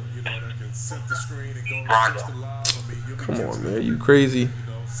than him? Rondo. Come on, man, you crazy?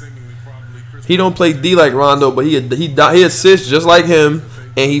 He don't play D like Rondo, but he assists just like him,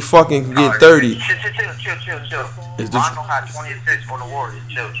 and he fucking get 30. Chill. Rondo had 20 assists for the Warriors.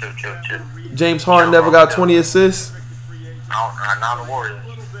 Chill. James Harden never got 20 assists. Not the Warriors.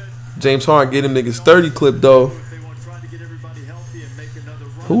 James Harden get him niggas 30 clip though.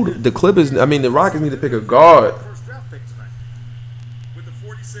 Who the Clippers? I mean, the Rockets need to pick a guard.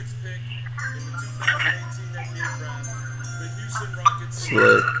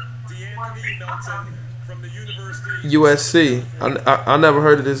 Slick. USC. I never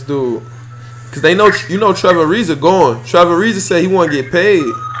heard of this dude. Cause they know Trevor Ariza going. Trevor Ariza said he want to get paid.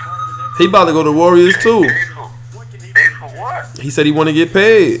 He about to go to Warriors too. Paid for what? He said he want to get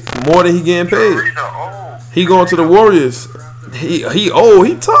paid more than he getting paid. He going to the Warriors. He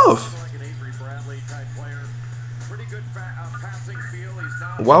tough.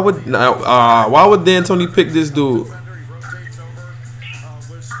 Why would D'Antoni pick this dude?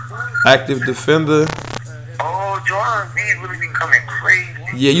 Active defender. Oh, Jordan B really becoming crazy.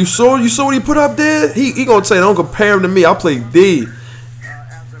 Yeah, you saw what he put up there? He gonna say don't compare him to me. I play D.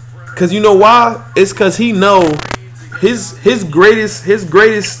 Cause you know why? It's cause he know his greatest I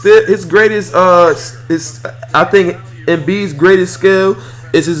think Embiid's greatest skill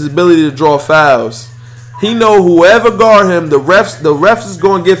is his ability to draw fouls. He know whoever guard him, the refs is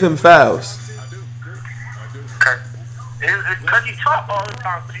gonna give him fouls. Cause he talk all the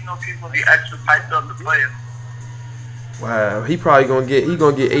time, so he know people be extra hyped up to play him. Wow, he probably gonna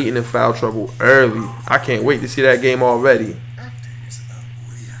get 8 in foul trouble early. I can't wait to see that game already.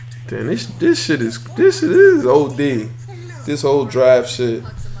 Damn, this shit is OD. This whole draft shit.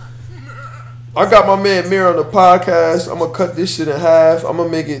 I got my man Mir on the podcast. I'm gonna cut this shit in half. I'm gonna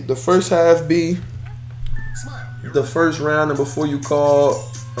make it the first half be the first round, and before you call,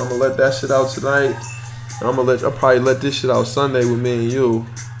 I'm gonna let that shit out tonight. And I'll probably let this shit out Sunday with me and you.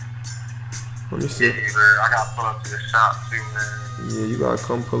 Let me see. Yeah, I gotta pull up to the shop too, man. Yeah, you gotta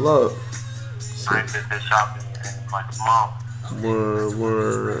come pull up. I ain't been to the shop in like a month.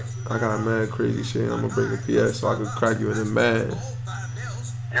 Word. I got mad crazy shit. I'm gonna bring the PS so I can crack you in the mad.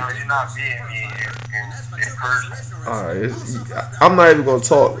 Yo, you're not beating me in person. Alright, I'm not even gonna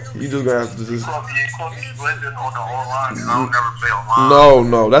talk. You just gonna have to just. On the online, I don't never play online.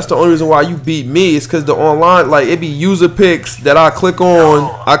 No, that's the only reason why you beat me. It's cause the online, like it be user picks that I click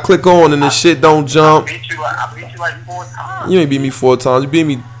on, and the shit don't jump. I beat you like 4 times. You ain't beat me 4 times. You beat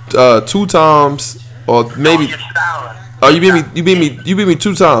me 2 times, or maybe. Oh, you beat me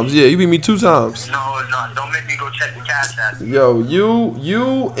 2 times. Yeah, you beat me 2 times. No, don't make me go check the cash app. Yo,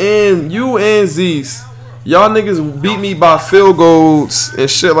 you and Zeus, Y'all niggas beat me by field goals and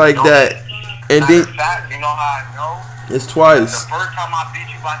shit like that. And then fact, you know how I know? It's twice. The first time I beat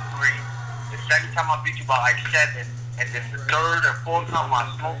you by 3, the second time I beat you by like 7, and then the third and fourth time I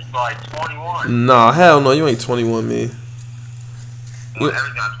smoked you by like 21. Nah, hell no, you ain't 21, man. Well,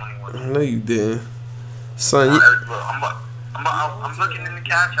 everything on 21. No, you didn't. Son, I'm looking in the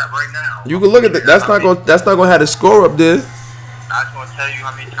cash app right now. You can look at that. That's not gonna have the score up there. I just want to tell you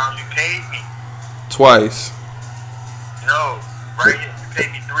how many times you paid me. Twice. No, right here. You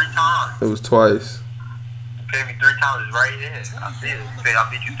paid me 3 times. It was twice. You paid me 3 times. It's right here. I see it. I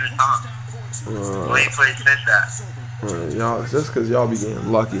beat you 3 times. We ain't played since that. Y'all, just because y'all be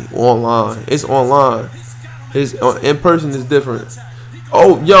getting lucky. Online. It's online. It's in person is different.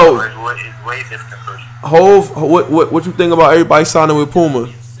 Oh, yo. It's way different in person. Hove, what you think about everybody signing with Puma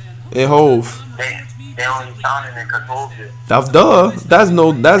and Hove? They only signing it because Hove did. That's duh. That's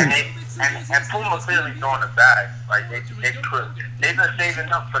And Puma clearly throwing the bag. Like they've been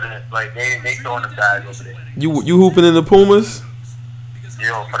saving up for this. Like they throwing the bag over there. You hooping in the Pumas?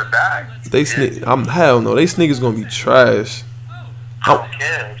 Yo, for the bag. They sneak. Hell no. They sneakers gonna be trash. I don't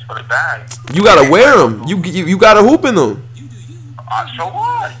care. It's for the bag. You gotta wear them. You gotta hoop in them. So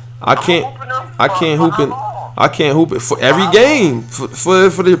what? I can't hoop it for every game. For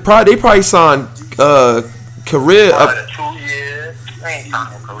the they probably signed career up. 2 years. They ain't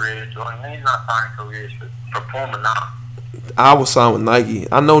signing careers. He's not signing careers for Puma now. I will sign with Nike.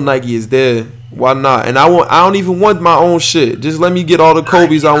 I know Nike is there. Why not? And I don't even want my own shit. Just let me get all the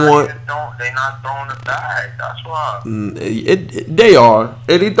Kobe's I want. They not throwing the bag. That's why. They are.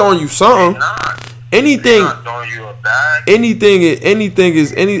 They throwing you something. They not. Anything. They not throwing you a bag. Anything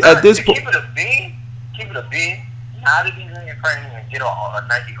is at this point. Keep it a B. Keep it a B. How did these niggas probably even get a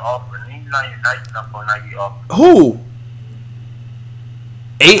Nike offer? He's not even nice enough for a Nike offer. Who?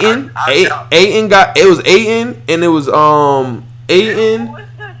 Ayton got it was Ayton and it was Ayton,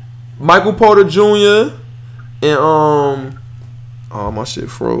 Michael Porter Jr. and oh my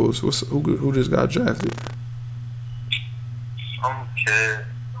shit froze. Who just got drafted? Some kid.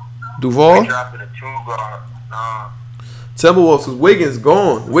 Duval? They drafted a 2 guard. Timberwolves was Wiggins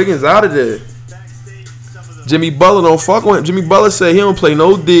gone. Wiggins out of there. Jimmy Butler don't fuck with him. Jimmy Butler said he don't play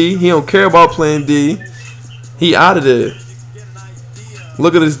no D. He don't care about playing D. He out of there.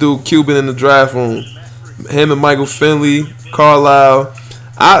 Look at this dude Cuban in the draft room. Him and Michael Finley, Carlisle.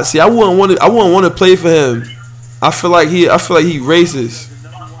 I wouldn't want to play for him. I feel like he racist.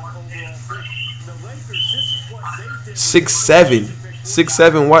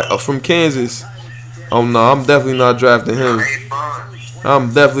 6'7" white from Kansas. Oh no, I'm definitely not drafting him.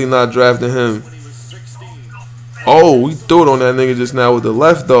 Oh, we threw it on that nigga just now with the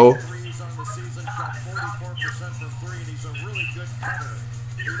left though.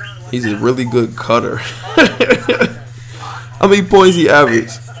 He's a really good cutter. How many points he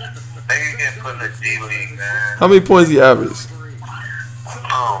averaged? How many points he averaged?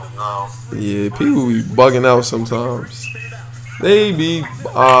 Oh no. Yeah, people be bugging out sometimes. They be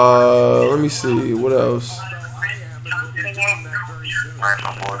let me see, what else?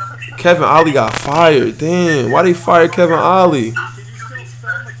 Kevin Ollie got fired. Damn, why they fired Kevin Ollie?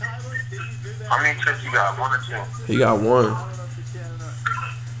 How many trips you got? 1 or 2? He got 1.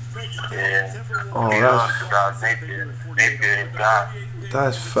 Yeah. Oh,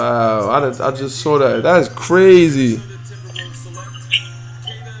 that's foul. I just saw that. That's crazy.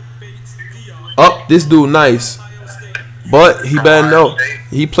 Up, this dude nice, but he better know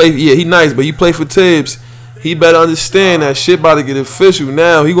he play. Yeah, he nice, but he play for Tibbs. He better understand that shit about to get official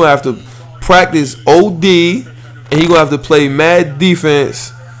now. He gonna have to practice OD, and he gonna have to play mad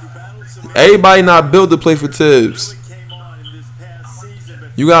defense. Everybody not built to play for Tibbs.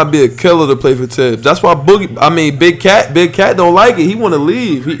 You gotta be a killer to play for Tibbs. That's why Big Cat don't like it. He wanna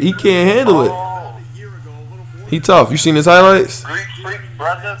leave. He can't handle it. He tough. You seen his highlights? Greek Freak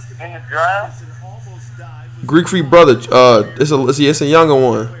brother in the draft. Greek Freak brother. It's a younger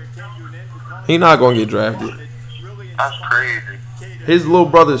one. He not gonna get drafted. That's crazy.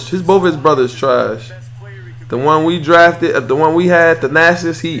 Both his brothers trash. The one we drafted, the one we had, the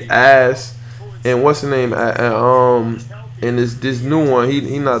Nashis, he ass. And what's the name? And this new one,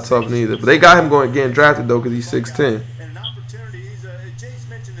 he not tough neither. But they got him getting drafted though because he's 6'10".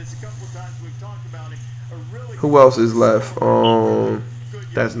 Who else is left?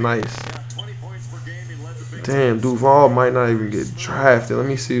 That's nice. Damn, Duval might not even get drafted. Let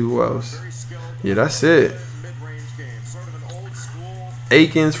me see who else. Yeah, that's it.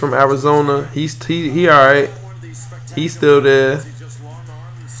 Akins from Arizona. He all right. He's still there.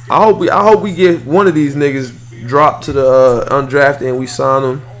 I hope we get one of these niggas dropped to the undrafted and we sign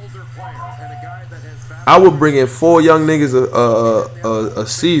him. I would bring in 4 young niggas a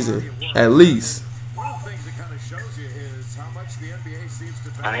season at least.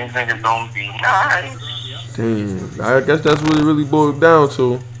 And these niggas don't be nice. Damn, I guess that's what it really boils down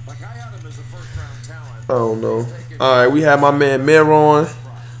to. I don't know. All right, we have my man Mir on.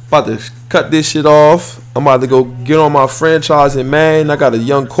 About to cut this shit off. I'm about to go get on my franchising, man. I got a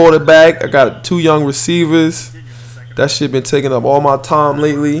young quarterback. I got 2 young receivers. That shit been taking up all my time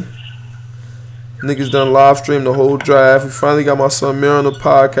lately. Niggas done live stream the whole draft. We finally got my son Mir on the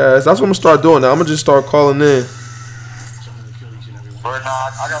podcast. That's what I'm gonna start doing now. I'm gonna just start calling in. But nah,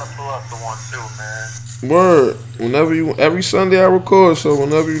 I gotta pull up the one too, man. Word. Whenever you, every Sunday I record, so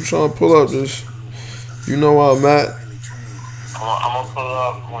whenever you trying to pull up, just you know where I'm at. I'm gonna pull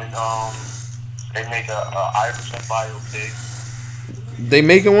up when they make a Iverson biopic. They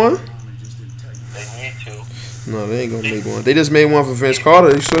making one? They need to. No, they ain't gonna make one. They just made one for Vince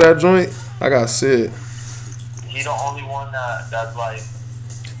Carter. You saw that joint? I gotta see it. He the only one that's like.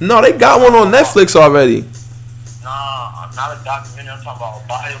 No, they got one on Netflix already. Nah, not a documentary. I'm talking about a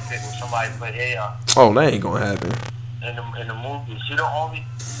biopic where somebody play AI. Oh, that ain't gonna happen. In the movie, he the only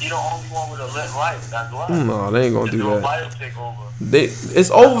one with a lit life. That's why. No, they ain't gonna do that. Biopic over. It's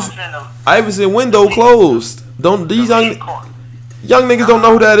over. Iverson window closed. Don't these young niggas don't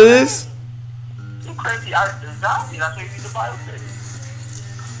know who that is? You crazy? Exactly. That's why you need the biopic.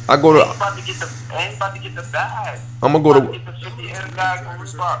 I go to. Ain't about to get the bag. I'm gonna go to.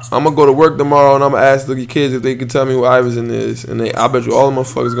 I'm gonna go to work tomorrow and I'm gonna ask the kids if they can tell me who Iverson is, and I bet you all the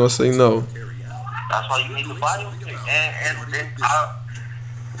motherfuckers gonna say no. That's why you need the biopic, and then you know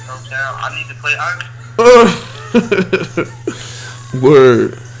what I'm saying? I need to play Iverson.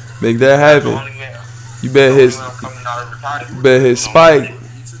 Word, make that happen. You better hit. You better hit Spike.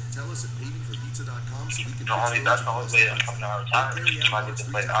 That's the only way I'm coming out of retirement. I get to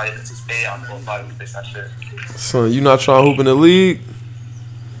play Iverson. I'm going to biopic. That's it. Son, you not trying to hoop in the league?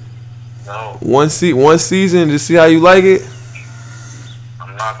 No. One season to see how you like it?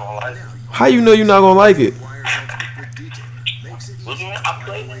 I'm not gonna like it. How you know you're not gonna like it? What do you mean? I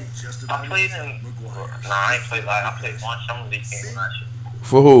played in. Nah, I ain't played like. I played one summer league game last year.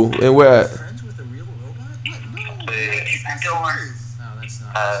 For who and where at?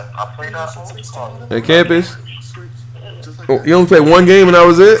 I played what do you call it? At campus? Oh, you only played one game and that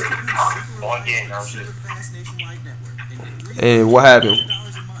was it? One game, that was it. And what happened?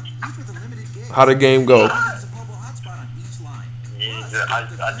 How the game go? Yeah, I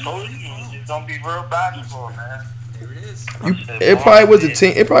told you, it's gonna be real basketball, man. It probably was the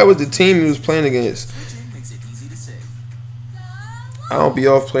team. It probably was the team he was playing against. I don't be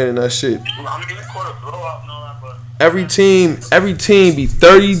off playing that shit. Every team be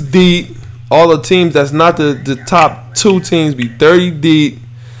 30 deep. All the teams that's not the top 2 teams be 30 deep,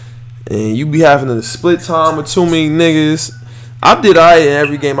 and you be having to split time with too many niggas. I did alright in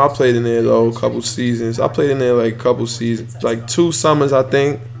every game I played in there though. A couple seasons. I played in there like a couple seasons, like 2 summers I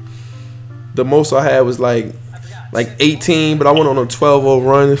think. The most I had was like 18, but I went on a 12-0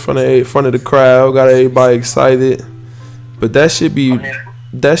 run in front of the crowd. Got everybody excited. But that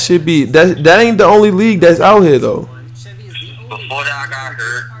ain't the only league that's out here though. Before that I got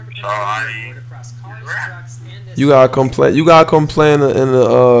hurt, so You gotta complain in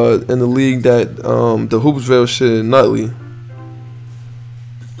the league that the Hoopsville shit Nutley.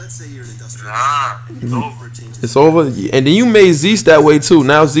 nah, it's over. It's over. And then you made Zeus that way too.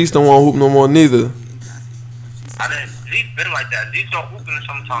 Now Zeus don't want to hoop no more neither. Zeus been like that. Zeus don't hoop in the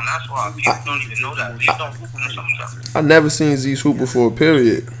summertime. That's why people don't even know that. Zeus don't hoop in the summertime. I never seen Zeus hoop before.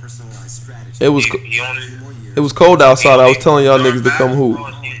 Period. It was He only, it was cold outside. I was telling y'all niggas to come hoop.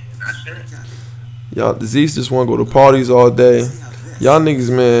 That's it. Y'all Zeus just want to go to parties all day. Y'all niggas,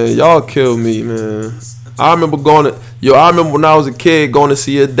 man, y'all kill me, man. I remember when I was a kid going to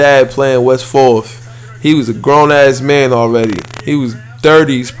see your dad playing West 4th. He was a grown ass man already. He was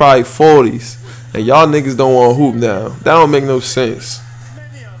 30s, probably 40s. And y'all niggas don't want to hoop now. That don't make no sense.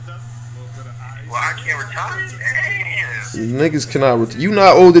 Well, I can't retire. Damn. Niggas cannot you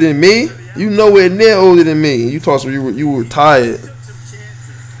not older than me. You nowhere near older than me. You talk some you were retired.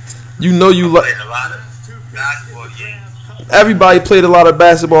 You know you like. Played a lot of basketball games. Everybody played a lot of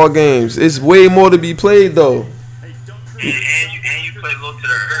basketball games. It's way more to be played though. And you play low to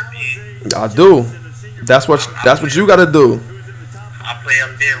the earth, man. I do. That's what you gotta do. I play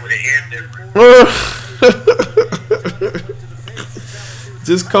up there with an air difference.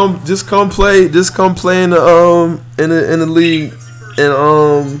 Just come play in the league,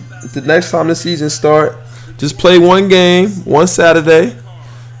 and the next time the season start, just play one game, one Saturday,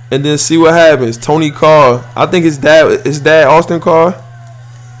 and then see what happens. Tony Carr, I think his dad Austin Carr.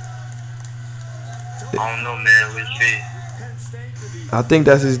 I I think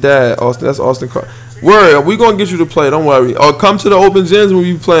that's his dad. Austin. That's Austin Carter. Word, we gonna get you to play. Don't worry. Or come to the open gyms when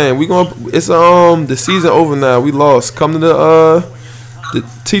we playing. We gonna. It's the season over now. We lost. Come to the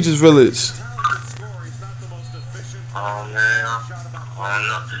Teachers Village. Oh man,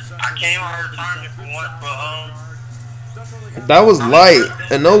 I came out of retirement for one, That was light,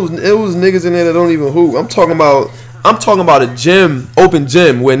 and it was niggas in there that don't even hoop. I'm talking about a gym, open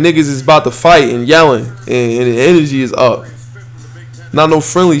gym where niggas is about to fight and yelling, and the energy is up. Not no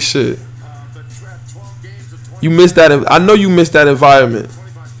friendly shit. You missed that. I know you missed that environment.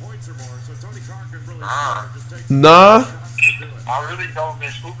 Nah. I really don't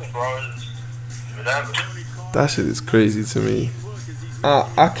miss hooping, bro. Whatever. That shit is crazy to me.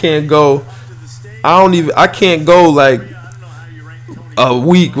 I can't go. I can't go like a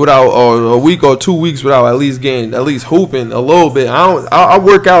week without, or a week or 2 weeks without at least hooping a little bit. I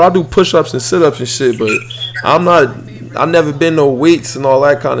work out. I do push-ups and sit-ups and shit, but I've never been no weights and all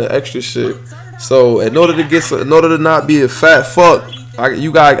that kind of extra shit. So in order to not be a fat fuck, I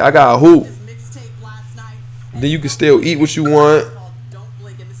got a hoop. Then you can still eat what you want.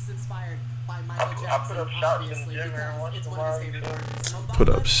 I put up shots in the gym every once in a while. Put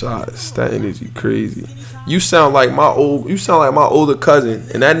up shots. That energy crazy. You sound like my older cousin,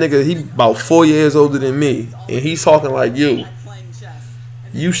 and that nigga, he about 4 years older than me, and he's talking like you.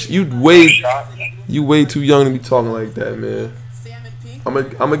 You way too young to be talking like that, man. I'm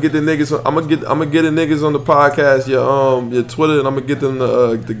gonna get the niggas. I'm gonna get the niggas on the podcast, your Twitter, and I'm gonna get them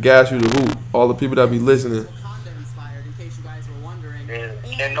to gas you to hoop. All the people that be listening.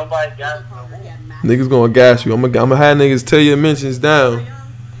 Can't nobody gas me. Niggas gonna gas you. I'm gonna have niggas tell your mentions down.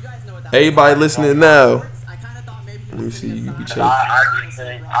 Everybody listening now. Let me see. You be checking. I just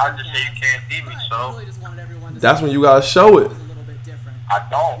say you can't see me, so That's when you gotta show it. I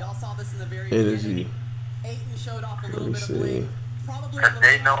don't. Energy. Let me see. Cause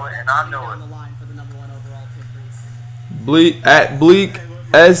they know it and I know it. Bleak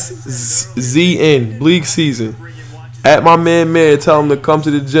SZN. Bleak season. At my man Mir, tell him to come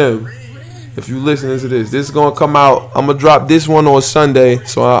to the gym. If you listening to this is gonna come out. I'm gonna drop this one on Sunday,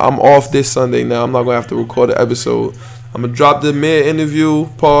 so I'm off this Sunday now. I'm not gonna have to record an episode. I'm gonna drop the Mir interview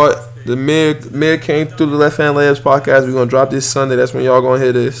part. The Mir came through the Left Hand Labs podcast. We're gonna drop this Sunday. That's when y'all gonna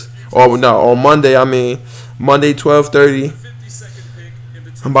hear this. Or no, on Monday. Monday 12:30.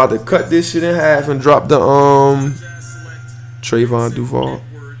 I'm about to cut this shit in half and drop the Trayvon Duval.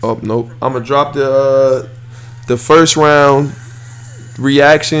 Oh nope. I'm gonna drop the first round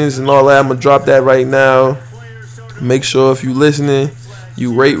reactions and all that. I'm gonna drop that right now. Make sure if you listening,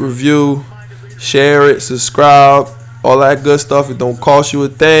 you rate, review, share it, subscribe, all that good stuff. It don't cost you a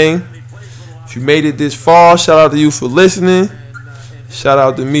thing. If you made it this far, shout out to you for listening. Shout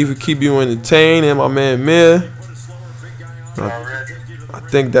out to me for keeping you entertained, and my man Mir. I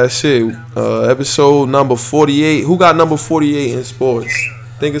think that's it. Episode number 48. Who got number 48 in sports?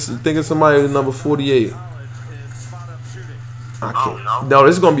 Think it's somebody with number 48. I can't. No,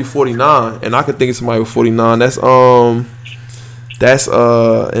 this is gonna be 49, and I could think of somebody with 49. That's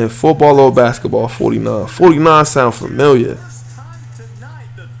in football or basketball. 49. 49 sound familiar.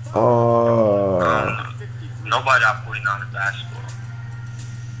 Nobody got 49 in basketball.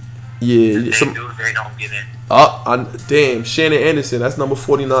 Yeah. If they don't get in. Damn, Shannon Anderson. That's number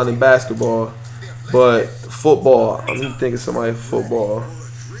 49 in basketball, but football. I'm even thinking somebody football,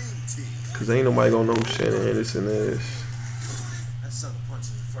 cause ain't nobody gonna know who Shannon Anderson is.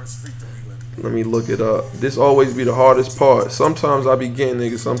 Let me look it up. This always be the hardest part. Sometimes I be getting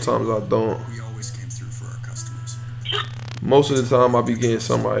niggas, sometimes I don't. Most of the time I be getting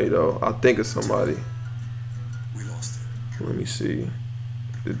somebody though. I think of somebody. Let me see.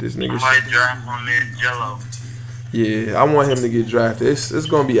 Did this nigga? I might draft my man Jello. Yeah, I want him to get drafted. It's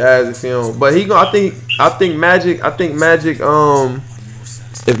gonna be ass if he don't. But he gonna. I think Magic.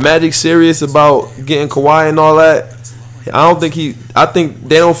 If Magic's serious about getting Kawhi and all that, I think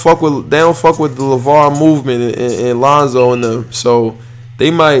they don't fuck with the LeVar movement and Lonzo and them. So they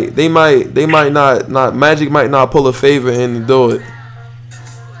might not Magic might not pull a favor in to do it.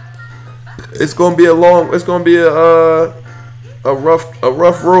 It's gonna be a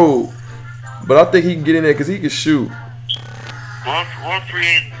rough road. But I think he can get in there because he can shoot. When free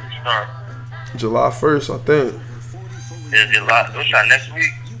agency start? July 1st, I think. Yeah, July. What's that, next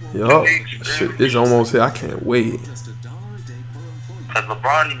week? Yup. Shit, it's almost here. I can't wait. Because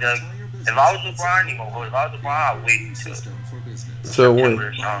LeBron, if I was LeBron, he gonna go. If I was LeBron, I'd wait till when?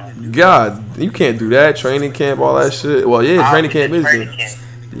 God, you can't do that. Training camp, all that shit. Well, yeah, training camp is good.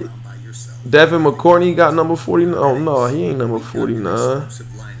 Devin McCourtney got number 49. Oh, no, he ain't number 49.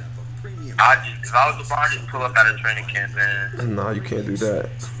 I just If I was LeBron, just pull up at a training camp, man. Nah, you can't do that.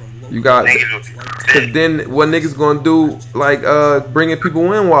 You got, Niggas would be cause sick. then what niggas gonna do? Like bringing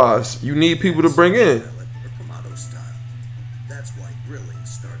people in wise. You need people to bring in.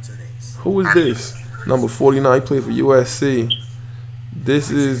 Who is this? Number 49. He played for USC.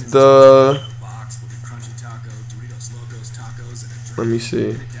 This is the. Let me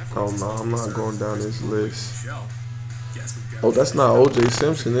see. Oh no, I'm not going down this list. Oh, that's not O.J.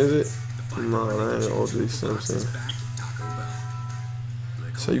 Simpson, is it? No, that ain't O.J. Simpson.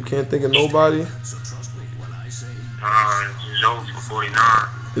 So you can't think of nobody? Joe for 49.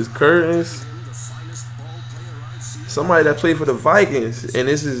 It's Curtains. Somebody that played for the Vikings, and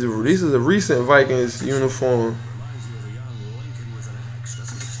this is a recent Vikings uniform.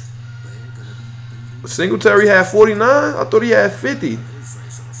 Singletary had 49. I thought he had 50.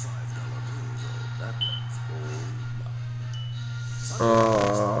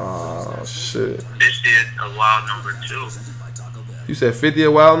 Oh shit! 50 is a wild number too. You said 50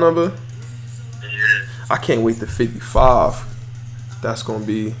 a wild number? Yeah. I can't wait to 55. That's gonna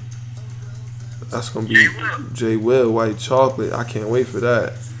be J. Will, White Chocolate. I can't wait for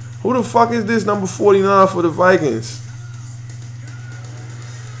that. Who the fuck is this number 49 for the Vikings?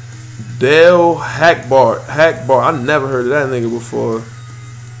 Dale Hackbart. I never heard of that nigga before.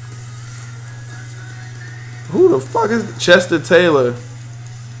 Who the fuck is Chester Taylor?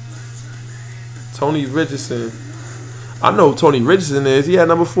 Tony Richardson. I know who Tony Richardson is. He had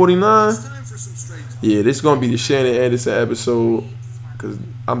number 49. Yeah, this is gonna be the Shannon Anderson episode. Cause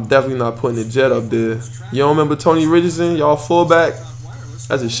I'm definitely not putting the Jet up there. You don't remember Tony Richardson? Y'all fullback?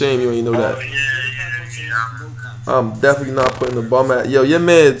 That's a shame you ain't know that. Yeah. I'm definitely not putting the bum at. Yo, your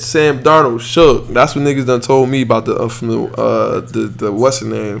man Sam Darnold shook. That's what niggas done told me about the what's the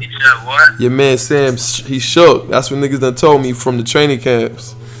name? You said what? Your man Sam, he shook. That's what niggas done told me from the training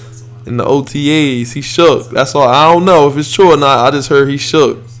camps and the OTAs. He shook. That's all. I don't know if it's true or not. I just heard he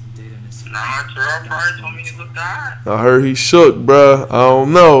shook. Nah, Terrell probably told me he looked alright. I heard he shook, bruh. I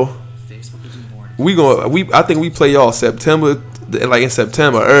don't know. I think we play y'all September, like in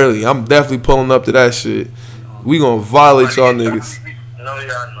September early. I'm definitely pulling up to that shit. We gonna violate y'all niggas. No,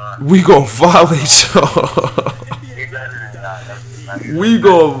 you're not. We gonna violate y'all. We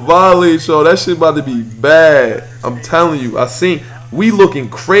gonna violate y'all. That shit about to be bad. I'm telling you. We looking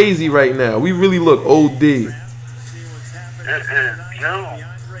crazy right now. We really look OD. It is June.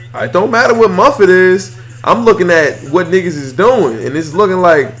 It don't matter what month it is. I'm looking at what niggas is doing, and it's looking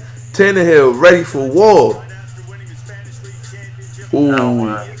like Tannehill ready for war.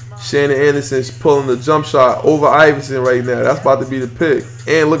 Ooh, Shannon Anderson's pulling the jump shot over Iverson right now. That's about to be the pick.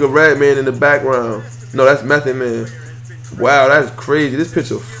 And look at Redman in the background. No, that's Method Man. Wow, that's crazy. This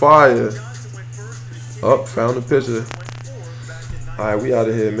picture fire. Oh, found the picture. All right, we out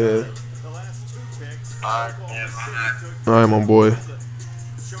of here, man. All right, my boy.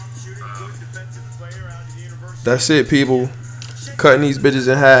 That's it, people. Cutting these bitches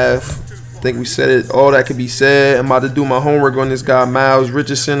in half. I think we said it. All that could be said. I'm about to do my homework on this guy, Miles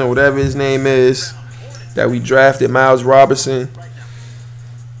Richardson, or whatever his name is, that we drafted, Miles Robinson.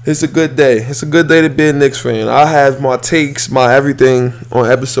 It's a good day. It's a good day to be a Knicks fan. I have my takes, my everything on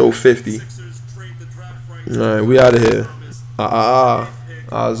episode 50. All right, we out of here.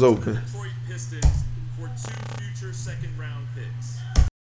 Eyes open.